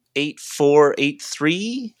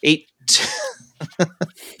 8483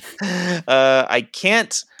 I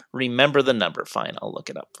can't remember the number. Fine, I'll look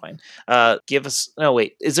it up. Fine. Give us. No,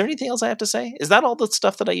 wait. Is there anything else I have to say? Is that all the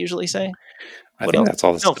stuff that I usually say? I think that's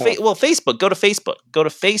all the stuff. Well, Facebook. Go to Facebook. Go to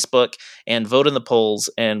Facebook and vote in the polls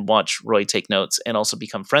and watch Roy take notes, and also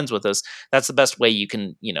become friends with us. That's the best way you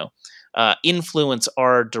can, influence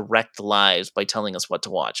our direct lives by telling us what to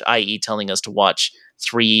watch, i.e., telling us to watch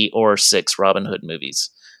 3 or 6 Robin Hood movies.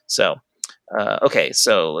 So, okay,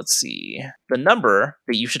 so let's see. The number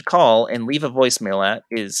that you should call and leave a voicemail at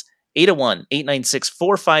is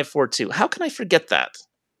 801-896-4542. How can I forget that?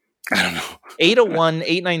 I don't know.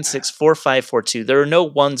 801-896-4542. There are no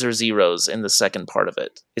ones or zeros in the second part of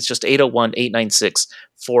it. It's just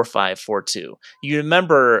 801-896-4542. You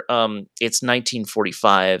remember it's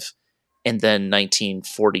 1945 and then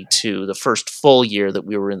 1942, the first full year that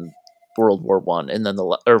we were in World War I, and then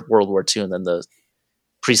World War II, and then the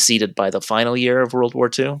preceded by the final year of World War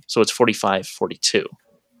II. So it's 45-42.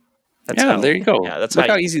 There you go. Yeah, that's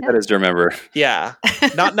how easy that is to remember. Yeah.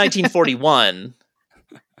 Not 1941.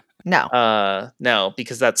 No. No,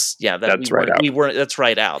 because that's right out. That's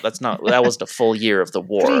right out. That wasn't a full year of the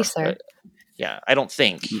war. Please, sir. Yeah, I don't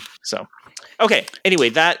think so. Okay. Anyway,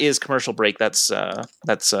 that is commercial break. That's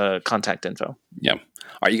contact info. Yeah.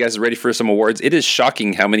 Are you guys ready for some awards? It is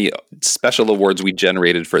shocking how many special awards we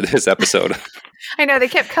generated for this episode. I know, they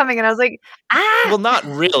kept coming, and I was like, Well, not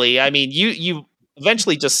really. I mean, you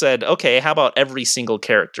eventually just said, okay, how about every single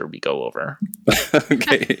character we go over?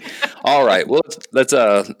 Okay. All right. Well, let's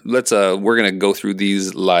we're going to go through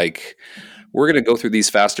these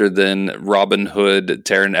faster than Robin Hood,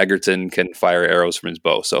 Taron Egerton can fire arrows from his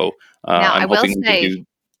bow. So, now, I'm hoping we can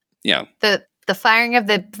do, the firing of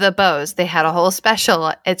the bows, they had a whole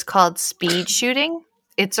special. It's called speed shooting.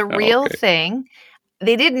 It's a real thing.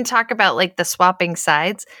 They didn't talk about like the swapping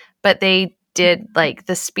sides, but they did like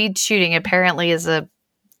the speed shooting apparently is a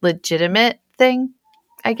legitimate thing,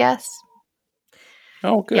 I guess.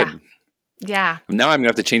 Oh, good. Yeah. Now I'm going to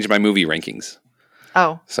have to change my movie rankings.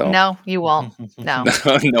 Oh, so no, you won't. No.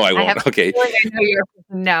 No, I won't. Okay.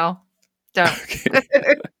 No, don't. Okay.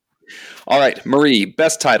 All right, Marie,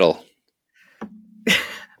 best title.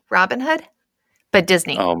 Robin Hood, but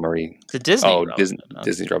Disney. Oh, Marie. The Disney. Oh, Robin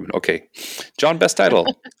Disney Robin. Okay. John, best title.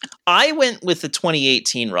 I went with the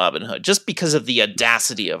 2018 Robin Hood just because of the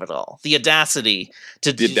audacity of it all. The audacity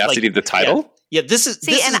of the title? Yeah, this is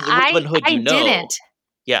the Robin Hood you know. Didn't.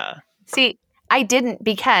 Yeah. See, I didn't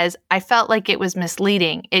because I felt like it was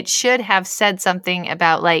misleading. It should have said something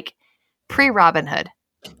about like pre-Robin Hood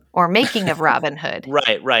or making of Robin Hood.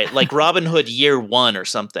 Right. Like Robin Hood Year 1 or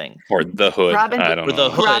something. Or The Hood. I don't know. The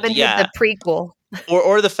Hood, Robin Hood, the prequel.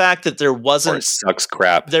 Or the fact that there wasn't... Or sucks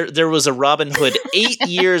crap. There was a Robin Hood 8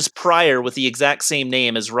 years prior with the exact same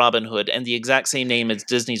name as Robin Hood and the exact same name as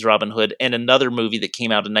Disney's Robin Hood and another movie that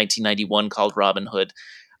came out in 1991 called Robin Hood.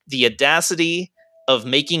 The audacity of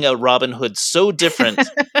making a Robin Hood so different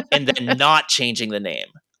and then not changing the name.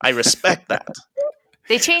 I respect that.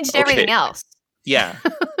 They changed everything else. Yeah.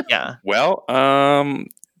 Well, I'm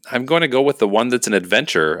going to go with the one that's an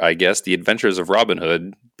adventure, I guess. The Adventures of Robin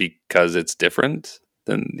Hood, because it's different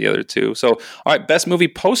than the other two. So, all right, best movie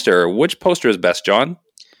poster. Which poster is best, John?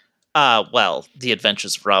 Well, The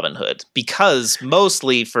Adventures of Robin Hood, because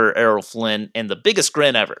mostly for Errol Flynn and the biggest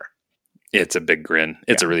grin ever. It's a big grin.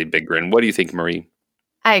 It's a really big grin. What do you think, Marie?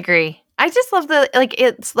 I agree. I just love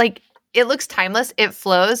it looks timeless. It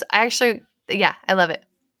flows. I love it.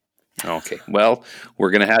 Okay. Well, we're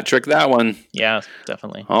going to hat trick that one. Yeah,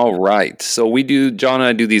 definitely. All right. So John and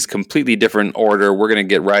I do these completely different order. We're going to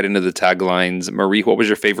get right into the taglines. Marie, what was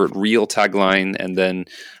your favorite real tagline? And then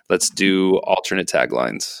let's do alternate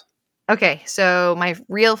taglines. Okay, so my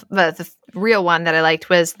the real one that I liked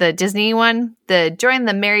was the Disney one. Join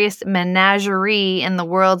the merriest menagerie in the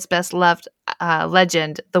world's best loved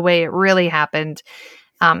legend, the way it really happened.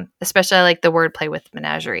 Especially I like the wordplay with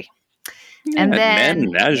menagerie. And then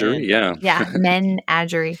menagerie, yeah. Yeah,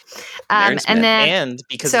 menagerie. There's And then And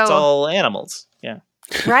because it's all animals. Yeah.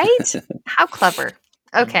 right? How clever.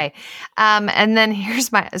 Okay. And then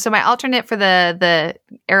here's my alternate for the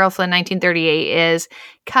Errol Flynn 1938 is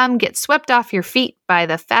come get swept off your feet by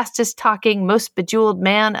the fastest talking, most bejeweled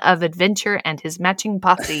man of adventure and his matching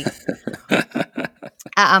posse.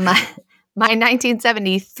 My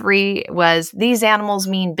 1973 was these animals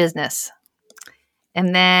mean business.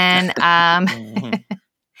 And then I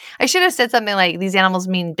should have said something like these animals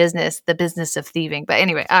mean business, the business of thieving. But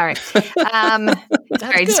anyway, all right.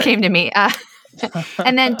 Sorry, it just came to me.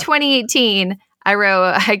 And then 2018,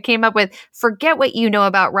 I came up with, forget what you know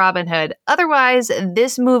about Robin Hood. Otherwise,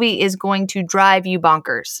 this movie is going to drive you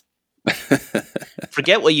bonkers.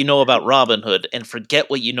 Forget what you know about Robin Hood and forget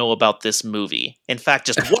what you know about this movie. In fact,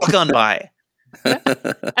 just walk on by. All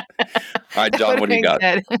right, John, what do you got?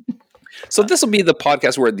 So this will be the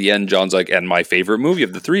podcast where at the end, John's like, and my favorite movie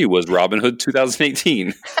of the three was Robin Hood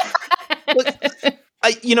 2018.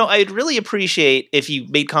 I'd really appreciate if you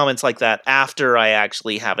made comments like that after I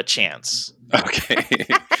actually have a chance. Okay.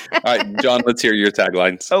 All right, John, let's hear your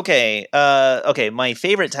taglines. Okay. My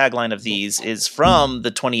favorite tagline of these is from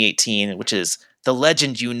the 2018, which is the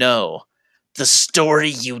legend you know, the story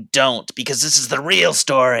you don't, because this is the real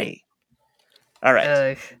story. All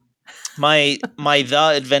right. My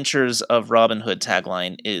The Adventures of Robin Hood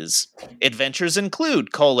tagline is adventures include,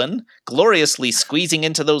 gloriously squeezing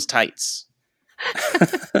into those tights.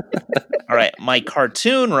 All right, my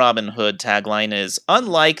cartoon Robin Hood tagline is,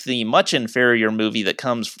 unlike the much inferior movie that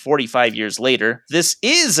comes 45 years later, this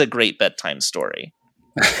is a great bedtime story.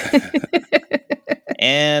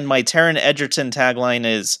 And my Taron Egerton tagline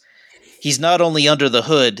is, he's not only under the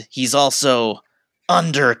hood, he's also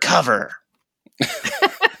undercover.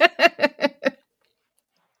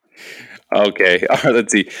 Okay, all right,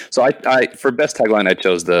 let's see. So I for best tagline, I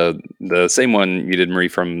chose the same one you did, Marie,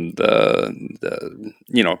 from the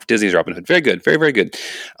Disney's Robin Hood. Very good, very, very good.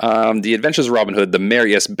 The Adventures of Robin Hood, the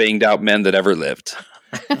merriest banged out men that ever lived.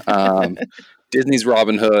 Disney's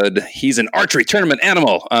Robin Hood, he's an archery tournament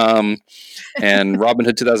animal. And Robin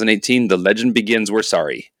Hood 2018, the legend begins, we're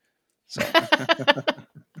sorry. So.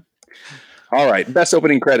 All right, best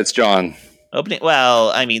opening credits, John. The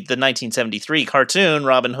 1973 cartoon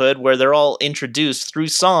Robin Hood, where they're all introduced through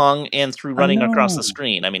song and through running across the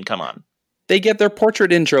screen. I mean, come on. They get their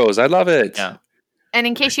portrait intros. I love it. Yeah. And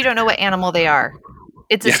in case you don't know what animal they are,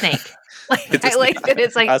 it's a snake. I like that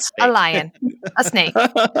it's like a lion, a snake.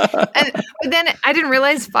 But then I didn't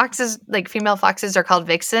realize foxes, like female foxes, are called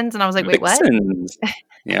vixens. And I was like, wait, vixens. What?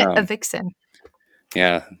 Yeah. A vixen.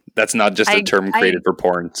 Yeah. That's not just a term created for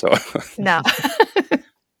porn. So no.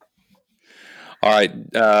 All right.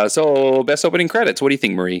 So best opening credits. What do you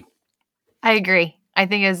think, Marie? I agree. I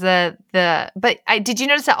think is but did you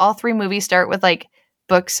notice that all three movies start with like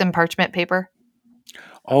books and parchment paper?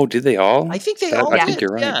 Oh, did they all? I think they all I did. think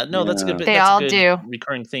you're right. Yeah, no, that's a good. They all do.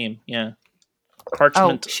 Recurring theme. Yeah.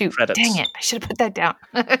 Parchment credits. Dang it. I should have put that down.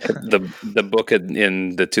 the book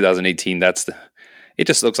in the 2018, it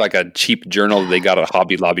just looks like a cheap journal they got at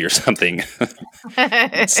Hobby Lobby or something.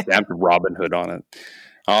 Stamped Robin Hood on it.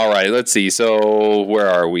 All right, let's see. So where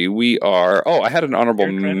are we? We are. Oh, I had an honorable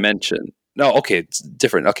mention. No, okay, it's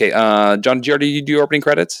different. Okay, John, did you already do your opening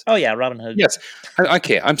credits? Oh yeah, Robin Hood. Yes.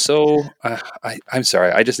 Okay, I'm so. I'm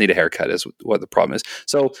sorry. I just need a haircut. Is what the problem is.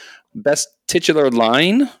 So, best titular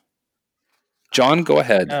line. John, go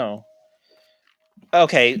ahead. Oh.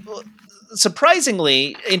 Okay.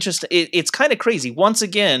 Surprisingly interesting. It's kind of crazy. Once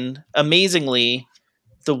again, amazingly,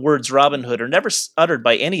 the words Robin Hood are never uttered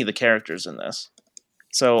by any of the characters in this.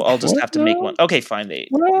 So I'll just have to make one. Okay, fine. It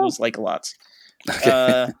was like lots.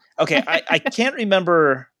 Okay, I can't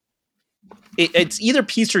remember. It's either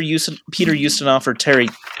Peter Ustinov or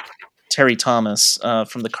Terry Thomas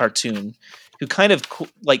from the cartoon, who kind of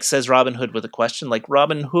like says Robin Hood with a question, like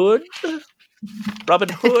Robin Hood,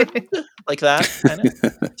 like that. Kind of.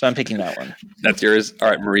 So I'm picking that one. That's yours. All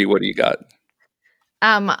right, Marie, what do you got?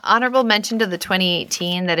 Honorable mention to the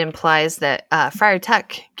 2018 that implies that Friar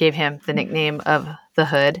Tuck gave him the nickname of the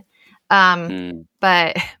Hood.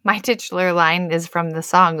 But my titular line is from the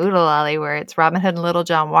song Oodalolly, where it's Robin Hood and Little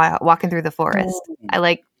John walking through the forest. I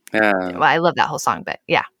like Well, I love that whole song, but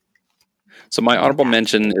yeah. So my honorable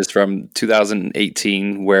mention is from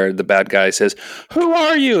 2018, where the bad guy says, "Who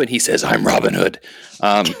are you?" and he says, "I'm Robin Hood."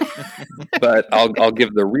 But I'll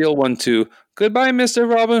give the real one to "Goodbye, Mr.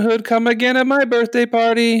 Robin Hood. Come again at my birthday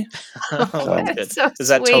party." Oh, that's good. So Is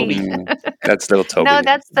that sweet. Toby? That's little Toby. No,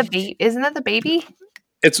 that's the baby. Isn't that the baby?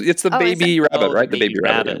 It's the Oh, is baby rabbit, Oh, right? The baby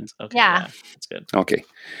rabbit. Okay, Yeah. that's good. Okay.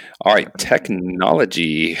 All right.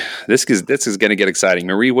 Technology. This is going to get exciting.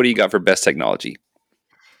 Marie, what do you got for best technology?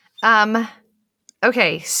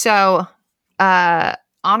 Okay, so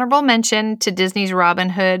honorable mention to Disney's Robin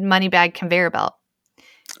Hood money bag conveyor belt.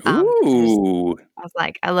 Ooh. I was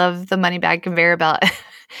like, I love the money bag conveyor belt.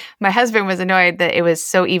 My husband was annoyed that it was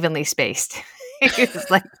so evenly spaced. He was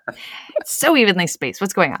like, so evenly spaced.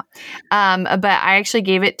 What's going on? But I actually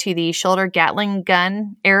gave it to the shoulder Gatling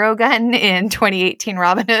gun, arrow gun in 2018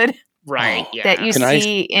 Robin Hood Right. Yeah. that you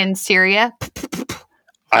see in Syria.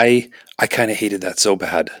 I kind of hated that so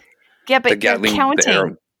bad. Yeah, The but they're Gatling, the counting.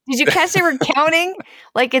 arrow. Did you catch they were counting?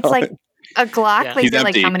 Like it's like a Glock. Yeah. Like He's they're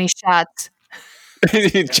like, empty. how many shots?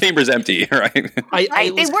 Chamber's empty, right?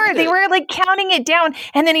 Right? They were like counting it down,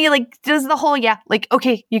 and then he like does the whole like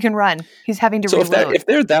okay, you can run. He's having to So reload. if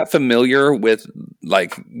they're that familiar with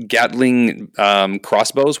like Gatling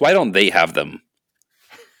crossbows, why don't they have them?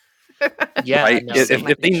 Yeah. Right? no,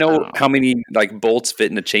 If they know how many like bolts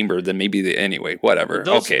fit in a chamber, then maybe anyway, whatever.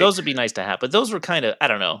 Okay. Those would be nice to have, but those were kind of, I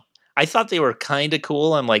don't know. I thought they were kind of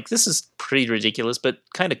cool. I'm like, this is pretty ridiculous, but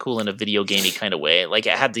kind of cool in a video gamey kind of way. Like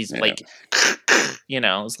it had these like,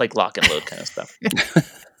 it's like lock and load kind of stuff.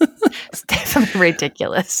 It's definitely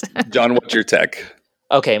ridiculous. John, what's your tech?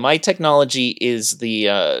 Okay, my technology is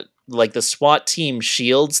the like the SWAT team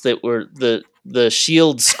shields that were the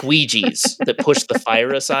shield squeegees that push the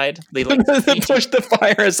fire aside. They like Push the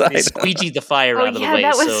fire aside. they squeegee the fire Oh, out of the yeah, way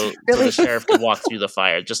that was so really the sheriff can walk through the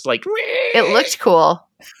fire. Just like It looked cool.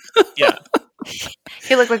 yeah,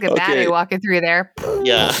 He looked like a Okay. battery walking through there.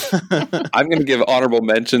 yeah. I'm going to give honorable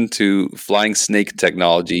mention to flying snake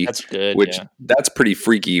technology. That's good. Which yeah. that's pretty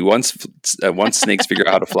freaky. Once snakes figure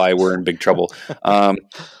out how to fly, we're in big trouble.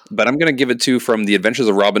 But I'm going to give it to from the Adventures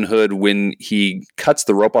of Robin Hood when he cuts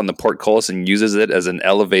the rope on the portcullis and uses it as an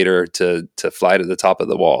elevator to fly to the top of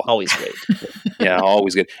the wall. Always great. Yeah,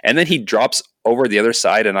 always good. And then he drops over the other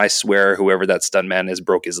side, and I swear whoever that stunt man is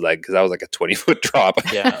broke his leg because that was like a 20-foot drop.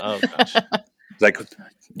 Yeah. Oh gosh. Like,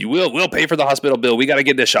 we'll pay for the hospital bill. We got to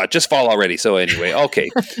get this shot. Just fall already. So anyway, okay.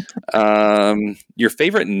 Your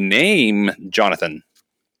favorite name, Jonathan?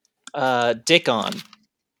 Dickon.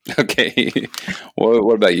 Okay.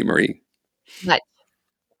 What about you, Marie? Much.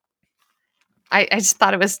 I just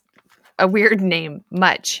thought it was a weird name.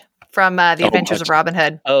 Much from the Adventures Much. of Robin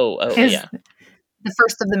Hood. Oh His- yeah. The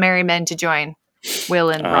first of the merry men to join Will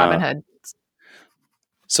and Robin Hood.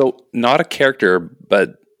 So not a character,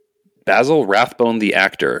 but Basil Rathbone, the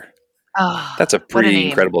actor. Oh, That's a what pretty name.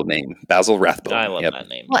 incredible name. Basil Rathbone. I love Yep. that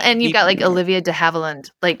name. Well, and you've got like Olivia de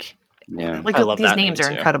Havilland. Like Yeah. I love these that names name,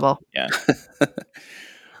 are too. incredible. Yeah.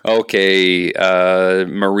 Okay.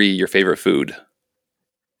 Marie, your favorite food?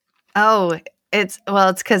 Oh, it's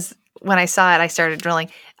because when I saw it, I started drilling.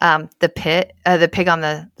 The pig on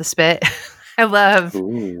the spit. I love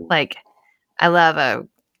Ooh.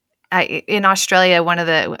 in Australia, one of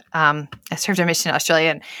the I served a mission in Australia,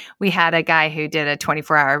 and we had a guy who did a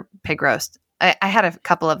 24-hour pig roast. I had a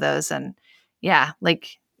couple of those, and yeah,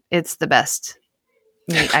 like it's the best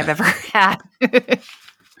meat I've ever had.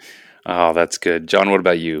 Oh, that's good. John, what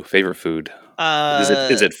about you? Favorite food? Is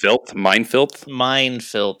it filth? Mine filth? Mine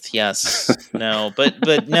filth? Yes. No,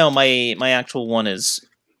 but no. My actual one is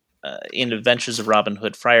in Adventures of Robin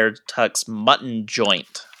Hood, Friar Tuck's mutton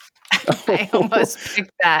joint. I almost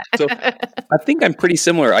picked that. So I think I'm pretty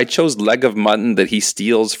similar. I chose leg of mutton that he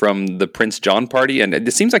steals from the Prince John party, and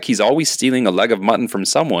it seems like he's always stealing a leg of mutton from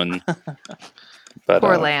someone. But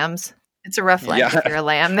Poor lambs. It's a rough life yeah. if you're a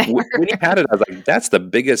lamb there. when he had it, I was like, "That's the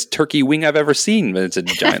biggest turkey wing I've ever seen." But it's a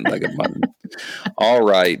giant leg of mutton. All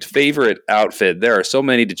right, favorite outfit. There are so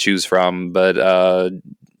many to choose from, but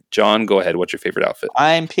John, go ahead. What's your favorite outfit?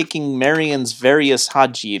 I'm picking Marion's various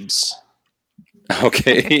hajibs.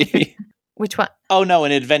 Okay. Which one? Oh no,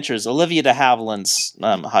 in Adventures, Olivia de Havilland's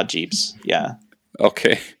hajibs. Yeah.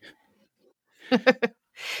 Okay.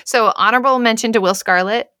 So honorable mention to Will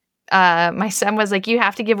Scarlet. My son was like, you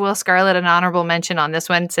have to give Will Scarlet an honorable mention on this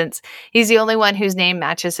one since he's the only one whose name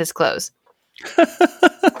matches his clothes.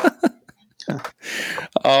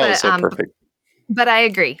 Oh, so perfect. But I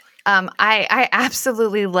agree. I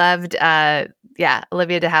absolutely loved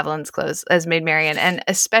Olivia de Havilland's clothes as Maid Marian, and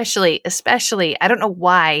especially I don't know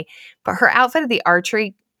why, but her outfit of the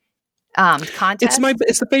archery contest.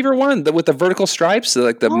 It's the favorite one with the vertical stripes,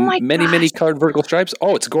 like the Oh my many gosh. colored vertical stripes.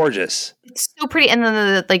 Oh, it's gorgeous. It's so pretty, and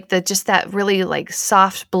then the just that really like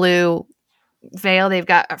soft blue veil they've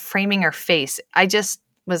got framing her face. I just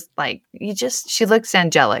was like, she looks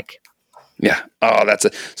angelic. Yeah. Oh,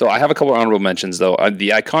 so I have a couple of honorable mentions though. The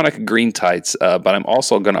iconic green tights, but I'm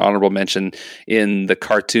also going to honorable mention in the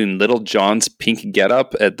cartoon Little John's pink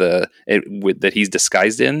getup that he's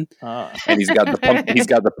disguised in, and he's got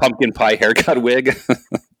the pumpkin pie haircut wig.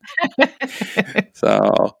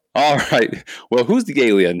 So, all right. Well, who's the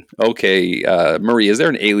alien? Okay, Marie, is there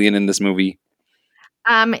an alien in this movie?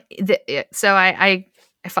 So I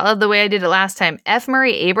followed the way I did it last time. F.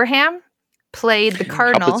 Murray Abraham played the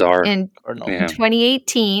Cardinal in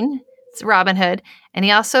 2018. It's Robin Hood. And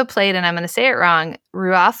he also played, and I'm going to say it wrong,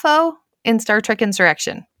 Ruafo in Star Trek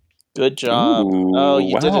Insurrection. Good job. Ooh,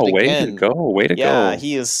 You did it again. Way to go. Yeah,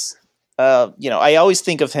 he is, I always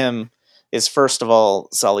think of him as, first of all,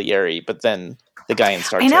 Salieri, but then the guy in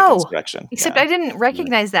Star Trek Insurrection. Except I didn't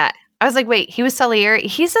recognize that. I was like, wait, he was Salieri?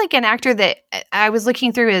 He's like an actor that I was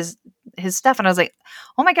looking through his stuff, and I was like,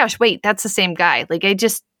 oh my gosh, wait, that's the same guy. Like, I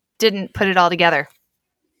just didn't put it all together.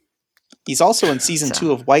 He's also in season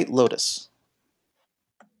 2 of White Lotus.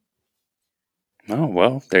 Oh,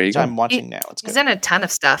 well, there you go. I'm watching now. It's good. He's in a ton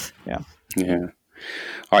of stuff. Yeah. All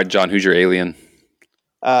right, John, who's your alien?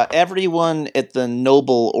 Everyone at the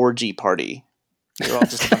Noble orgy party. They're all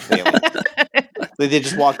just a bunch of aliens. They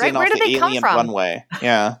just walked in off the alien runway.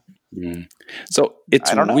 Yeah. So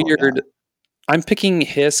it's weird. Yeah. I'm picking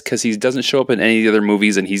Hiss because he doesn't show up in any of the other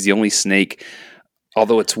movies, and he's the only snake.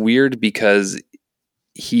 Although it's weird because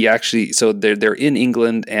he actually, so they're in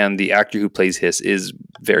England, and the actor who plays Hiss is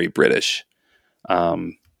very British. But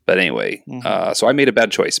anyway, so I made a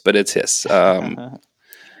bad choice, but it's Hiss.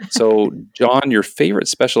 So John, your favorite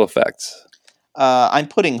special effects? I'm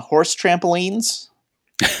putting horse trampolines.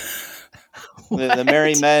 the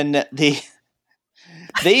Merry Men.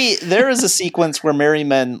 There is a sequence where Merry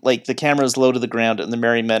Men, like the camera is low to the ground and the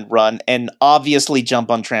Merry Men run and obviously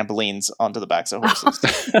jump on trampolines onto the backs of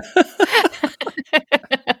horses.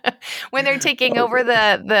 When they're taking over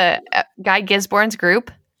the Guy Gisborne's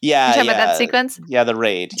group. Yeah, you talking about that sequence? Yeah, the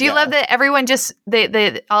raid. Do you love that everyone just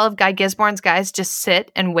all of Guy Gisborne's guys just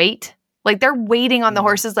sit and wait? Like they're waiting on the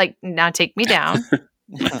horses. Like, now take me down.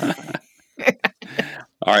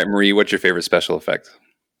 All right, Marie, what's your favorite special effect?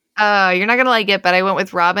 You're not going to like it, but I went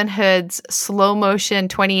with Robin Hood's slow motion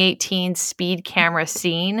 2018 speed camera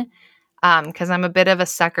scene because I'm a bit of a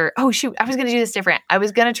sucker. Oh, shoot. I was going to do this different. I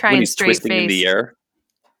was going to try and straight face. In the air?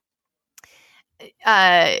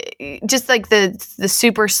 Just like the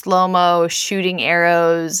super slow-mo shooting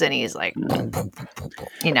arrows, and he's like,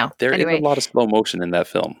 There is a lot of slow motion in that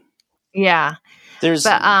film. Yeah. There's,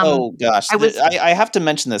 oh gosh. I have to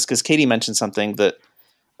mention this because Katie mentioned something that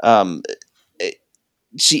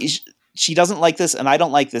she doesn't like this, and I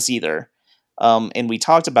don't like this either. And we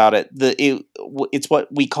talked about it. It's what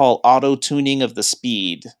we call auto-tuning of the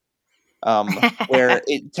speed. Where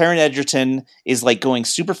Taron Egerton is like going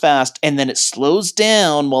super fast, and then it slows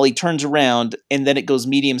down while he turns around, and then it goes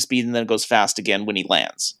medium speed, and then it goes fast again when he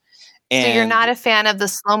lands. And so you're not a fan of the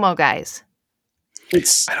slow-mo guys? I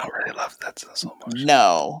don't really love that slow motion.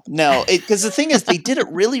 No, because the thing is, they did it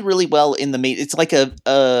really, really well in the It's like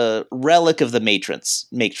a relic of the Matrix.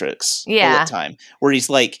 Yeah. Bullet time, where he's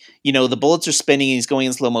like, the bullets are spinning, and he's going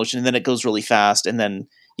in slow motion, and then it goes really fast, and then.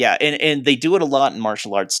 Yeah, and they do it a lot in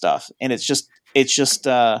martial arts stuff, and it's just.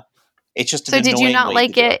 So did you not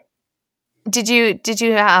like it? Did you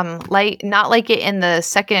not like it in the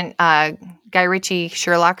second Guy Ritchie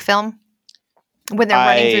Sherlock film when they're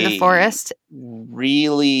running through the forest?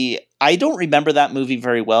 Really, I don't remember that movie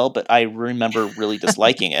very well, but I remember really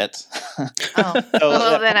disliking it. Oh,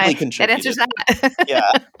 well, then that answers that. Yeah,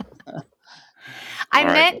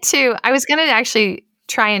 I was going to actually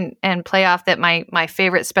try and play off that my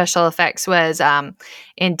favorite special effects was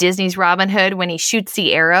in Disney's Robin Hood when he shoots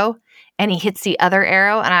the arrow and he hits the other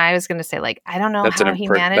arrow, and I was going to say, like, I don't know how he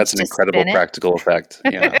managed. That's an incredible practical effect.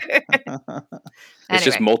 Yeah, it's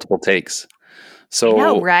just multiple takes. So, I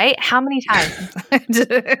know, right? How many times?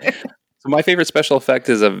 So my favorite special effect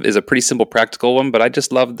is a pretty simple practical one, but I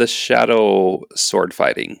just love the shadow sword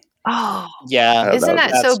fighting. Oh, yeah! Isn't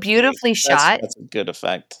that so beautifully shot? That's a good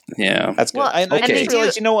effect. Yeah, that's good. Well, I just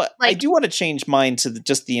realized, you know what? I do want to change mine to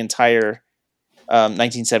just the entire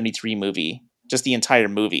 1973 movie, just the entire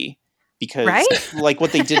movie, because like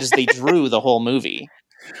what they did is they drew the whole movie.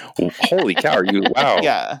 Holy cow! Wow!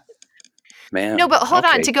 Yeah, man. No, but hold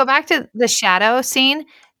on. To go back to the shadow scene,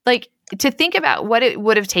 like to think about what it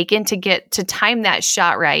would have taken to time that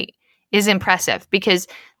shot right is impressive because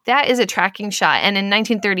that is a tracking shot. And in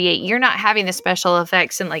 1938, you're not having the special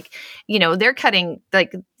effects and like, they're cutting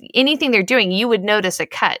like anything they're doing, you would notice a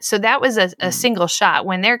cut. So that was a single shot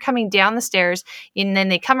when they're coming down the stairs and then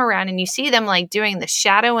they come around and you see them like doing the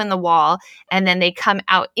shadow in the wall and then they come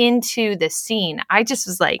out into the scene. I just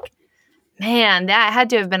was like, man, that had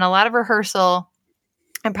to have been a lot of rehearsal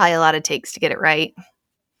and probably a lot of takes to get it right. It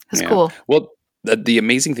was cool. Well, the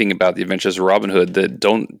amazing thing about The Adventures of Robin Hood, that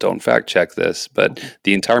don't fact check this, but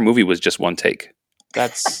the entire movie was just one take.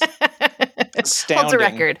 That's astounding. Holds a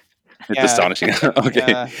record. It's astonishing. Okay.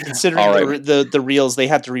 Yeah. Considering All right. the reels, they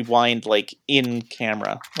had to rewind like in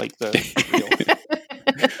camera, like the reel.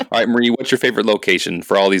 All right, Marie, what's your favorite location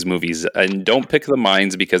for all these movies? And don't pick the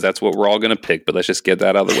mines because that's what we're all going to pick, but let's just get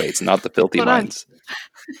that out of the way. It's not the filthy Hold on. mines.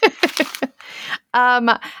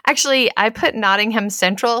 Actually, I put Nottingham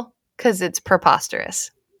Central because it's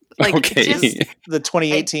preposterous. Like, Okay. The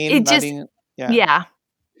 2018. It just-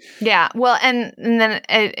 Yeah. Well, and then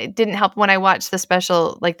it didn't help when I watched the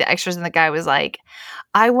special, like the extras, and the guy was like,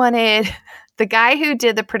 the guy who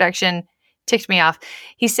did the production ticked me off.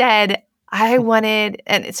 He said,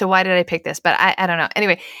 and so why did I pick this? But I don't know.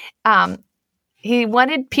 Anyway, he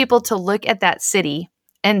wanted people to look at that city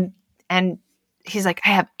and he's like, I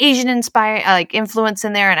have Asian influence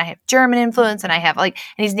in there, and I have German influence, and I have and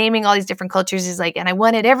he's naming all these different cultures. He's like, and I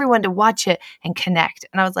wanted everyone to watch it and connect.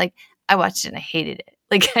 And I was like, I watched it and I hated it.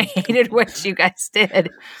 Like, I hated what you guys did. But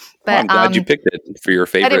Well, I'm glad you picked it for your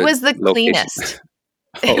favorite. but it was the location. cleanest.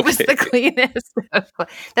 It was the cleanest.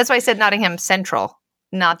 That's why I said Nottingham Central,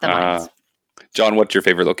 not the mines. John, what's your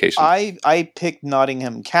favorite location? I picked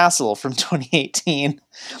Nottingham Castle from 2018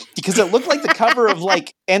 because it looked like the cover of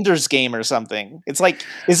like Ender's Game or something. It's like,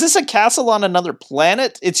 is this a castle on another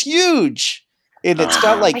planet? It's huge. And it's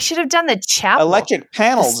got I like should have done the chapel. electric The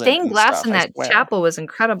panels. stained glass stuff, in I that swear. chapel was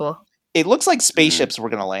incredible. It looks like spaceships were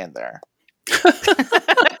going to land there.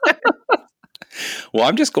 Well,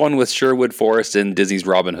 I'm just going with Sherwood Forest and Disney's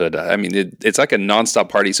Robin Hood. I mean, it's like a nonstop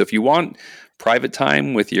party. So if you want private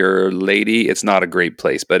time with your lady, it's not a great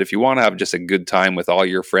place. But if you want to have just a good time with all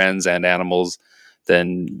your friends and animals,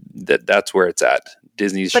 then that's where it's at.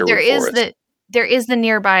 Disney's But Sherwood Forest. there is the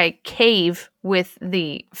nearby cave with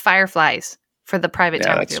the fireflies for the private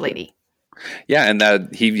time with that's your lady. Yeah, and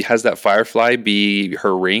that he has that firefly be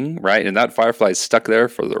her ring, right? And that firefly is stuck there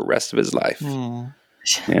for the rest of his life. Hmm.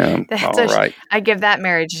 Yeah, That's all right. I give that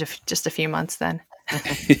marriage just a few months then.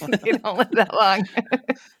 You don't live that long.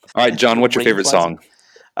 All right, John, what's your Ring favorite flies.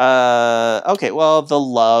 song? Okay, well, the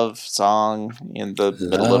love song in the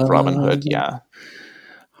middle of Robin Hood, yeah.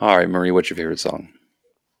 All right, Marie, what's your favorite song?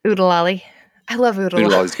 Oodalali. I love Oodalali.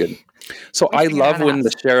 It's always good. So We I sing it love around the when the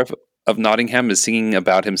house. sheriff of Nottingham is singing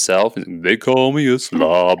about himself. They call me a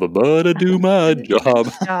slob, but I do my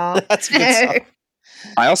job. Oh. That's a good song.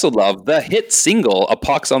 I also love the hit single, "A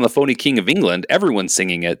Pox on the Phony King of England." Everyone's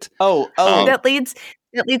singing it. Oh, that leads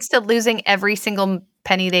to losing every single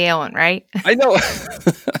penny they own, right? I know.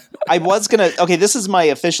 I was gonna. Okay, this is my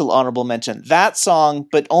official honorable mention. That song,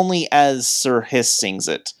 but only as Sir Hiss sings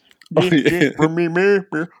it. Oh, yeah.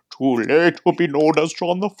 Too late to be known as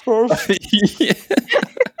John the First. Yeah.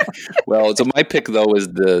 Well, so my pick though is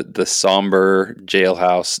the somber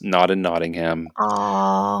jailhouse, not in Nottingham,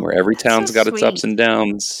 Oh, where every town's so got its ups sweet. and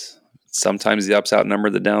downs. Sometimes the ups outnumber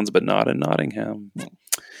the downs, but not in Nottingham.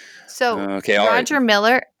 So Okay, all right. Roger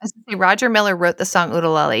Miller wrote the song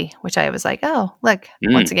Oodalali, which I was like, oh, look,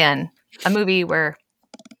 once again, a movie where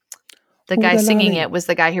the guy singing it was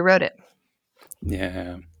the guy who wrote it.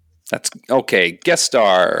 Yeah, that's okay. Guest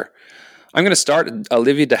star. I'm going to start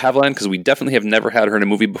Olivia de Havilland because we definitely have never had her in a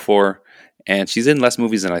movie before, and she's in less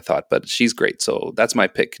movies than I thought, but she's great. So that's my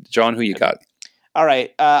pick. John, who you got? All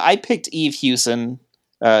right, I picked Eve Hewson,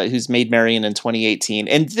 who's Maid Marian in 2018,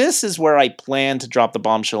 and this is where I plan to drop the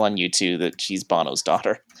bombshell on you two that she's Bono's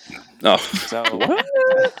daughter. Oh, So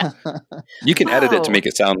you can edit it to Whoa. make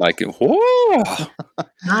it sound like whoa.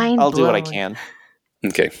 Mind I'll do what I blown. can.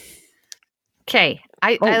 Okay. Okay,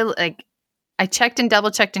 I checked and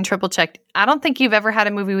double checked and triple checked. I don't think you've ever had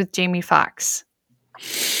a movie with Jamie Foxx.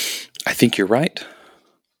 I think you're right.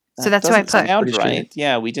 So that's who I doesn't put. sound Pretty sure. right.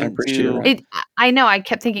 Yeah, we didn't pretty sure do. you're right. I know. I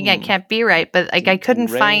kept thinking it can't be right, but like I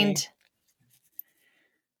couldn't Ray. find.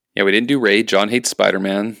 Yeah, we didn't do Ray. John hates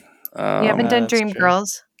Spider-Man. You haven't done that's Dream true.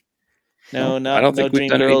 Girls. No, I don't think we've Dream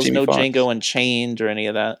done any Girls, Jamie no Foxx. Django Unchained or any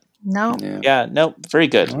of that. No. Yeah. Yeah, no, very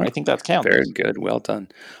good. All right. I think that counts. Very good. Well done.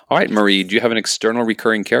 All right, Marie, do you have an external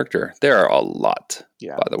recurring character? There are a lot,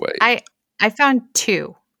 Yeah. by the way. I found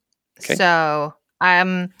two. Okay. So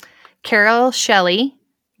Carol Shelley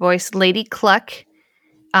voiced Lady Cluck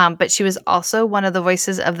But she was also one of the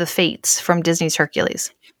voices of the Fates from Disney's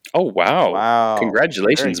Hercules. Oh, wow. Wow.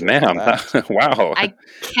 Congratulations, Very good ma'am. for Wow. I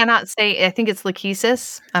cannot say. I think it's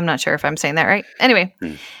Lachesis. I'm not sure if I'm saying that right. Anyway,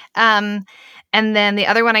 and then the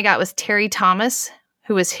other one I got was Terry Thomas,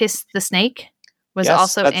 who was Hiss the Snake, was Yes,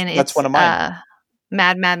 also that's- in that's its one of mine.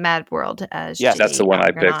 Mad World as Yes. That's the one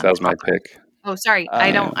I picked. That was my pick. Oh, sorry,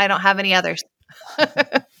 I don't have any others.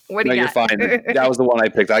 What do No, you you're got? fine. That was the one I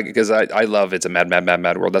picked because I love It's a Mad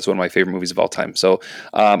World. That's one of my favorite movies of all time. So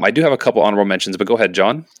I do have a couple honorable mentions, but go ahead,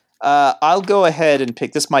 John. I'll go ahead and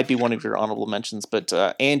pick. This might be one of your honorable mentions, but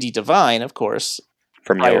Andy Devine, of course,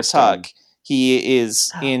 From Friar Yellowstone. Tuck. He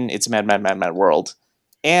is in It's a Mad World,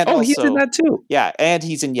 and Oh, also, he's in that too. Yeah, and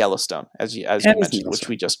he's in Yellowstone, as you And he's in mentioned, which Yellowstone.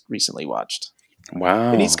 we just recently watched.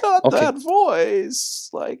 Wow. And he's got Okay. that voice,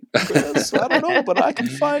 like this. I don't know, but I can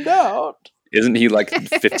find out. Isn't he like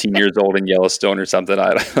 15 years old in Yellowstone or something?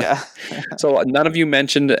 I don't know. Yeah. So none of you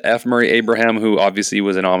mentioned F. Murray Abraham, who obviously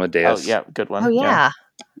was in Oh Amadeus. yeah, good one. Oh yeah.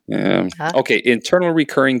 Huh? Okay, internal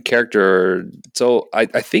recurring character. So I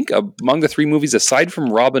think among the three movies, aside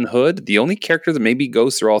from Robin Hood, the only character that maybe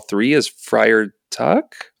goes through all three is Friar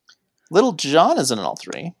Tuck. Little John is in all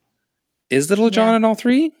three. Is Little John Yeah. in all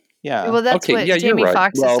three? Yeah. Well, that's Okay, what yeah, you're Jamie right.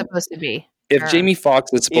 Foxx Well, is supposed to be. If Or- Jamie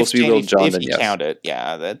Foxx is supposed to be Little John, if then you yes. count it,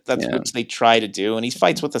 yeah, that's Yeah. what they try to do, and he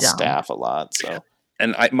fights with the Dumb. staff a lot. So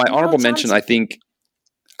And my honorable mention, I think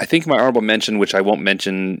my honorable mention, which I won't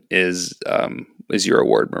mention, is your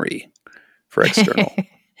award, Marie, for external,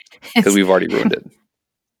 because we've already ruined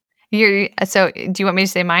it. So, do you want me to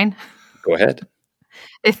say mine? Go ahead.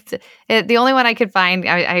 The only one I could find,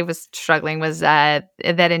 I was struggling, was that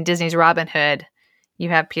in Disney's Robin Hood, you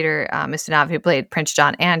have Peter Ustinov, who played Prince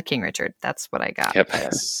John and King Richard. That's what I got. Yep.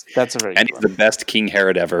 yes, that's a very And good he's the best King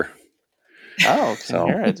Herod ever. one. Oh, King So-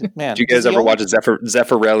 Herod, man. Did you does guys he ever only- watch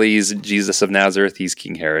Zeffirelli's Jesus of Nazareth? He's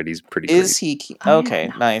King Herod. He's pretty great. Is he? Oh, Okay,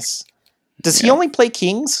 no. nice. Does he Yeah. only play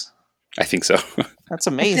kings? I think so. That's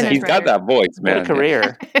in amazing. his He's got that voice, What man. a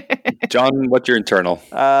career. John, what's your internal?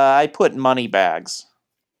 I put money bags.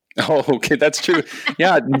 Oh, okay, that's true.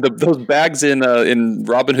 Yeah, those bags in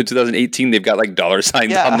Robin Hood 2018, they've got like dollar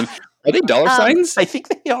signs Yeah. on them. Are they dollar signs? I think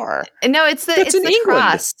they are. No, it's That's in the England.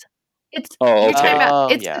 cross. It's Oh, you're talking okay. about,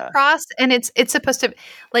 Oh, it's yeah. the cross, and it's supposed to,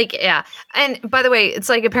 like, yeah. And by the way, it's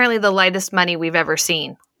like apparently the lightest money we've ever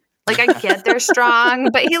seen. Like, I get they're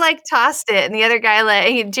strong, but he like tossed it, and the other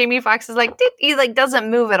guy, Jamie Foxx is like, he like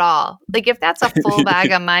doesn't move at all. Like, if that's a full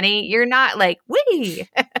bag of money, you're not like, wee.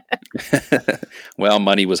 Well,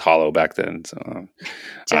 money was hollow back then, so I don't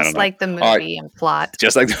Just know. like the movie All right. and plot.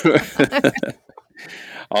 Just like.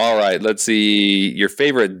 All right, let's see your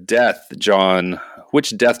favorite death, John.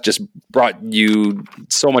 Which death just brought you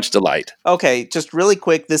so much delight? Okay, just really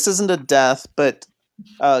quick. This isn't a death, but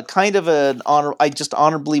kind of an honor. I just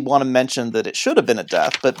honorably want to mention that it should have been a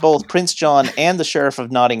death, but both Prince John and the Sheriff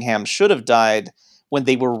of Nottingham should have died when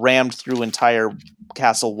they were rammed through entire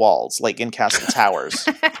castle walls, like in castle towers.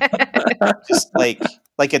 Just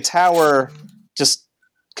like a tower, just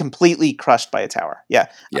completely crushed by a tower. Yeah.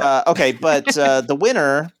 Yeah. Okay, but the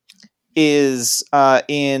winner is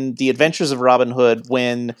in The Adventures of Robin Hood,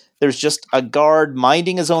 when there's just a guard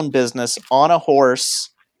minding his own business on a horse,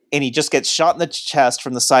 and he just gets shot in the chest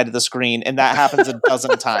from the side of the screen, and that happens a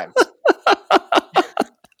dozen times.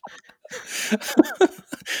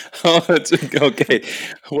 Oh, that's okay.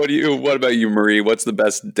 What about you, Marie? What's the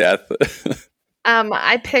best death?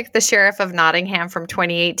 I picked the Sheriff of Nottingham from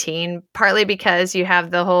 2018, partly because you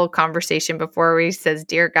have the whole conversation before where he says,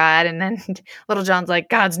 "Dear God," and then Little John's like,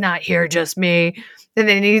 "God's not here, just me." And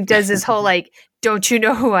then he does this whole like, "Don't you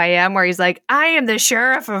know who I am?" where he's like, "I am the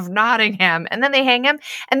Sheriff of Nottingham." And then they hang him,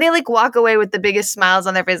 and they like walk away with the biggest smiles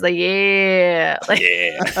on their face, like, "Yeah." Like,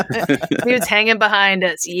 Yeah. he was hanging behind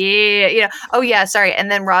us. Yeah. You know, oh yeah, sorry. And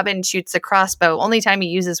then Robin shoots a crossbow. Only time he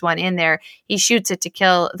uses one in there, he shoots it to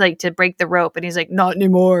kill, like to break the rope. And he's like, "Not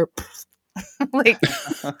anymore." Like,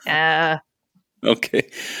 Okay.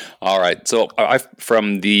 All right. So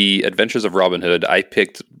from the Adventures of Robin Hood, I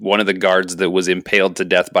picked one of the guards that was impaled to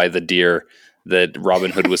death by the deer that Robin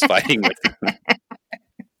Hood was fighting with.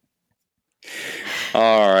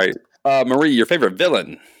 All right. Marie, your favorite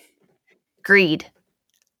villain? Greed.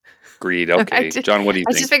 Greed. Okay. John, what do you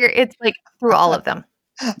I think? just figure it's like through all of them.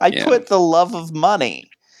 I Yeah. put the love of money.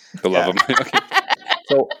 The love of money. Okay.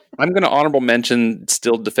 So I'm going to honorable mention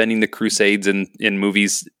still defending the Crusades in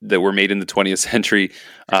movies that were made in the 20th century.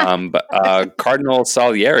 But Cardinal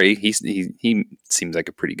Salieri, he seems like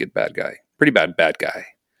a pretty good bad guy. Pretty bad guy.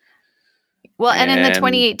 Well, and in the And-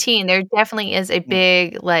 2018, there definitely is a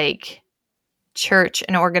big like church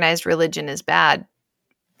and organized religion is bad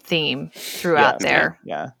theme throughout there.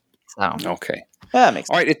 Yeah. So Okay. Yeah, that makes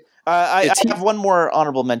sense. All right. I have one more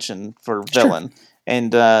honorable mention for villain,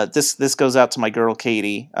 and this goes out to my girl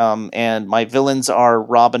Katie. And my villains are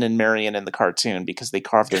Robin and Marion in the cartoon because they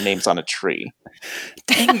carved their names on a tree,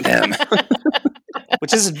 Dang them.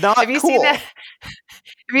 which is not have you cool. seen that? Have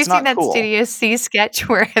you It's seen not that cool. Studio C sketch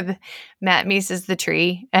where Matt Meese is the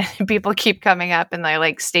tree and people keep coming up and they're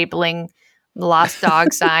like stapling lost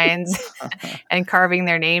dog signs and carving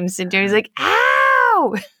their names into it? He's like,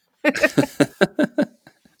 ow! It's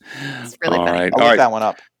really All funny. right. I'll All look right. that one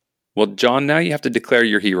up. Well, John, now you have to declare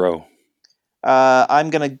your hero. I'm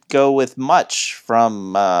gonna go with Much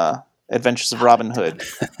from Adventures of Robin Hood.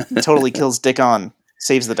 Totally kills Dick on,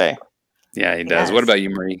 saves the day. Yeah, he does. Yes. What about you,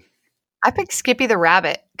 Marie? I picked Skippy the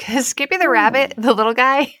Rabbit because Skippy the Rabbit, the little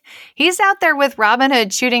guy, he's out there with Robin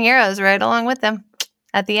Hood shooting arrows right along with him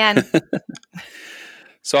at the end.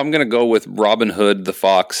 So I'm going to go with Robin Hood, the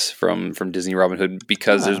fox from Disney Robin Hood,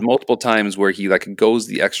 because there's multiple times where he like goes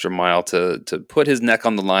the extra mile to put his neck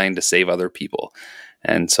on the line to save other people.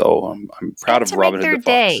 And so I'm proud And of Robin Hood, the fox.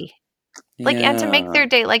 day. And to make Yeah. their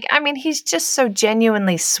day. Like, I mean, he's just so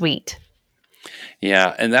genuinely sweet.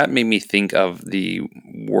 Yeah, and that made me think of the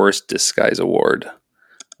worst disguise award,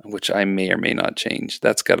 which I may or may not change.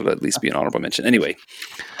 That's got to at least be an honorable mention. Anyway,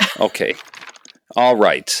 okay. All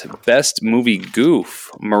right. Best movie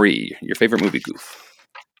goof. Marie, your favorite movie goof.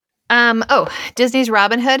 Disney's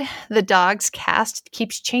Robin Hood. The dog's cast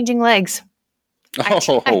keeps changing legs.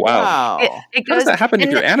 Oh, wow. It How goes, does that happen if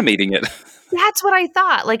and you're animating it? that's what I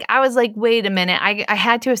thought. Like, I was like, wait a minute. I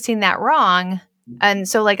had to have seen that wrong. And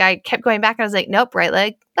so, like, I kept going back and I was like, nope, right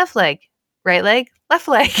leg, left leg, right leg, left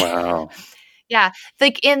leg. Wow. Yeah.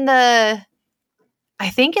 Like I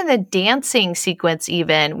think in the dancing sequence,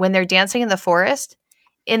 even when they're dancing in the forest,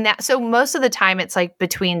 so most of the time it's like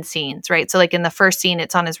between scenes, right? So like in the first scene,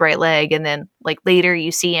 it's on his right leg. And then like later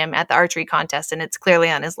you see him at the archery contest and it's clearly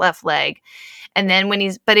on his left leg. And then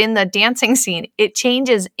but in the dancing scene, it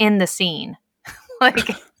changes in the scene. Like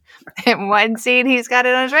in one scene, he's got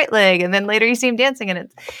it on his right leg. And then later you see him dancing and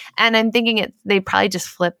I'm thinking they probably just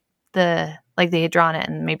flipped they had drawn it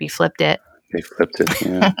and maybe flipped it. They flipped it.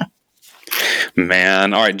 Yeah.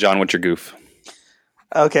 Man. All right, John, what's your goof?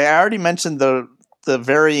 Okay, I already mentioned the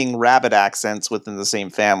varying rabbit accents within the same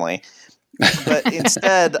family. But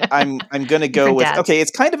instead, I'm going to go Different with dads. okay.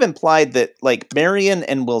 It's kind of implied that like Marion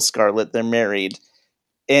and Will Scarlet, they're married,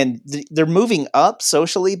 and they're moving up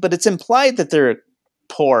socially, but it's implied that they're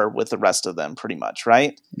poor with the rest of them, pretty much,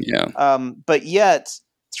 right? Yeah. But yet,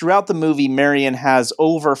 throughout the movie, Marion has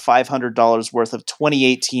over $500 worth of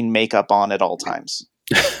 2018 makeup on at all times.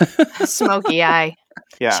 Smoky eye.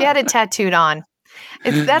 Yeah, She had it tattooed on.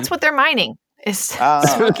 That's what they're mining. Is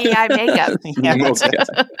smoky eye makeup. yeah, that's it.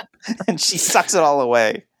 And she sucks it all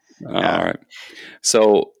away. All right.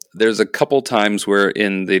 So there's a couple times where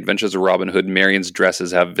in the Adventures of Robin Hood, Marion's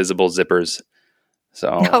dresses have visible zippers.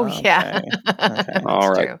 So Oh yeah. Okay.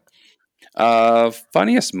 all That's right. true.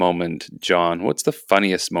 Funniest moment, John. What's the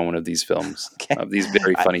funniest moment of these films? Okay. Of these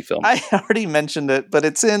very funny films? I already mentioned it, but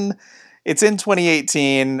it's in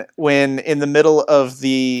 2018 when in the middle of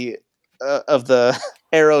the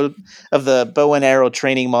bow and arrow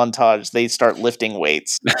training montage, they start lifting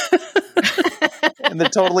weights. And they're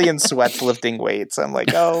totally in sweats lifting weights. I'm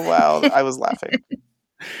like, oh wow, I was laughing.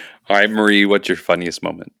 All right, Marie, what's your funniest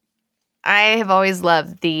moment? I have always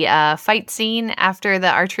loved the fight scene after the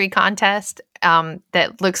archery contest.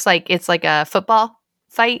 That looks like it's like a football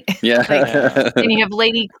fight. Yeah. And you have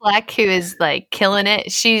Lady Kleck who is like killing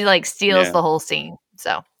it. She like steals Yeah. the whole scene.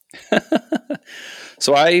 So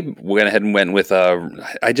So I went ahead and went with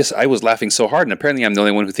I was laughing so hard, and apparently I'm the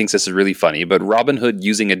only one who thinks this is really funny. But Robin Hood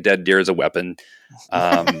using a dead deer as a weapon,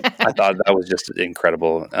 I thought that was just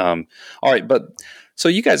incredible. All right, but so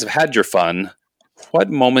you guys have had your fun. What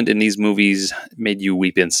moment in these movies made you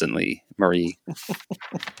weep instantly, Marie?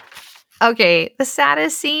 okay, the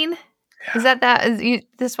saddest scene is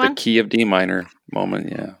this one? The Key of D minor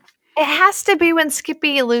moment, yeah. It has to be when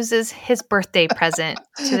Skippy loses his birthday present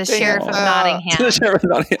to the Sheriff of Nottingham.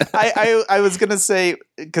 I was gonna say,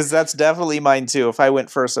 because that's definitely mine too. If I went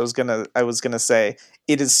first, I was gonna say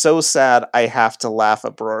it is so sad I have to laugh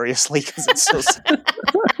uproariously because it's so sad.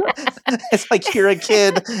 It's like you're a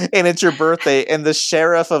kid and it's your birthday, and the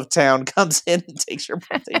sheriff of town comes in and takes your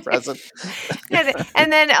birthday present.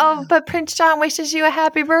 and then but Prince John wishes you a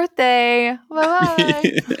happy birthday. Bye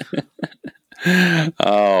bye.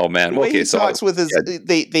 Oh man! The way Okay, he so talks with his,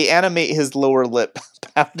 they animate his lower lip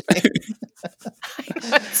pounding.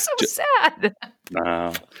 It's so sad.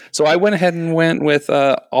 No. So I went ahead and went with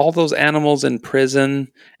all those animals in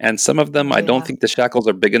prison, and some of them I don't think the shackles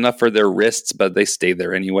are big enough for their wrists, but they stay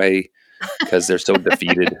there anyway because they're so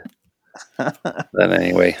defeated. But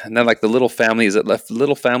anyway, and then like the little family, is it a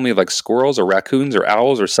little family of like squirrels or raccoons or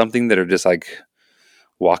owls or something that are just like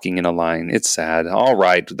walking in a line? It's sad. All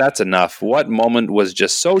right, that's enough. What moment was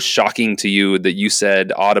just so shocking to you that you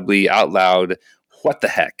said audibly out loud, "What the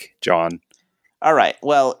heck, John"? All right.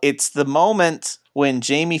 Well, it's the moment when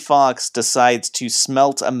Jamie Foxx decides to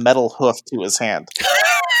smelt a metal hoof to his hand.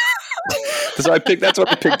 So that's what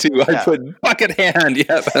I picked too. I put bucket hand.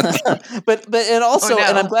 Yeah. but and also, no.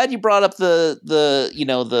 and I'm glad you brought up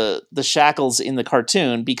the shackles in the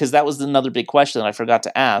cartoon, because that was another big question that I forgot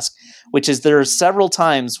to ask, which is there are several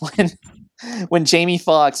times when Jamie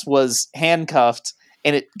Foxx was handcuffed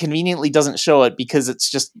and it conveniently doesn't show it because it's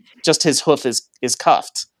just his hoof is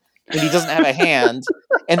cuffed. And he doesn't have a hand,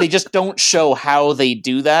 and they just don't show how they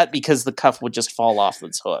do that because the cuff would just fall off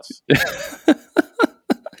its hoof.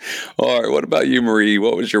 All right, what about you, Marie?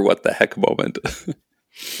 What was your what the heck moment?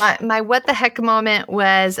 My what the heck moment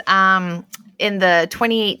was in the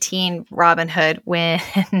 2018 Robin Hood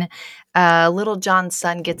when Little John's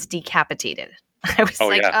son gets decapitated. I was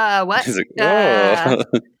what? He's like, oh.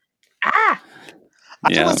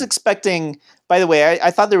 I was expecting, by the way, I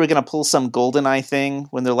thought they were going to pull some GoldenEye thing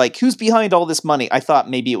when they're like, who's behind all this money? I thought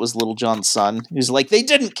maybe it was Little John's son who's like, they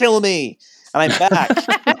didn't kill me, and I'm back.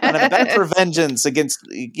 And I'm back for vengeance against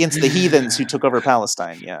the heathens who took over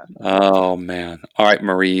Palestine. Yeah. Oh, man. All right,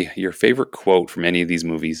 Marie, your favorite quote from any of these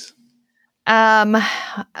movies?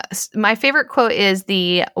 My favorite quote is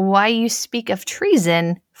the "Why you speak of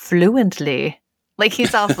treason fluently." Like,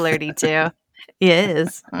 he's all flirty too. He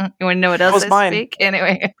is. You want to know what else I speak?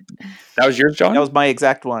 Anyway. That was yours, John? That was my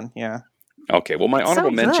exact one, yeah. Okay, well, my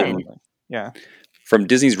honorable mention from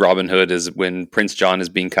Disney's Robin Hood is when Prince John is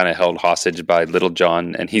being kind of held hostage by Little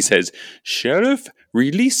John, and he says, "Sheriff,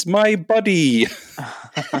 release my buddy."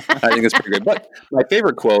 I think it's pretty good. But my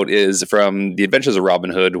favorite quote is from The Adventures of Robin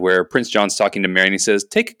Hood, where Prince John's talking to Mary, and he says,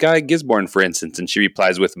 "Take Guy Gisborne, for instance," and she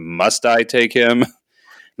replies with, "Must I take him?"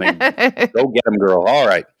 Like, go get him, girl. All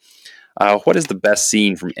right. What is the best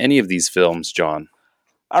scene from any of these films, John?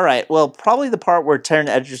 All right. Well, probably the part where Taron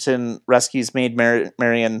Egerton rescues Maid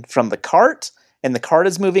Marian from the cart, and the cart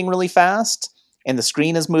is moving really fast, and the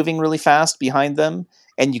screen is moving really fast behind them,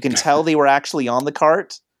 and you can tell they were actually on the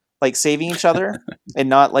cart, like saving each other, and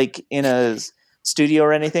not like in a studio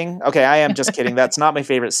or anything. Okay, I am just kidding. That's not my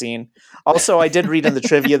favorite scene. Also, I did read in the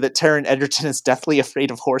trivia that Taron Egerton is deathly afraid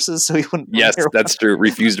of horses, so he wouldn't. Yes, that's true.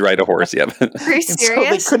 Refused to ride a horse. Yep. Are you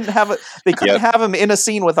serious? So they couldn't have him in a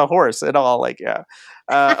scene with a horse at all. Like, yeah.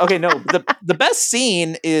 Okay, no. The best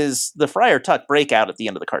scene is the Friar Tuck breakout at the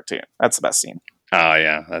end of the cartoon. That's the best scene. Oh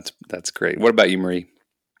yeah, that's great. What about you, Marie?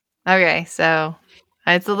 Okay, so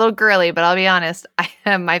it's a little girly, but I'll be honest.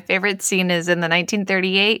 My favorite scene is in the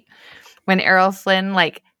 1938 when Errol Flynn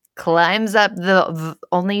climbs up the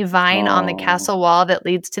only vine on the castle wall that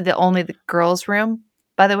leads to the girls' room.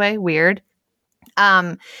 By the way, weird.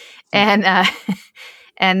 And then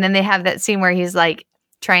they have that scene where he's like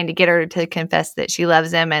trying to get her to confess that she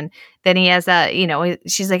loves him, and then he has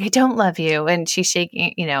she's like, "I don't love you," and she's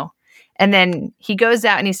shaking, and then he goes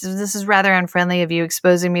out and he says, "This is rather unfriendly of you,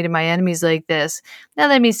 exposing me to my enemies like this. Now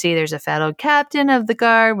let me see. There's a fat old captain of the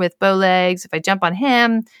guard with bow legs. If I jump on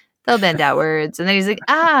him, they'll bend outwards." And then he's like,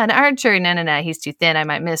 "An archer. No. He's too thin. I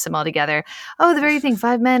might miss him altogether. Oh, the very thing.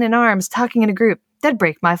 5 men in arms talking in a group. That'd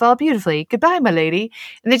break my fall beautifully. Goodbye, my lady."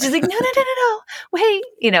 And they're just like, no. Wait,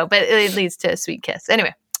 but it leads to a sweet kiss.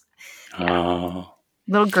 Anyway. A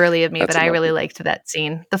little girly of me, but I really liked that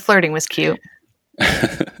scene. The flirting was cute.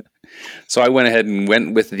 So I went ahead and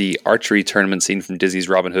went with the archery tournament scene from Disney's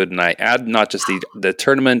Robin Hood, and I add not just the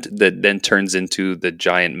tournament that then turns into the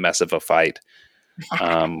giant mess of a fight.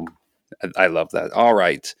 I love that. All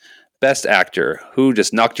right. Best actor. Who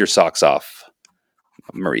just knocked your socks off?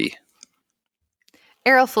 Marie.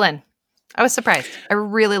 Errol Flynn. I was surprised. I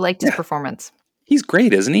really liked his performance. He's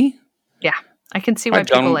great, isn't he? Yeah. I can see why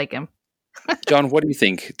people like him. John, what do you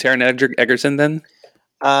think? Taron Egerton then?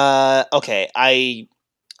 Okay.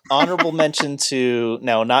 Honorable mention to...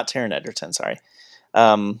 No, not Taron Egerton, sorry.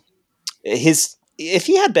 If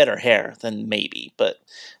he had better hair, then maybe. But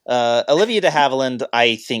Olivia de Havilland,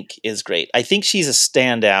 I think, is great. I think she's a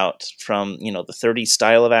standout from, the 30s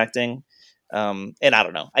style of acting. And I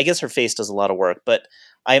don't know. I guess her face does a lot of work. But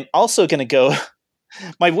I'm also going to go...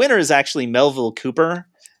 My winner is actually Melville Cooper,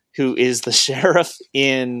 who is the sheriff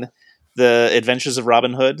in The Adventures of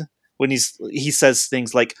Robin Hood. When he says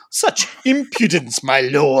things like, "Such impudence, my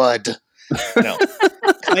lord."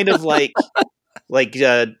 Kind of like like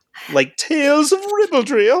Tales of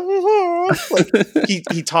Ribaldry. Like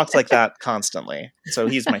he talks like that constantly. So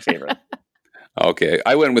he's my favorite. Okay,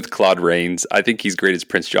 I went with Claude Rains. I think he's great as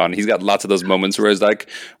Prince John. He's got lots of those moments where he's like,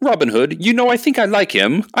 Robin Hood, I think I like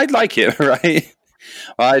him. I'd like him, right?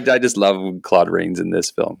 I just love Claude Rains in this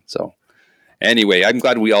film. So anyway, I'm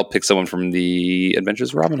glad we all picked someone from the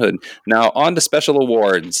Adventures of Robin Hood. Now on to special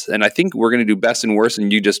awards, and I think we're going to do best and worst,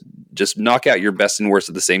 and you just knock out your best and worst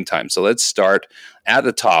at the same time. So let's start at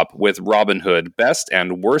the top with Robin Hood, best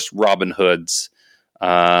and worst Robin Hoods.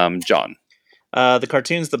 John. The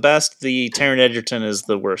cartoon's the best. The Taron Egerton is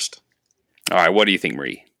the worst. All right, what do you think,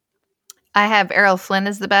 Marie? I have Errol Flynn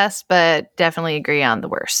as the best, but definitely agree on the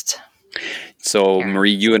worst. So,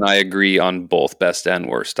 Marie, you and I agree on both best and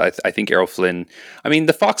worst. I think Errol Flynn. I mean,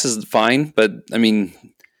 the Fox is fine, but I mean,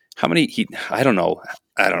 how many? I don't know.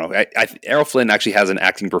 Errol Flynn actually has an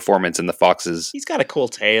acting performance in the Foxes. He's got a cool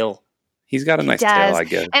tail. He's got a nice tail, I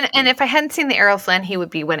guess. And if I hadn't seen the Errol Flynn, he would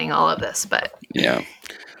be winning all of this. But yeah.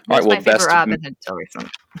 All right. Well, my favorite Robin Hood till recently.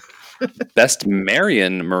 Best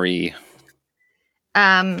Marion, Marie.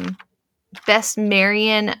 Best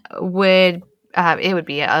Marion would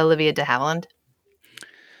be Olivia de Havilland.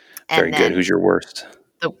 Very good. Who's your worst?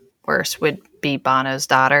 The worst would be Bono's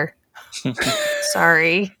daughter.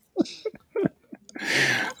 Sorry.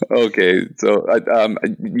 Okay, so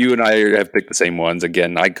you and I have picked the same ones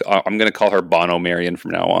again. I'm going to call her Bono Marion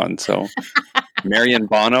from now on. So Marion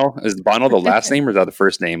Bono, is Bono the last name or is that the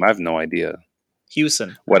first name? I have no idea.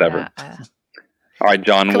 Hewson. Whatever. All right,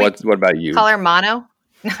 John. What about you? Call her Mono.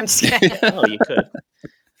 No, I'm just kidding. Oh, you could.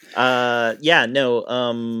 I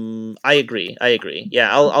agree.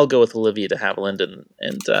 Yeah, I'll go with Olivia de Havilland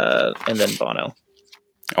and then Bono.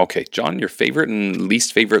 Okay, John, your favorite and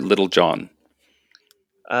least favorite Little John.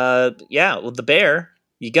 Yeah, well, the bear.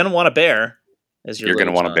 You're gonna want a bear as your. You're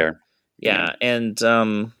gonna want a bear. Yeah, and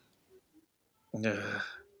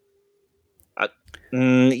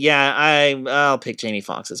I'll pick Jamie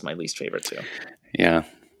Foxx as my least favorite too. Yeah,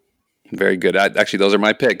 very good. Actually, those are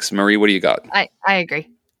my picks. Marie, what do you got? I agree.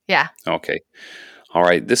 Yeah. Okay. All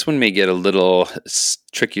right. This one may get a little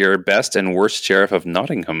trickier. Best and worst Sheriff of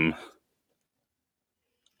Nottingham.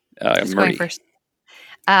 Marie. Going first.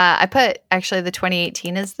 I put actually the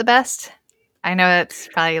 2018 as the best. I know that's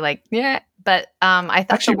probably but I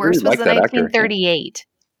thought the worst was the 1938.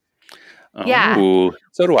 Oh, yeah.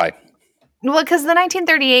 So do I. Well, because the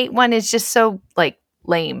 1938 one is just so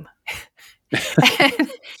lame.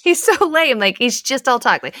 And he's so lame. He's just all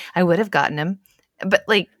talk. I would have gotten him, but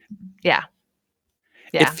yeah.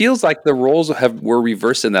 It feels like the roles were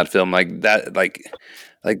reversed in that film. Like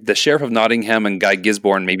the Sheriff of Nottingham and Guy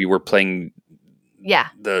Gisborne maybe were playing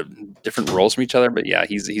the different roles from each other, but yeah,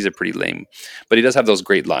 he's a pretty lame, but he does have those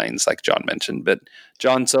great lines like John mentioned. But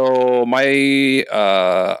John, so my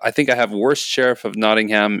I think I have worst Sheriff of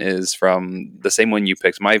Nottingham is from the same one you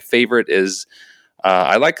picked. My favorite is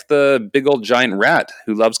I like the big old giant rat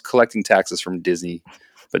who loves collecting taxes from Disney.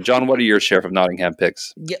 But John, what are your Sheriff of Nottingham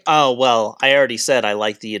picks? Yeah, oh, well, I already said I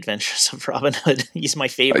like the Adventures of Robin Hood. He's my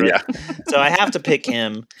favorite. Yeah. So I have to pick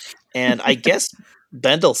him. And I guess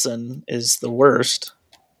Bendelson is the worst.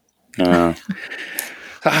 Man,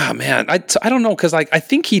 I don't know because I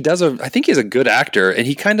think he has a good actor and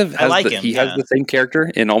he kind of has has the same character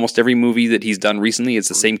in almost every movie that he's done recently. It's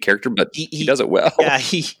the same character, but he does it well. Yeah,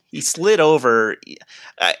 he slid over.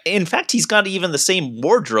 In fact, he's got even the same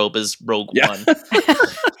wardrobe as Rogue One.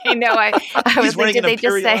 I know. I was like, did they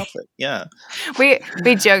just say? Outfit. Yeah,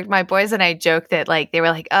 we joked. My boys and I joked that they were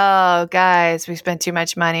like, "Oh, guys, we spent too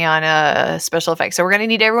much money on special effects, so we're gonna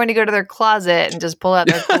need everyone to go to their closet and just pull out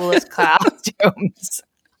their coolest costumes."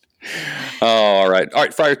 Oh, all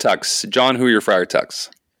right. Friar Tucks. John, who are your Friar Tucks?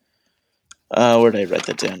 Where did I write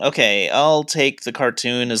that down? Okay, I'll take the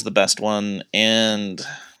cartoon as the best one, and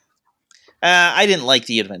I didn't like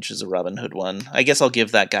the Adventures of Robin Hood one. I guess I'll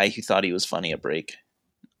give that guy who thought he was funny a break.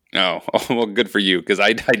 Oh well, good for you, because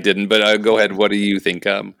I didn't, but go ahead. What do you think?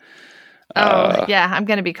 I'm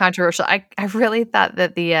going to be controversial. I really thought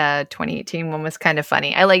that the 2018 one was kind of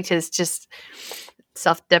funny. I liked his just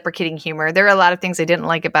self-deprecating humor. There are a lot of things I didn't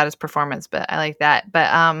like about his performance, but I like that. But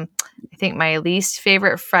I think my least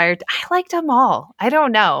favorite Friar, I liked them all. I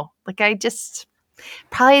don't know.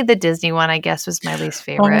 Probably the Disney one, I guess, was my least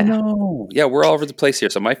favorite. Oh, no. Yeah, we're all over the place here.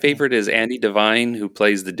 So my favorite is Andy Devine, who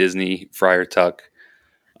plays the Disney Friar Tuck.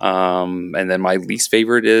 And then my least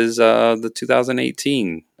favorite is the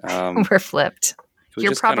 2018. We're flipped.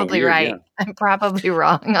 You're probably right. Yeah. I'm probably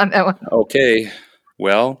wrong on that one. Okay.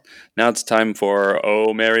 Well, now it's time for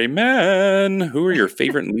Oh Merry Men. Who are your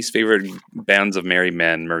favorite and least favorite bands of Merry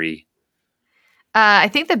Men, Marie? I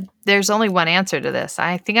think that there's only one answer to this.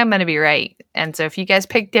 I think I'm going to be right. And so if you guys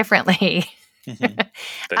pick differently, Then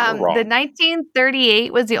we're wrong. the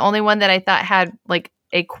 1938 was the only one that I thought had like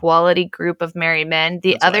a quality group of merry men.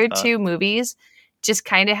 The That's what I other thought. two movies just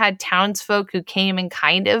kind of had townsfolk who came and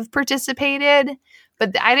kind of participated,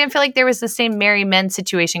 but I didn't feel like there was the same merry men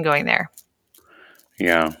situation going there.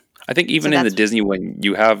 Yeah. I think even So in the that's- Disney one,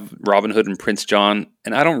 you have Robin Hood and Prince John,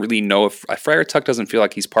 and I don't really know if Friar Tuck doesn't feel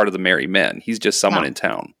like he's part of the merry men. He's just someone No. in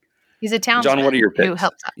town. He's a townsman John, what are your who picks?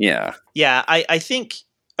 helps out. Yeah. Yeah, I think.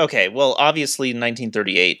 Okay, well, obviously,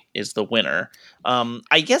 1938 is the winner.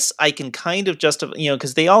 I guess I can kind of justify,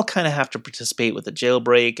 because they all kind of have to participate with the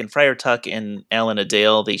jailbreak, and Friar Tuck and Alan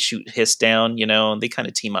Adale, they shoot Hiss down, and they kind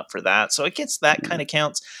of team up for that. So I guess that kind of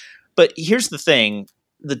counts. But here's the thing.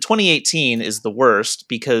 The 2018 is the worst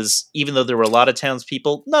because even though there were a lot of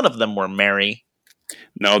townspeople, none of them were merry.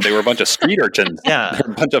 No, they were a bunch of street urchins. Yeah. They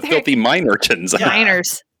were a bunch of filthy mine urchins. Yeah.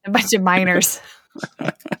 Miners, a bunch of miners.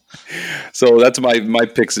 So that's my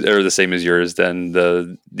picks are the same as yours. Then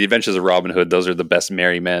the Adventures of Robin Hood, those are the best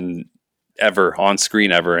merry men ever on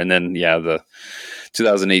screen ever. And then the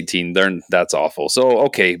 2018, that's awful. So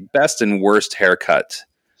okay, best and worst haircut.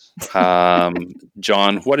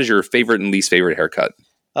 John, what is your favorite and least favorite haircut?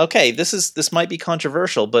 Okay, this might be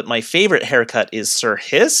controversial, but my favorite haircut is Sir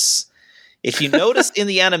Hiss. If you notice in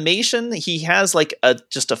the animation, he has like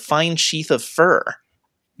just a fine sheath of fur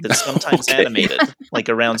that's sometimes Okay. animated, like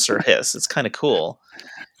around Sir Hiss. It's kind of cool.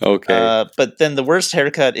 Okay. But then the worst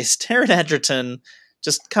haircut is Taron Egerton.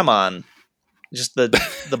 Just come on, just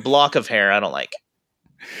the block of hair I don't like.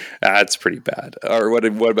 That's pretty bad. Or what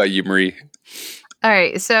about you, Marie? All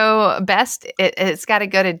right, so best it's got to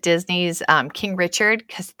go to Disney's King Richard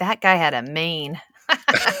because that guy had a mane.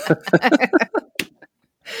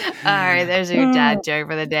 All right, there's your dad joke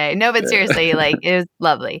for the day. No, but seriously, like it was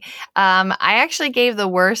lovely. I actually gave the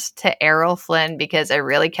worst to Errol Flynn because I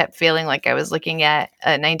really kept feeling like I was looking at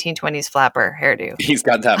a 1920s flapper hairdo. He's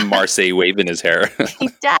got that Marseille wave in his hair. He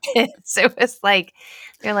does. So it was like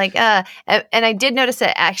they're like, and I did notice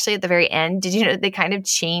that actually at the very end, did you know they kind of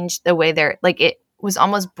changed the way they're like it was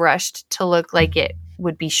almost brushed to look like it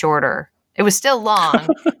would be shorter. It was still long,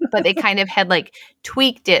 but they kind of had like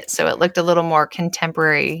tweaked it so it looked a little more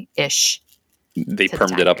contemporary-ish. They To the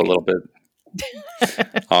permed it up a time little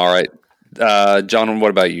bit. All right. John,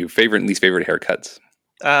 what about you? Favorite and least favorite haircuts?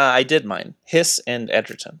 I did mine. Hiss and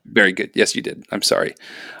Egerton. Very good. Yes, you did. I'm sorry.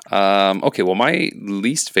 Okay, well, my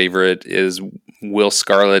least favorite is Will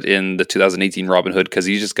Scarlet in the 2018 Robin Hood because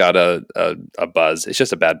he's just got a buzz. It's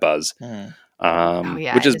just a bad buzz.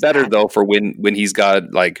 Yeah, Which it is is better bad. though for when he's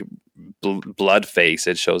got like blood face.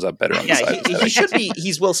 It shows up better on the Yeah, side. he should be.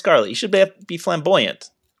 He's Will Scarlet. He should be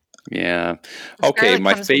flamboyant. Yeah. Okay, Scarlet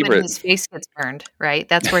my comes when favorite. his face gets burned, right?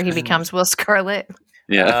 That's where he becomes Will Scarlet.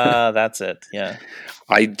 Yeah. That's it. Yeah.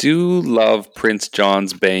 I do love Prince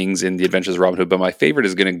John's bangs in The Adventures of Robin Hood, but my favorite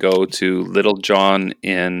is going to go to Little John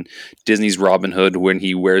in Disney's Robin Hood when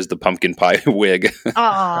he wears the pumpkin pie wig.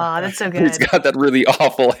 Oh, that's so He's good. got that really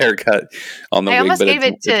awful haircut on the I wig, almost but gave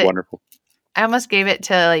it's it to- wonderful. I almost gave it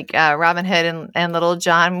to like Robin Hood and Little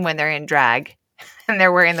John when they're in drag and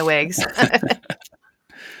they're wearing the wigs.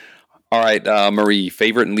 All right, Marie,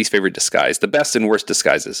 favorite and least favorite disguise. The best and worst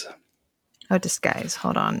disguises. Oh, disguise.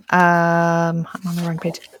 Hold on. I'm on the wrong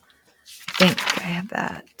page. I think I have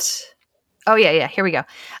that. Oh, yeah. Here we go.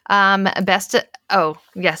 Best. Oh,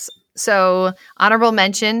 yes. So honorable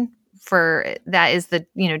mention for that is the,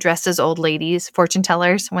 dressed as old ladies, fortune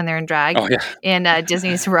tellers when they're in drag Oh, yeah. in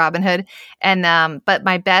Disney's Robin Hood. And, but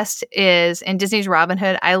my best is in Disney's Robin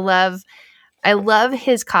Hood. I love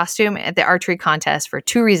his costume at the archery contest for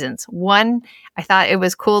two reasons. One, I thought it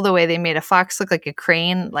was cool the way they made a fox look like a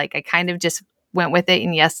crane. Like I kind of just went with it.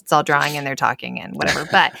 And yes, it's all drawing and they're talking and whatever.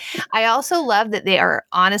 But I also love that they are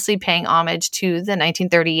honestly paying homage to the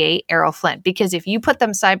 1938 Errol Flynn. Because if you put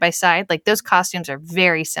them side by side, like those costumes are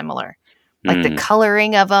very similar. Like the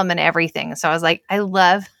coloring of them and everything. So I was like, I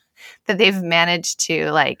love that they've managed to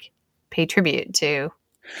like pay tribute to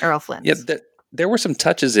Errol Flynn. Yeah, there were some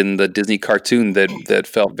touches in the Disney cartoon that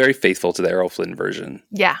felt very faithful to the Errol Flynn version.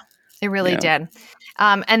 Yeah, it really Yeah. did.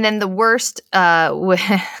 And then the worst,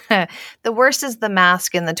 the worst is the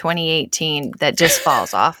mask in the 2018 that just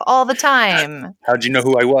falls off all the time. How'd you know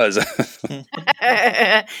who I was?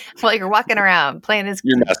 Well, you're walking around playing his.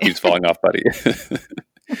 Your mask keeps falling off, buddy.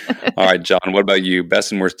 All right, John, what about you?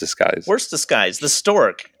 Best and worst disguise? Worst disguise. The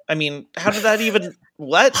stork. I mean, how did that even?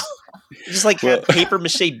 What? Just like Well- that paper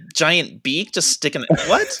mache giant beak just sticking.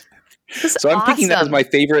 What? So I'm picking that as my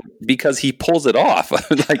favorite because he pulls it off.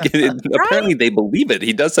 Apparently they believe it.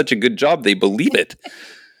 He does such a good job. They believe it.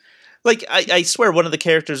 Like, I swear one of the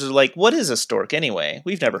characters is like, what is a stork anyway?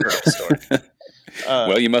 We've never heard of a stork.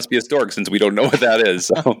 Well, you must be a stork since we don't know what that is.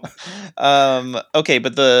 So. Okay,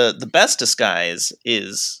 but the best disguise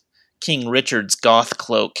is King Richard's goth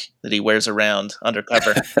cloak that he wears around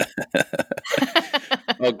undercover.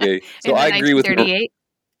 Okay, so I agree with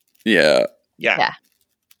Yeah.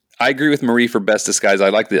 I agree with Marie for best disguise. I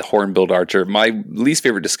like the hornbilled archer. My least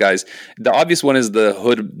favorite disguise, the obvious one is the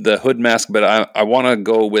hood mask, but I want to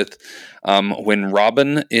go with when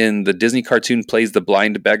Robin in the Disney cartoon plays the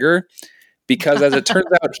blind beggar, because as it turns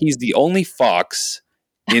out, he's the only fox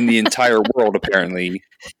in the entire world, apparently.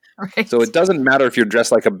 Right. So it doesn't matter if you're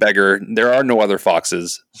dressed like a beggar. There are no other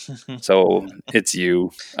foxes. So it's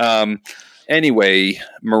you. Anyway,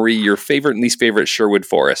 Marie, your favorite and least favorite Sherwood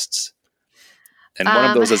forests. And one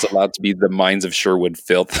of those is allowed to be the Mines of Sherwood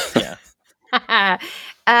filth. Yeah.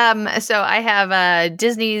 So I have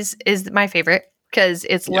Disney's is my favorite because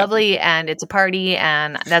it's lovely and it's a party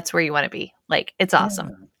and that's where you want to be. Like, it's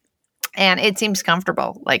awesome. And it seems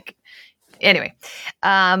comfortable. Like, anyway,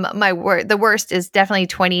 the worst is definitely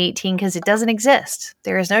 2018 because it doesn't exist.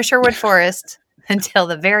 There is no Sherwood Forest until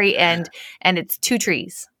the very end, and it's 2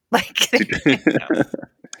 trees. Like,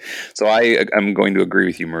 So I'm going to agree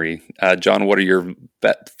with you, Marie. John, what are your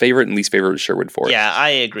favorite and least favorite Sherwood Forest? Yeah, I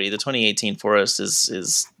agree. The 2018 forest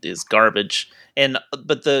is garbage.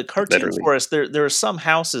 But the cartoon forest, there are some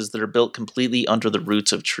houses that are built completely under the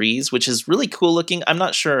roots of trees, which is really cool looking. I'm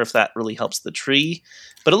not sure if that really helps the tree,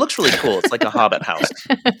 but it looks really cool. It's like a Hobbit house.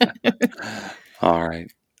 All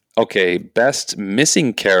right. Okay, best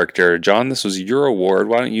missing character. John, this was your award.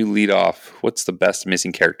 Why don't you lead off? What's the best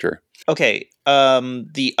missing character? Okay.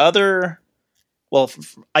 The other, well,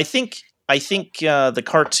 I think the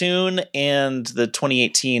cartoon and the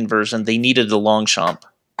 2018 version, they needed a Longchamp.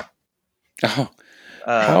 Oh,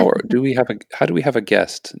 how do we have a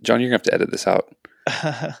guest? John, you're gonna have to edit this out.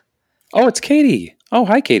 Oh, it's Katie. Oh,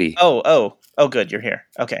 hi, Katie. Oh, good. You're here.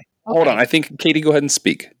 Okay. Hold on. I think Katie, go ahead and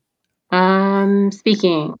speak.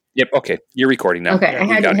 Speaking. Yep. Okay. You're recording now. Okay. I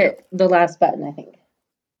had to hit the last button, I think.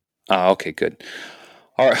 Okay, good.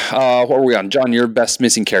 All right. What are we on? John, your best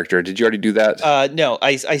missing character. Did you already do that? No,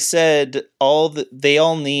 I said they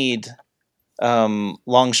all need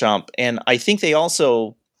Longchamp, and I think they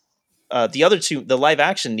also the other two, the live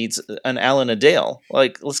action needs an Alan Adale.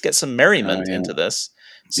 Like, let's get some merriment into this.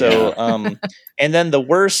 So, and then the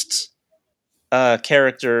worst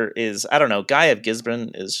character is, I don't know, Guy of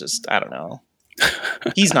Gisborne is just, I don't know.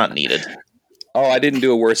 He's not needed. Oh, I didn't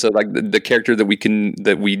do a worst. So like the character that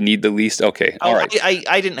we need the least. Okay, all right.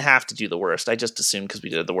 I didn't have to do the worst. I just assumed because we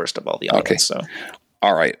did the worst of all the others. Okay. So,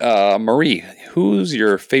 all right, Marie, who's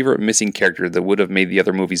your favorite missing character that would have made the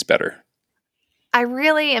other movies better? I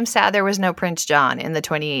really am sad there was no Prince John in the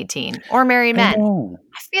 2018 or Merry Men.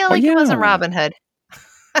 I feel like it wasn't Robin Hood.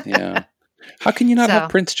 Yeah. How can you not have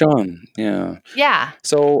Prince John? Yeah. Yeah.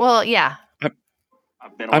 So, well, yeah.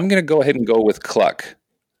 I'm going to go ahead and go with Cluck,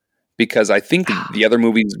 because I think the other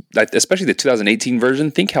movies, especially the 2018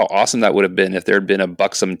 version, think how awesome that would have been if there had been a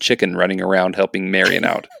buxom chicken running around helping Marion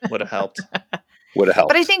out. Would have helped.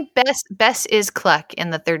 But I think Bess is Cluck in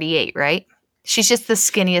the 38, right? She's just the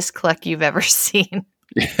skinniest Cluck you've ever seen.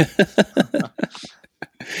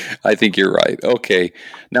 I think you're right. Okay.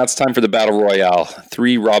 Now it's time for the Battle Royale.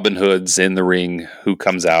 3 Robin Hoods in the ring. Who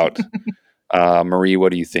comes out? Marie,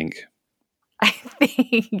 what do you think? I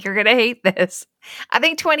think you're going to hate this. I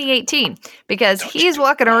think 2018, because he's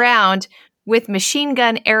walking around with machine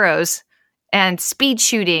gun arrows and speed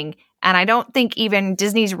shooting. And I don't think even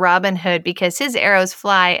Disney's Robin Hood, because his arrows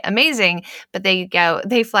fly amazing, but they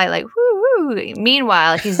fly like whoo whoo.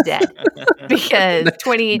 Meanwhile, he's dead because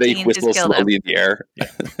 2018 they whistle just killed slowly him. in the air.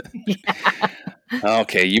 Yeah.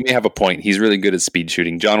 Okay, you may have a point. He's really good at speed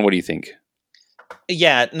shooting. John, what do you think?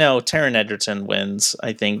 Yeah, no, Taron Egerton wins.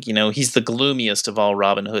 I think, he's the gloomiest of all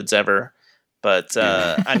Robin Hoods ever. But,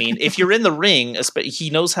 I mean, if you're in the ring, he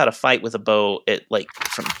knows how to fight with a bow at,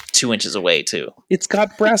 from 2 inches away, too. It's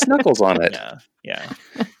got brass knuckles on it. Yeah.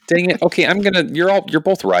 Dang it. Okay, you're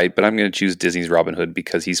both right, but I'm going to choose Disney's Robin Hood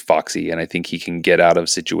because he's foxy, and I think he can get out of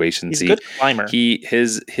situations. He's a good climber.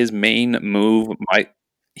 His main move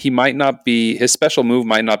his special move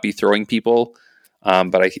might not be throwing people,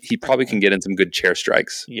 but he probably can get in some good chair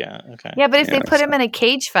strikes. Yeah, okay. Yeah, but if they put him in a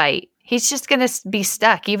cage fight, he's just going to be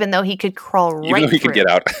stuck, even though he could crawl right through. Even though he could get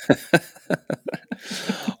out.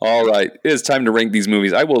 All right. It's time to rank these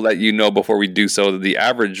movies. I will let you know before we do so that the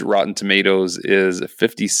average Rotten Tomatoes is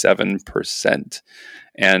 57%.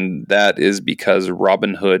 And that is because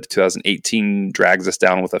Robin Hood 2018 drags us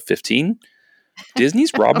down with a 15.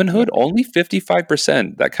 Disney's Robin Hood only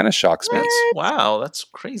 55%. That kind of shocks me. Wow, that's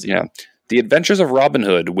crazy. Yeah. The Adventures of Robin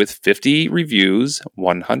Hood with 50 reviews,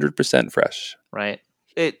 100% fresh. Right.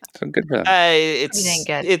 So good for them.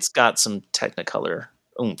 It's got some Technicolor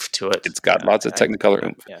oomph to it. It's got lots of Technicolor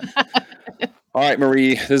oomph. Yeah. All right,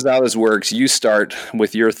 Marie, this is how this works. You start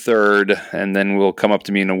with your third, and then we'll come up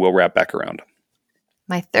to me and we'll wrap back around.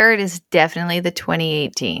 My third is definitely the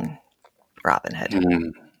 2018 Robin Hood.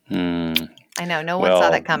 I know. No one saw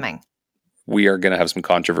that coming. We are going to have some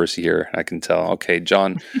controversy here. I can tell. Okay,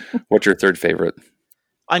 John, what's your third favorite?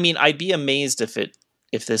 I mean, I'd be amazed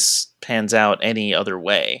if this pans out any other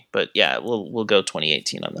way. But yeah, we'll go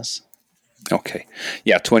 2018 on this. Okay.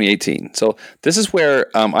 Yeah, 2018. So this is where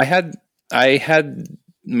I had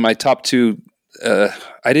my top two.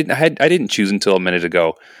 I didn't choose until a minute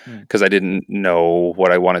ago because I didn't know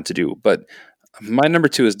what I wanted to do. But my number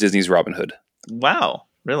 2 is Disney's Robin Hood. Wow,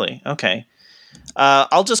 really? Okay.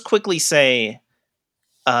 I'll just quickly say,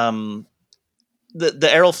 the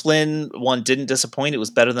Errol Flynn one didn't disappoint. It was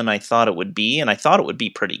better than I thought it would be, and I thought it would be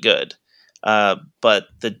pretty good. But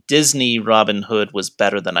the Disney Robin Hood was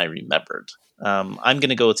better than I remembered. I'm going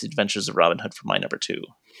to go with the Adventures of Robin Hood for my number 2.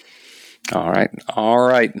 All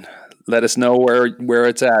right. Let us know where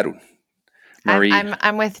it's at, Marie.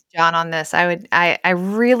 I'm with John on this. I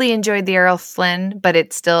really enjoyed the Errol Flynn, but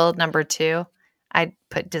it's still number 2. I'd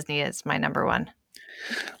put Disney as my number 1.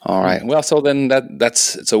 All right. Well, so then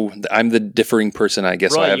so I'm the differing person, I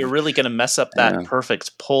guess. Roy, you're really going to mess up that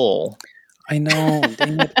perfect poll. I know.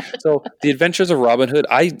 So the Adventures of Robin Hood,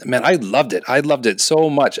 I loved it. I loved it so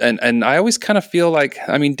much. And I always kind of feel like,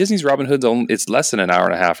 I mean, Disney's Robin Hood's it's less than an hour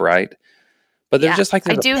and a half, right? But there's just like,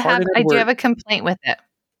 I do have a complaint with it.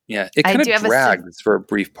 Yeah. It kind of drags for a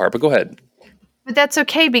brief part, but go ahead. But that's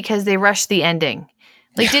okay because they rushed the ending.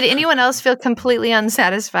 Like, did anyone else feel completely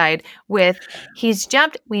unsatisfied with he's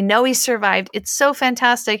jumped? We know he survived. It's so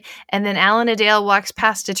fantastic. And then Alan Adale walks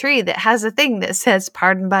past a tree that has a thing that says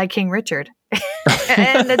 "Pardoned by King Richard,"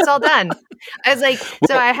 and it's all done. I was like,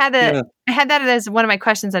 I had that as one of my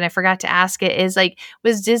questions, and I forgot to ask it. Is like,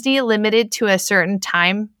 was Disney limited to a certain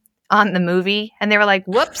time on the movie? And they were like,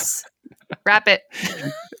 "Whoops, wrap it."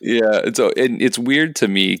 Yeah, it's weird to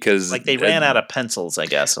me because like they ran out of pencils, I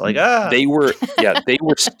guess. Like they were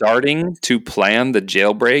starting to plan the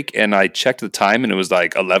jailbreak, and I checked the time, and it was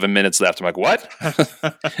like 11 minutes left. I'm like, what?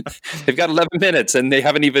 They've got 11 minutes, and they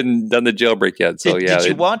haven't even done the jailbreak yet. So did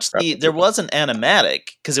you watch there was an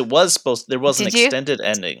animatic because it was there was an extended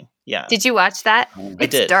ending. Yeah, did you watch that?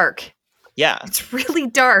 It's dark. Yeah, it's really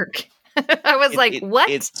dark. I was what?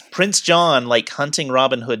 It's Prince John like hunting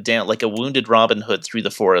Robin Hood down, like a wounded Robin Hood through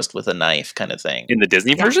the forest with a knife, kind of thing. In the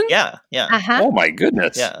Disney version? Yeah. Uh-huh. Oh my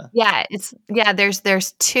goodness. Yeah.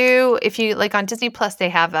 There's 2. If you like on Disney Plus, they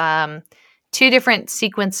have 2 different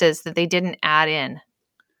sequences that they didn't add in,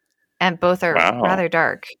 and both are rather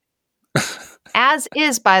dark. As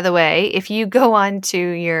is, by the way, if you go on to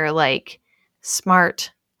your like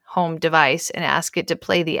smart home device and ask it to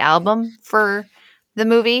play the album for the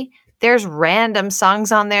movie. There's random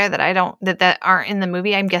songs on there that aren't in the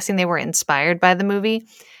movie. I'm guessing they were inspired by the movie.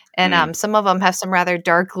 And some of them have some rather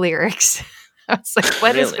dark lyrics. I was like,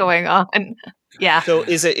 what is going on? Yeah. So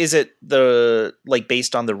is it the like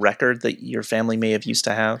based on the record that your family may have used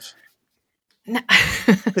to have?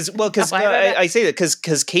 Because I say that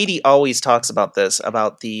because Katie always talks about this,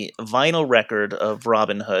 about the vinyl record of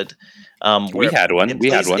Robin Hood. We had one.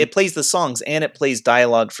 It plays the songs and it plays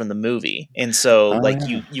dialogue from the movie, and so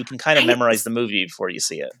you can kind of memorize the movie before you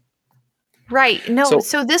see it. Right. No.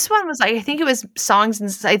 So this one was like, I think it was songs,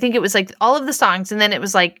 and I think it was like all of the songs, and then it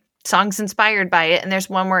was like songs inspired by it. And there's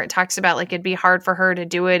one where it talks about like it'd be hard for her to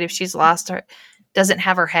do it if she's lost or doesn't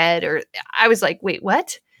have her head. Or I was like, wait,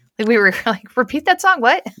 what? Like we were like, repeat that song.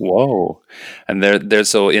 What? Whoa. And there's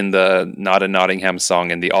so in the Not a Nottingham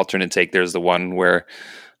song, in the alternate take, there's the one where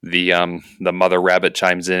the mother rabbit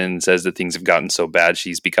chimes in and says that things have gotten so bad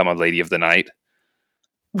she's become a lady of the night.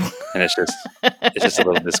 And it's just a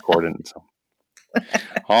little discordant. So.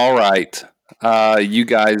 All right. You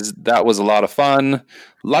guys, that was a lot of fun.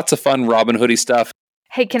 Lots of fun Robin Hoodie stuff.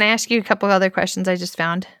 Hey, can I ask you a couple other questions I just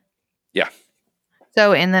found? Yeah.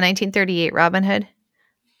 So in the 1938 Robin Hood,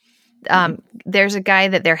 there's a guy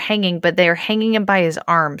that they're hanging, but they're hanging him by his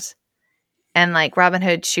arms. And like Robin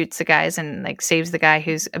Hood shoots the guys and like saves the guy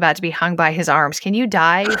who's about to be hung by his arms. Can you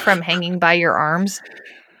die from hanging by your arms?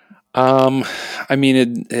 I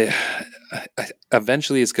mean,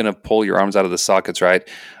 eventually it's going to pull your arms out of the sockets, right?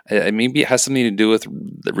 Maybe it has something to do with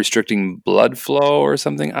restricting blood flow or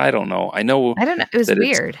something. I don't know. I don't know. It was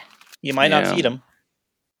weird. You might not feed him.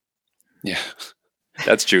 Yeah.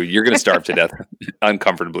 That's true. You're going to starve to death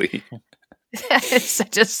uncomfortably. It's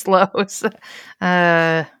such a slow.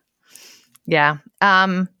 Yeah.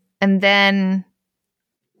 And then,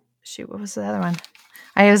 shoot, what was the other one?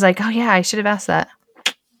 I was like, oh yeah, I should have asked that.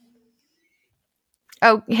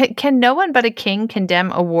 Oh, can no one but a king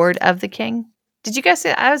condemn a ward of the king? Did you guys say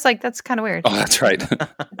that? I was like, that's kind of weird. Oh, that's right.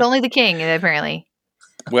 It's only the king, apparently.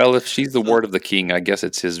 Well, if she's the ward of the king, I guess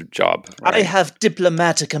it's his job. Right? I have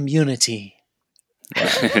diplomatic immunity.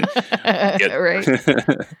 Right.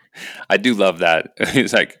 I do love that.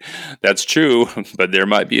 He's like, that's true, but there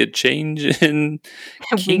might be a change in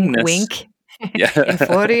Wink, kingness. wink. Yeah. In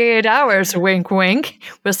 48 hours, wink, wink.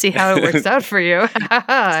 We'll see how it works out for you.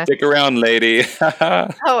 Stick around, lady.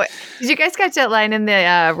 Oh, did you guys catch that line in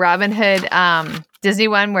the Robin Hood Disney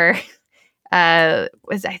one where I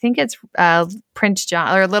think it's Prince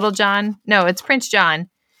John or Little John? No, it's Prince John.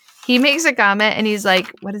 He makes a comment and he's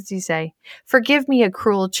like, what does he say? Forgive me a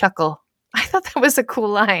cruel chuckle. I thought that was a cool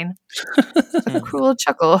line. A cruel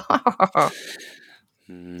chuckle.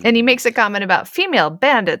 And he makes a comment about female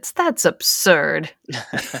bandits. That's absurd.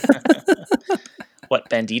 What,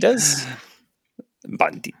 banditas?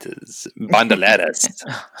 Banditas. Bandoleras.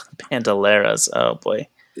 Bandoleras. Oh, boy.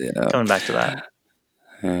 Yeah. Coming back to that.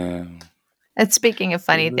 And speaking of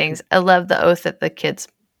funny things, I love the oath that the kids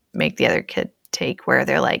make the other kid take where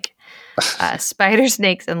they're like, spider,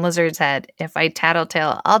 snakes, and lizards head. If I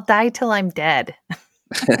tattletale, I'll die till I'm dead.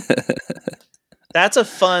 That's a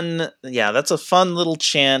fun little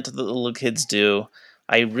chant that the little kids do.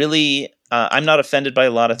 I really, I'm not offended by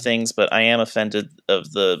a lot of things, but I am offended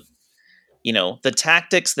of the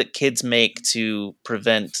tactics that kids make to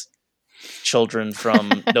prevent children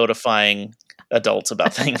from notifying adults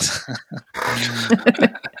about things.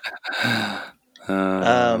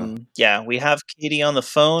 We have Katie on the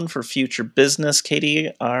phone for future business.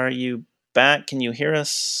 Katie, are you back? Can you hear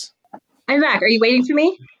us? I'm back. Are you waiting for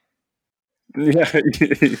me? Yeah.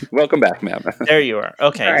 Welcome back, ma'am. There you are.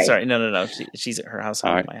 Okay. Sorry. Sorry. No. She's at her house.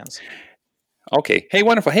 I'm at my house. Okay. Hey,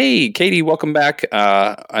 wonderful. Hey, Katie, welcome back.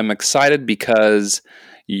 I'm excited because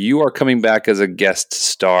you are coming back as a guest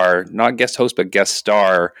star, not guest host, but guest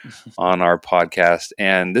star on our podcast.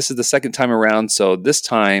 And this is the second time around. So this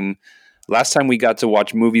time, last time we got to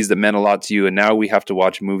watch movies that meant a lot to you. And now we have to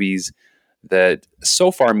watch movies that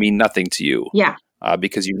so far mean nothing to you. Yeah.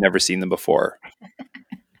 Because you've never seen them before.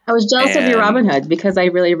 I was jealous of your Robin Hood because I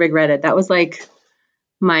really regret it. That was like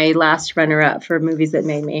my last runner-up for movies that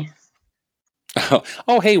made me.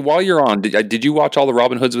 Oh, hey, while you're on, did you watch all the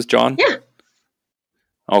Robin Hoods with John? Yeah.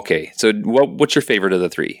 Okay, so what's your favorite of the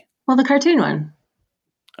three? Well, the cartoon one.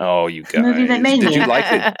 Oh, you guys. The movie that made me. Did you like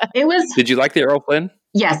it? Did you like the Errol Flynn?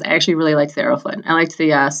 Yes, I actually really liked the Errol Flynn. I liked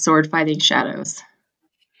the sword-fighting shadows.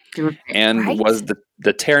 And was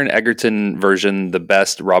the Taron Egerton version the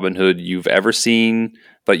best Robin Hood you've ever seen,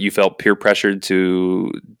 but you felt peer pressured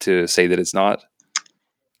to say that it's not?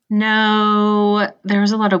 No, there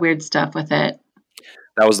was a lot of weird stuff with it.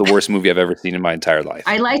 That was the worst movie I've ever seen in my entire life.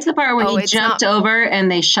 I liked the part where he jumped over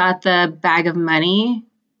and they shot the bag of money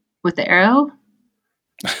with the arrow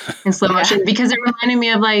in slow motion because it reminded me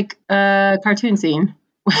of like a cartoon scene.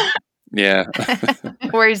 Yeah.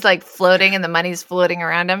 Where he's like floating and the money's floating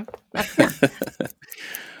around him.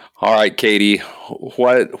 All right, Katie,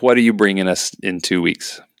 what are you bringing us in 2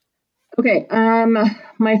 weeks? Okay.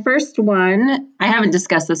 My first one, I haven't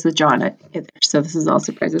discussed this with John either, so this is all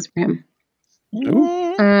surprises for him.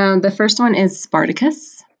 The first one is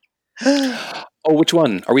Spartacus. Oh, which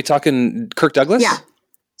one? Are we talking Kirk Douglas? Yeah.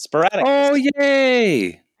 Sporadic. Oh,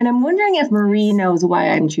 yay. And I'm wondering if Marie knows why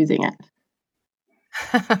I'm choosing it.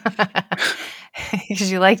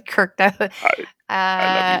 Because you like Kirk Douglas.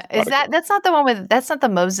 That's not the one with, that's not the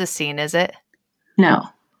Moses scene, is it? No,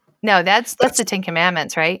 that's the Ten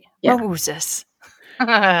Commandments, right? Yeah. Moses.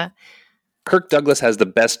 Kirk Douglas has the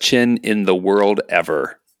best chin in the world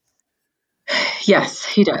ever. Yes,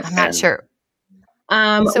 he does. I'm not sure.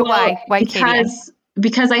 So why Katie?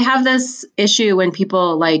 Because I have this issue when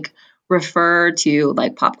people like refer to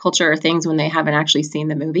like pop culture or things when they haven't actually seen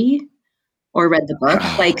the movie or read the book.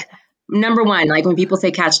 Like number one, like when people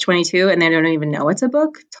say Catch-22 and they don't even know it's a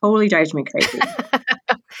book, totally drives me crazy.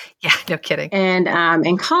 Yeah, no kidding. And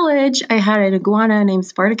in college, I had an iguana named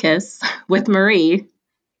Spartacus with Marie,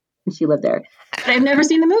 and she lived there. But I've never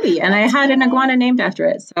seen the movie, and I had an iguana named after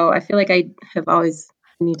it. So I feel like I have always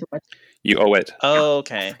need to watch it. You owe it. Oh,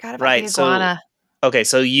 okay. Right.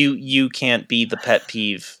 So you can't be the pet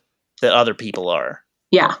peeve that other people are.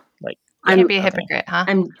 Yeah. Like you can't be a hypocrite, huh?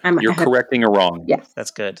 You're correcting a wrong. Yes.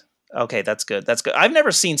 That's good. Okay, that's good. I've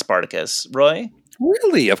never seen Spartacus. Roy?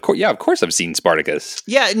 Really? Of course. Yeah, of course I've seen Spartacus.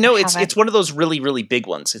 Yeah, no, I it's haven't. one of those really, really big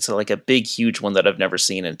ones. It's like a big, huge one that I've never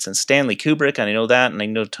seen. It's in Stanley Kubrick, and I know that, and I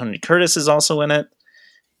know Tony Curtis is also in it.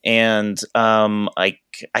 And I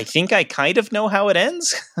think I kind of know how it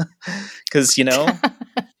ends because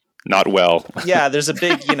Not well. yeah, there's a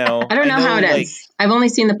big I don't know how it ends. I've only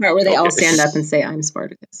seen the part where they all Okay. stand up and say, "I'm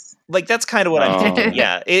Spartacus." Like that's kind of what I'm Oh. thinking.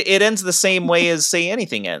 Yeah, it ends the same way as Say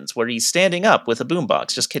Anything ends, where he's standing up with a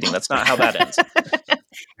boombox. Just kidding. That's not how that ends.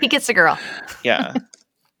 He gets the girl. Yeah.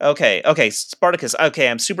 Okay, Spartacus. Okay,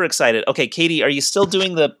 I'm super excited. Okay, Katie, are you still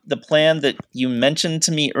doing the plan that you mentioned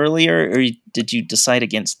to me earlier, or did you decide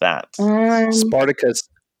against that? Spartacus,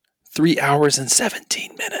 3 hours and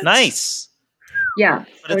 17 minutes. Nice. Yeah.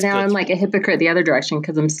 But So it's now good. I'm like a hypocrite the other direction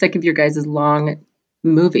because I'm sick of your guys' long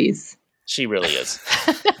movies. She really is.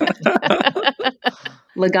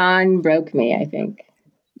 Lagan broke me, I think.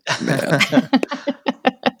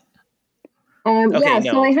 Okay, Yeah,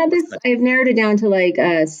 no, so I had this, that's I've narrowed it down to like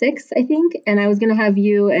 6, I think, and I was going to have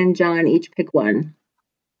you and John each pick one.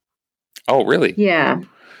 Oh, really? Yeah.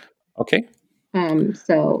 Okay.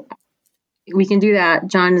 So we can do that.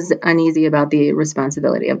 John is uneasy about the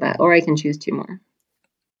responsibility of that, or I can choose 2 more.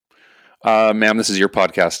 Ma'am, this is your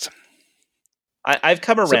podcast. I've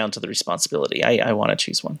come around to the responsibility. I want to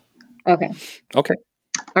choose one. Okay. Okay.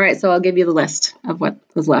 All right, so I'll give you the list of what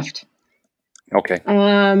was left. Okay.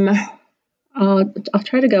 I'll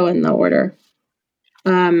try to go in the order.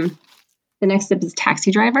 The next up is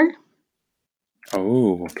Taxi Driver.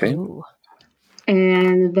 Oh, okay. Ooh.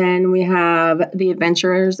 And then we have The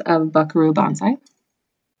Adventures of Buckaroo Banzai.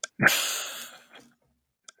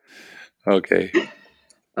 Okay.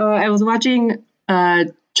 I was watching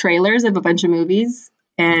trailers of a bunch of movies,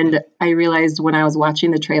 and I realized when I was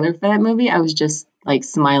watching the trailer for that movie, I was just like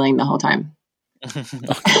smiling the whole time. So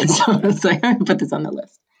I was like, I'm gonna put this on the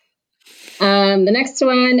list. The next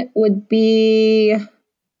one would be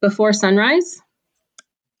Before Sunrise,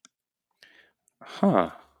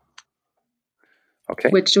 Huh. Okay.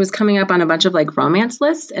 which was coming up on a bunch of like romance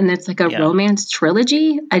lists, and it's like a Yeah. romance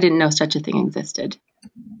trilogy. I didn't know such a thing existed.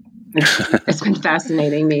 It's been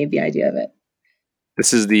fascinating me, the idea of it.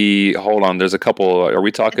 This is hold on, there's a couple. Are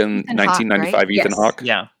we talking Ethan Hawke, 1995 right? Ethan Yes. Hawke?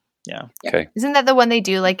 Yeah. Okay. Isn't that the one they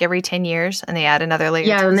do like every 10 years and they add another layer?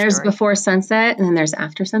 Yeah, to and the there's story? Before Sunset, and then there's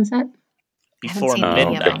After Sunset. I haven't Before seen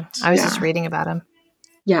any of them. midnight. I was Yeah. just reading about them.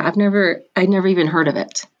 Yeah, I'd never even heard of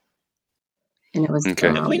it. And it was Okay.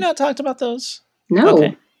 Have we not talked about those? No.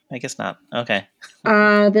 Okay. I guess not. Okay.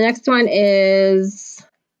 The next one is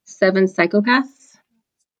 7 Psychopaths.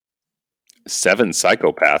 7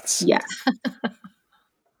 Psychopaths. Yeah,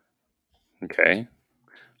 Okay.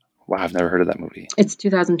 Wow, I've never heard of that movie. it's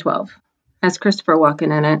 2012. Has Christopher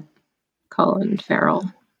Walken in it, Colin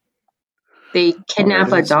Farrell. They kidnap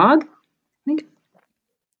there it a is. dog. I think.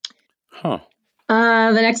 Huh.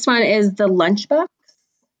 The next one is The Lunchbox,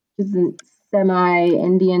 which is a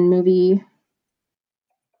semi-Indian movie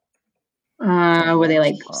where they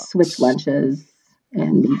like Lunchbox. switch lunches.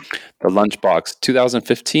 And The Lunchbox,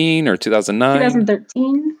 2015 or 2009?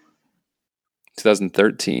 2013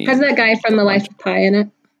 2013. has that guy from The Life of Pi in it.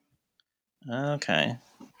 Okay.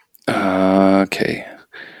 Okay.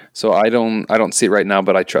 So I don't see it right now,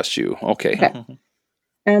 but I trust you. Okay. Okay.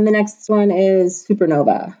 And the next one is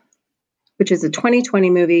Supernova, which is a 2020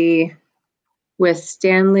 movie with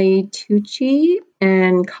Stanley Tucci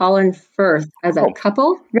and Colin Firth as a Oh.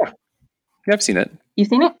 couple. Yeah, I've seen it. You've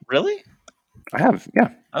seen it? Really? I have. Yeah.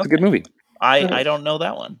 It's a good movie. I don't know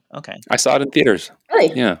that one. Okay. I saw it in theaters.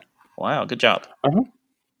 Really? Yeah. Wow. Good job.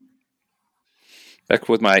 Back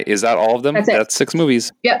with is that all of them? That's it. That's 6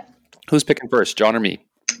 movies. Yep. Who's picking first, John or me?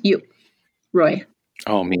 You, Roy.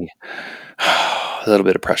 Oh, me. A little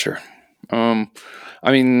bit of pressure. I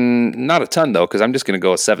mean, not a ton though, because I'm just going to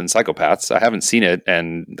go with 7 Psychopaths. I haven't seen it,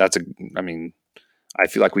 and I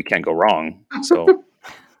feel like we can't go wrong. So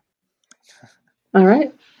All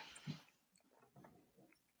right.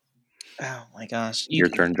 Oh my gosh. your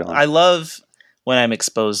turn, John. I love when I'm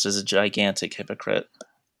exposed as a gigantic hypocrite.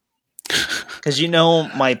 Because you know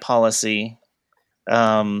my policy.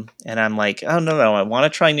 And I'm like, oh, no, I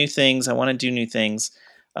want to try new things. I want to do new things.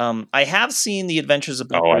 I have seen The Adventures of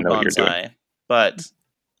I Buckaroo know what you're Banzai, but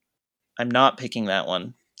I'm not picking that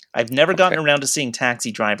one. I've never gotten around to seeing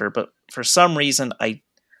Taxi Driver, but for some reason, I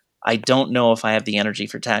don't know if I have the energy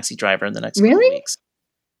for Taxi Driver in the next couple Really? weeks.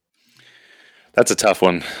 That's a tough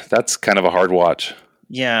one. That's kind of a hard watch.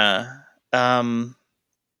 Yeah.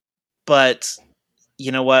 But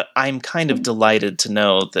you know what? I'm kind of delighted to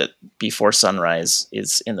know that Before Sunrise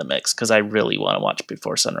is in the mix because I really want to watch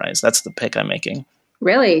Before Sunrise. That's the pick I'm making,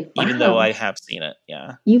 Really? even Wow. though I have seen it.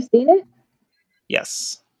 Yeah. You've seen it?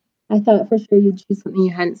 Yes. I thought for sure you'd choose something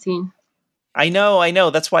you hadn't seen. I know.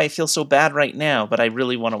 That's why I feel so bad right now, but I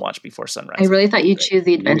really want to watch Before Sunrise. I really thought you'd choose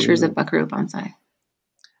The Adventures of Buckaroo Banzai.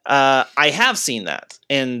 I have seen that,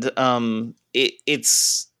 and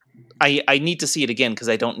it's I need to see it again because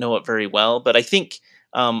I don't know it very well. But I think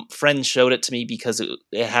friends showed it to me because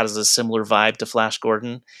it has a similar vibe to Flash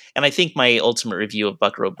Gordon, and I think my ultimate review of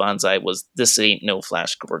Buckaroo Banzai was "This ain't no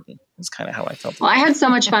Flash Gordon." Is kind of how I felt. Well, I had so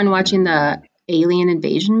much fun watching the alien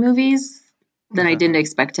invasion movies that I didn't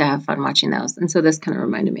expect to have fun watching those, and so this kind of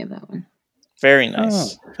reminded me of that one. Very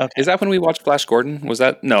nice. Oh. Okay. Is that when we watched Flash Gordon? Was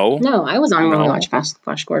that no? No, I was on when we watched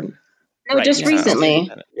Flash Gordon. No, Right, just yeah.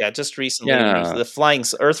 recently. Yeah, just recently. Yeah. The flying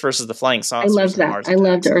Earth versus the Flying I Saucers. loved and that. Mars I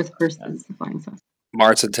loved Attacks. Earth versus the Flying Saucer.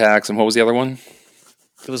 Mars Attacks, and what was the other one?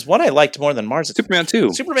 It was one I liked more than Mars Attacks. Superman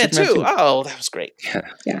 2. Superman 2. Oh, that was great.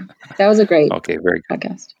 Yeah, that was a great Okay, very good.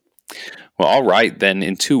 podcast. Well, all right. Then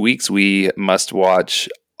in 2 weeks, we must watch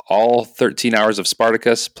all 13 hours of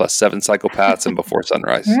Spartacus plus 7 Psychopaths and Before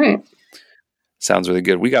Sunrise. All right. Sounds really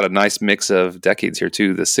good. We got a nice mix of decades here,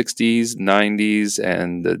 too. The 60s, 90s,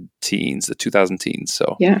 and the teens, the 2000 teens.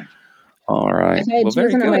 So, Yeah. all right. If I had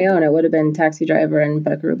very chosen on good. my own, it would have been Taxi Driver and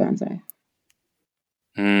Buckaroo Banzai.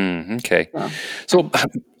 Okay. Wow. So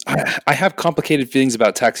I have complicated feelings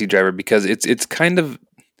about Taxi Driver because it's kind of,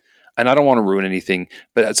 and I don't want to ruin anything,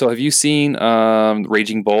 but so have you seen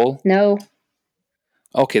Raging Bull? No.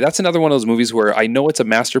 Okay, that's another one of those movies where I know it's a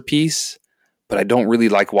masterpiece, but I don't really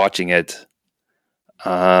like watching it.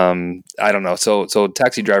 I don't know. So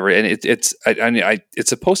Taxi Driver, and it's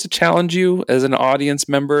supposed to challenge you as an audience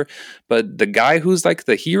member, but the guy who's like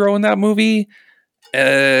the hero in that movie,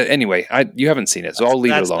 anyway, you haven't seen it, so I'll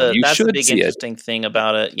leave it alone. You That's should the big see it. interesting thing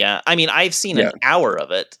about it. Yeah, I mean, I've seen an hour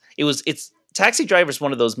of it. It's Taxi Driver is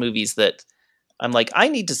one of those movies that I'm like, I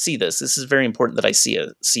need to see this. This is very important that I see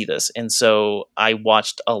this, and so I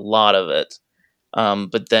watched a lot of it,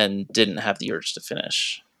 but then didn't have the urge to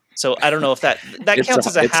finish. So I don't know if that counts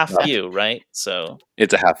as a half view, right? So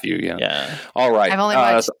it's a half view, yeah. Yeah. All right. I've only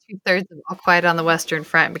watched 2/3 of All Quiet on the Western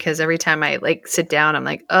Front because every time I sit down, I'm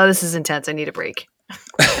like, oh, this is intense. I need a break.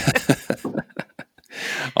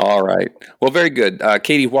 All right. Well, very good.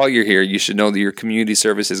 Katie, while you're here, you should know that your community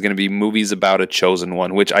service is going to be movies about a chosen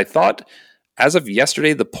one, which I thought, as of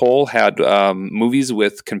yesterday, the poll had movies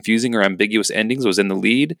with confusing or ambiguous endings was in the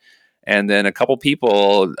lead. And then a couple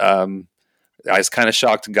people, I was kind of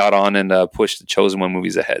shocked, got on and pushed the chosen one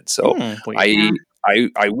movies ahead. So I'm going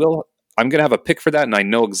to have a pick for that, and I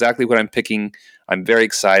know exactly what I'm picking. I'm very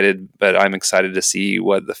excited, but I'm excited to see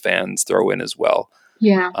what the fans throw in as well.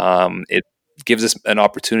 Yeah. It gives us an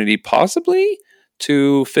opportunity possibly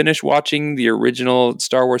to finish watching the original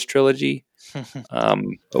Star Wars trilogy.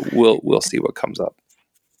 But we'll see what comes up.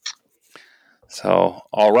 So,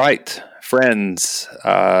 all right, friends,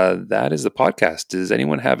 that is the podcast. Does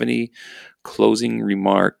anyone have any closing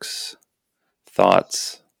remarks,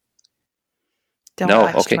 thoughts? Don't No?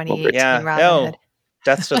 watch Okay. 2018 Yeah, Robin no. Hood.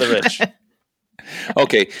 Death to the Rich.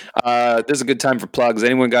 Okay, this is a good time for plugs.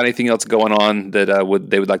 Anyone got anything else going on that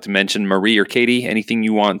they would like to mention? Marie or Katie, anything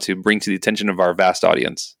you want to bring to the attention of our vast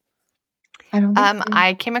audience? I don't know.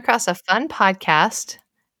 I came across a fun podcast,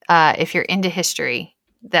 if you're into history,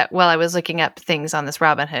 that while I was looking up things on this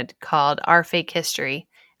Robinhood called Our Fake History.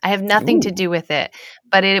 I have nothing to do with it,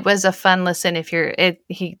 but it was a fun listen if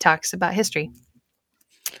he talks about history.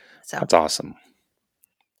 So That's awesome.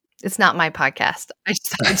 it's not my podcast. I just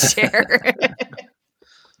thought I'd share.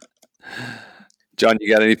 John,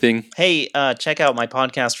 you got anything? Hey, check out my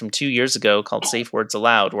podcast from 2 years ago called Safe Words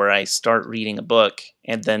Aloud, where I start reading a book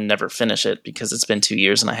and then never finish it because it's been 2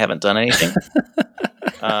 years and I haven't done anything.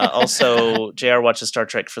 Also, JR watches Star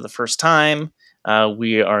Trek for the first time.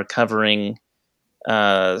 We are covering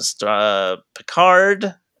Picard,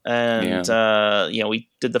 and we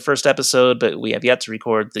did the first episode, but we have yet to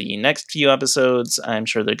record the next few episodes. I'm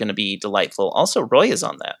sure they're going to be delightful. Also, Roy is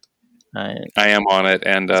on that. I am on it,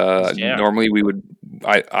 and normally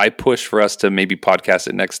I push for us to maybe podcast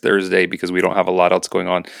it next Thursday because we don't have a lot else going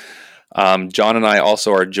on. John and I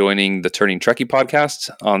also are joining the Turning Trekkie podcast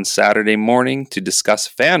on Saturday morning to discuss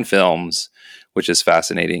fan films, which is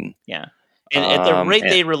fascinating. Yeah. And at the rate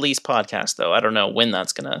they release podcasts, though, I don't know when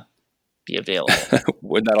that's going to be available.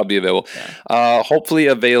 When that'll be available. Yeah. Hopefully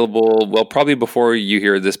available, well, probably before you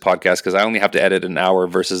hear this podcast, because I only have to edit an hour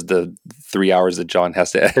versus the 3 hours that John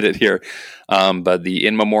has to edit here. But the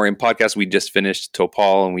In Memoriam podcast, we just finished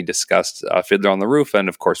Topol, and we discussed Fiddler on the Roof, and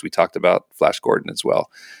of course we talked about Flash Gordon as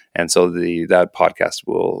well. And so that podcast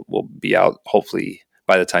will be out hopefully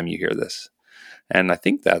by the time you hear this. And I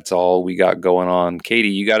think that's all we got going on. Katie,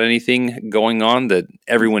 you got anything going on that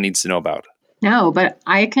everyone needs to know about? No, but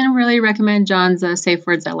I can really recommend John's Safe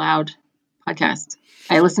Words Out Loud podcast.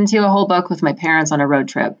 I listened to a whole book with my parents on a road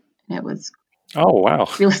trip. It was. Oh, wow.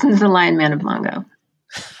 We listened to The Lion Man of Mongo.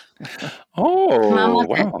 Oh,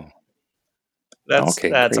 wow. That's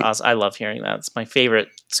great. awesome. I love hearing that. It's my favorite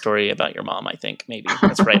story about your mom, I think. Maybe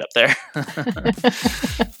that's right up there.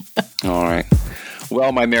 All right.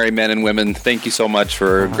 Well, my merry men and women, thank you so much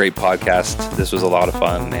for a great podcast. This was a lot of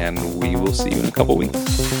fun, and we will see you in a couple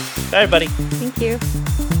weeks. Bye, everybody. Thank you.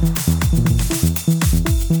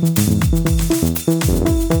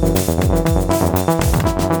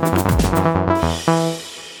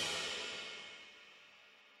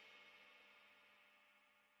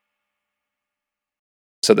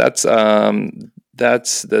 So that's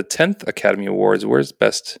the 10th Academy Awards. Where's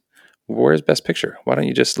Best Picture? Why don't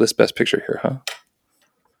you just list Best Picture here, huh?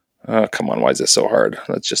 Oh, come on, why is this so hard?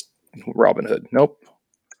 Let's just Robin Hood. Nope.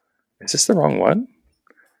 Is this the wrong one?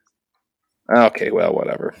 Okay, well,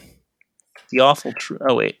 whatever. The Awful Truth.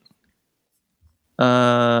 Oh, wait.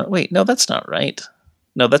 Wait, no, that's not right.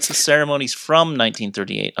 No, that's the Ceremonies from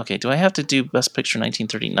 1938. Okay, do I have to do Best Picture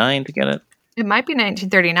 1939 to get it? It might be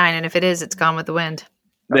 1939, and if it is, it's Gone with the Wind.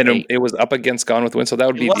 Then Okay. it was up against Gone with the Wind, so that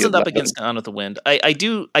would be. It wasn't the up against Gone with the Wind. I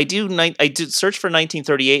do search for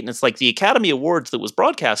 1938, and it's like the Academy Awards that was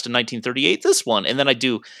broadcast in 1938. This one, and then I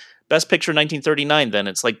do Best Picture 1939. Then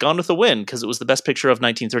it's like Gone with the Wind because it was the Best Picture of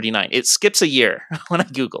 1939. It skips a year when I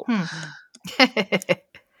Google.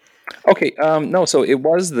 Okay, no, so it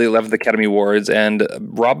was the 11th Academy Awards, and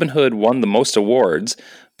Robin Hood won the most awards,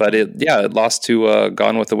 but it lost to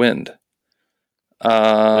Gone with the Wind.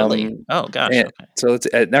 Really? Oh gosh. And, okay. So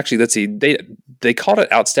let's see. They called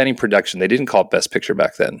it Outstanding Production. They didn't call it Best Picture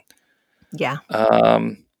back then. Yeah.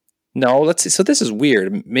 No, let's see. So this is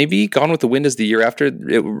weird. Maybe Gone with the Wind is the year after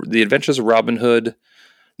The Adventures of Robin Hood.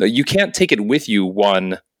 No, You Can't Take It With You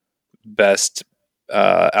won Best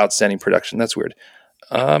Outstanding Production. That's weird.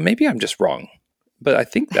 Maybe I'm just wrong, but I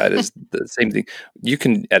think that is the same thing. You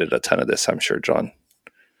can edit a ton of this, I'm sure, John.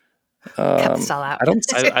 Cut this all out.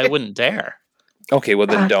 I wouldn't dare. Okay, well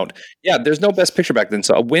then don't. Yeah, there's no Best Picture back then.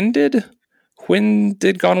 So when did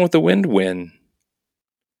Gone with the Wind win?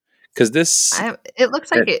 Because this it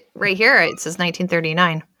looks like it right here. It says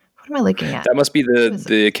 1939. What am I looking at? that must be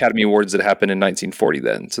the Academy Awards that happened in 1940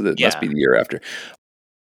 then. So that must be the year after.